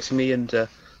for inviting me, and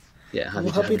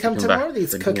we'll hope you come to more of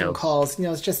these cooking calls.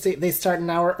 It's just they start an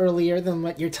hour earlier than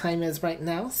what your time is right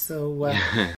now. So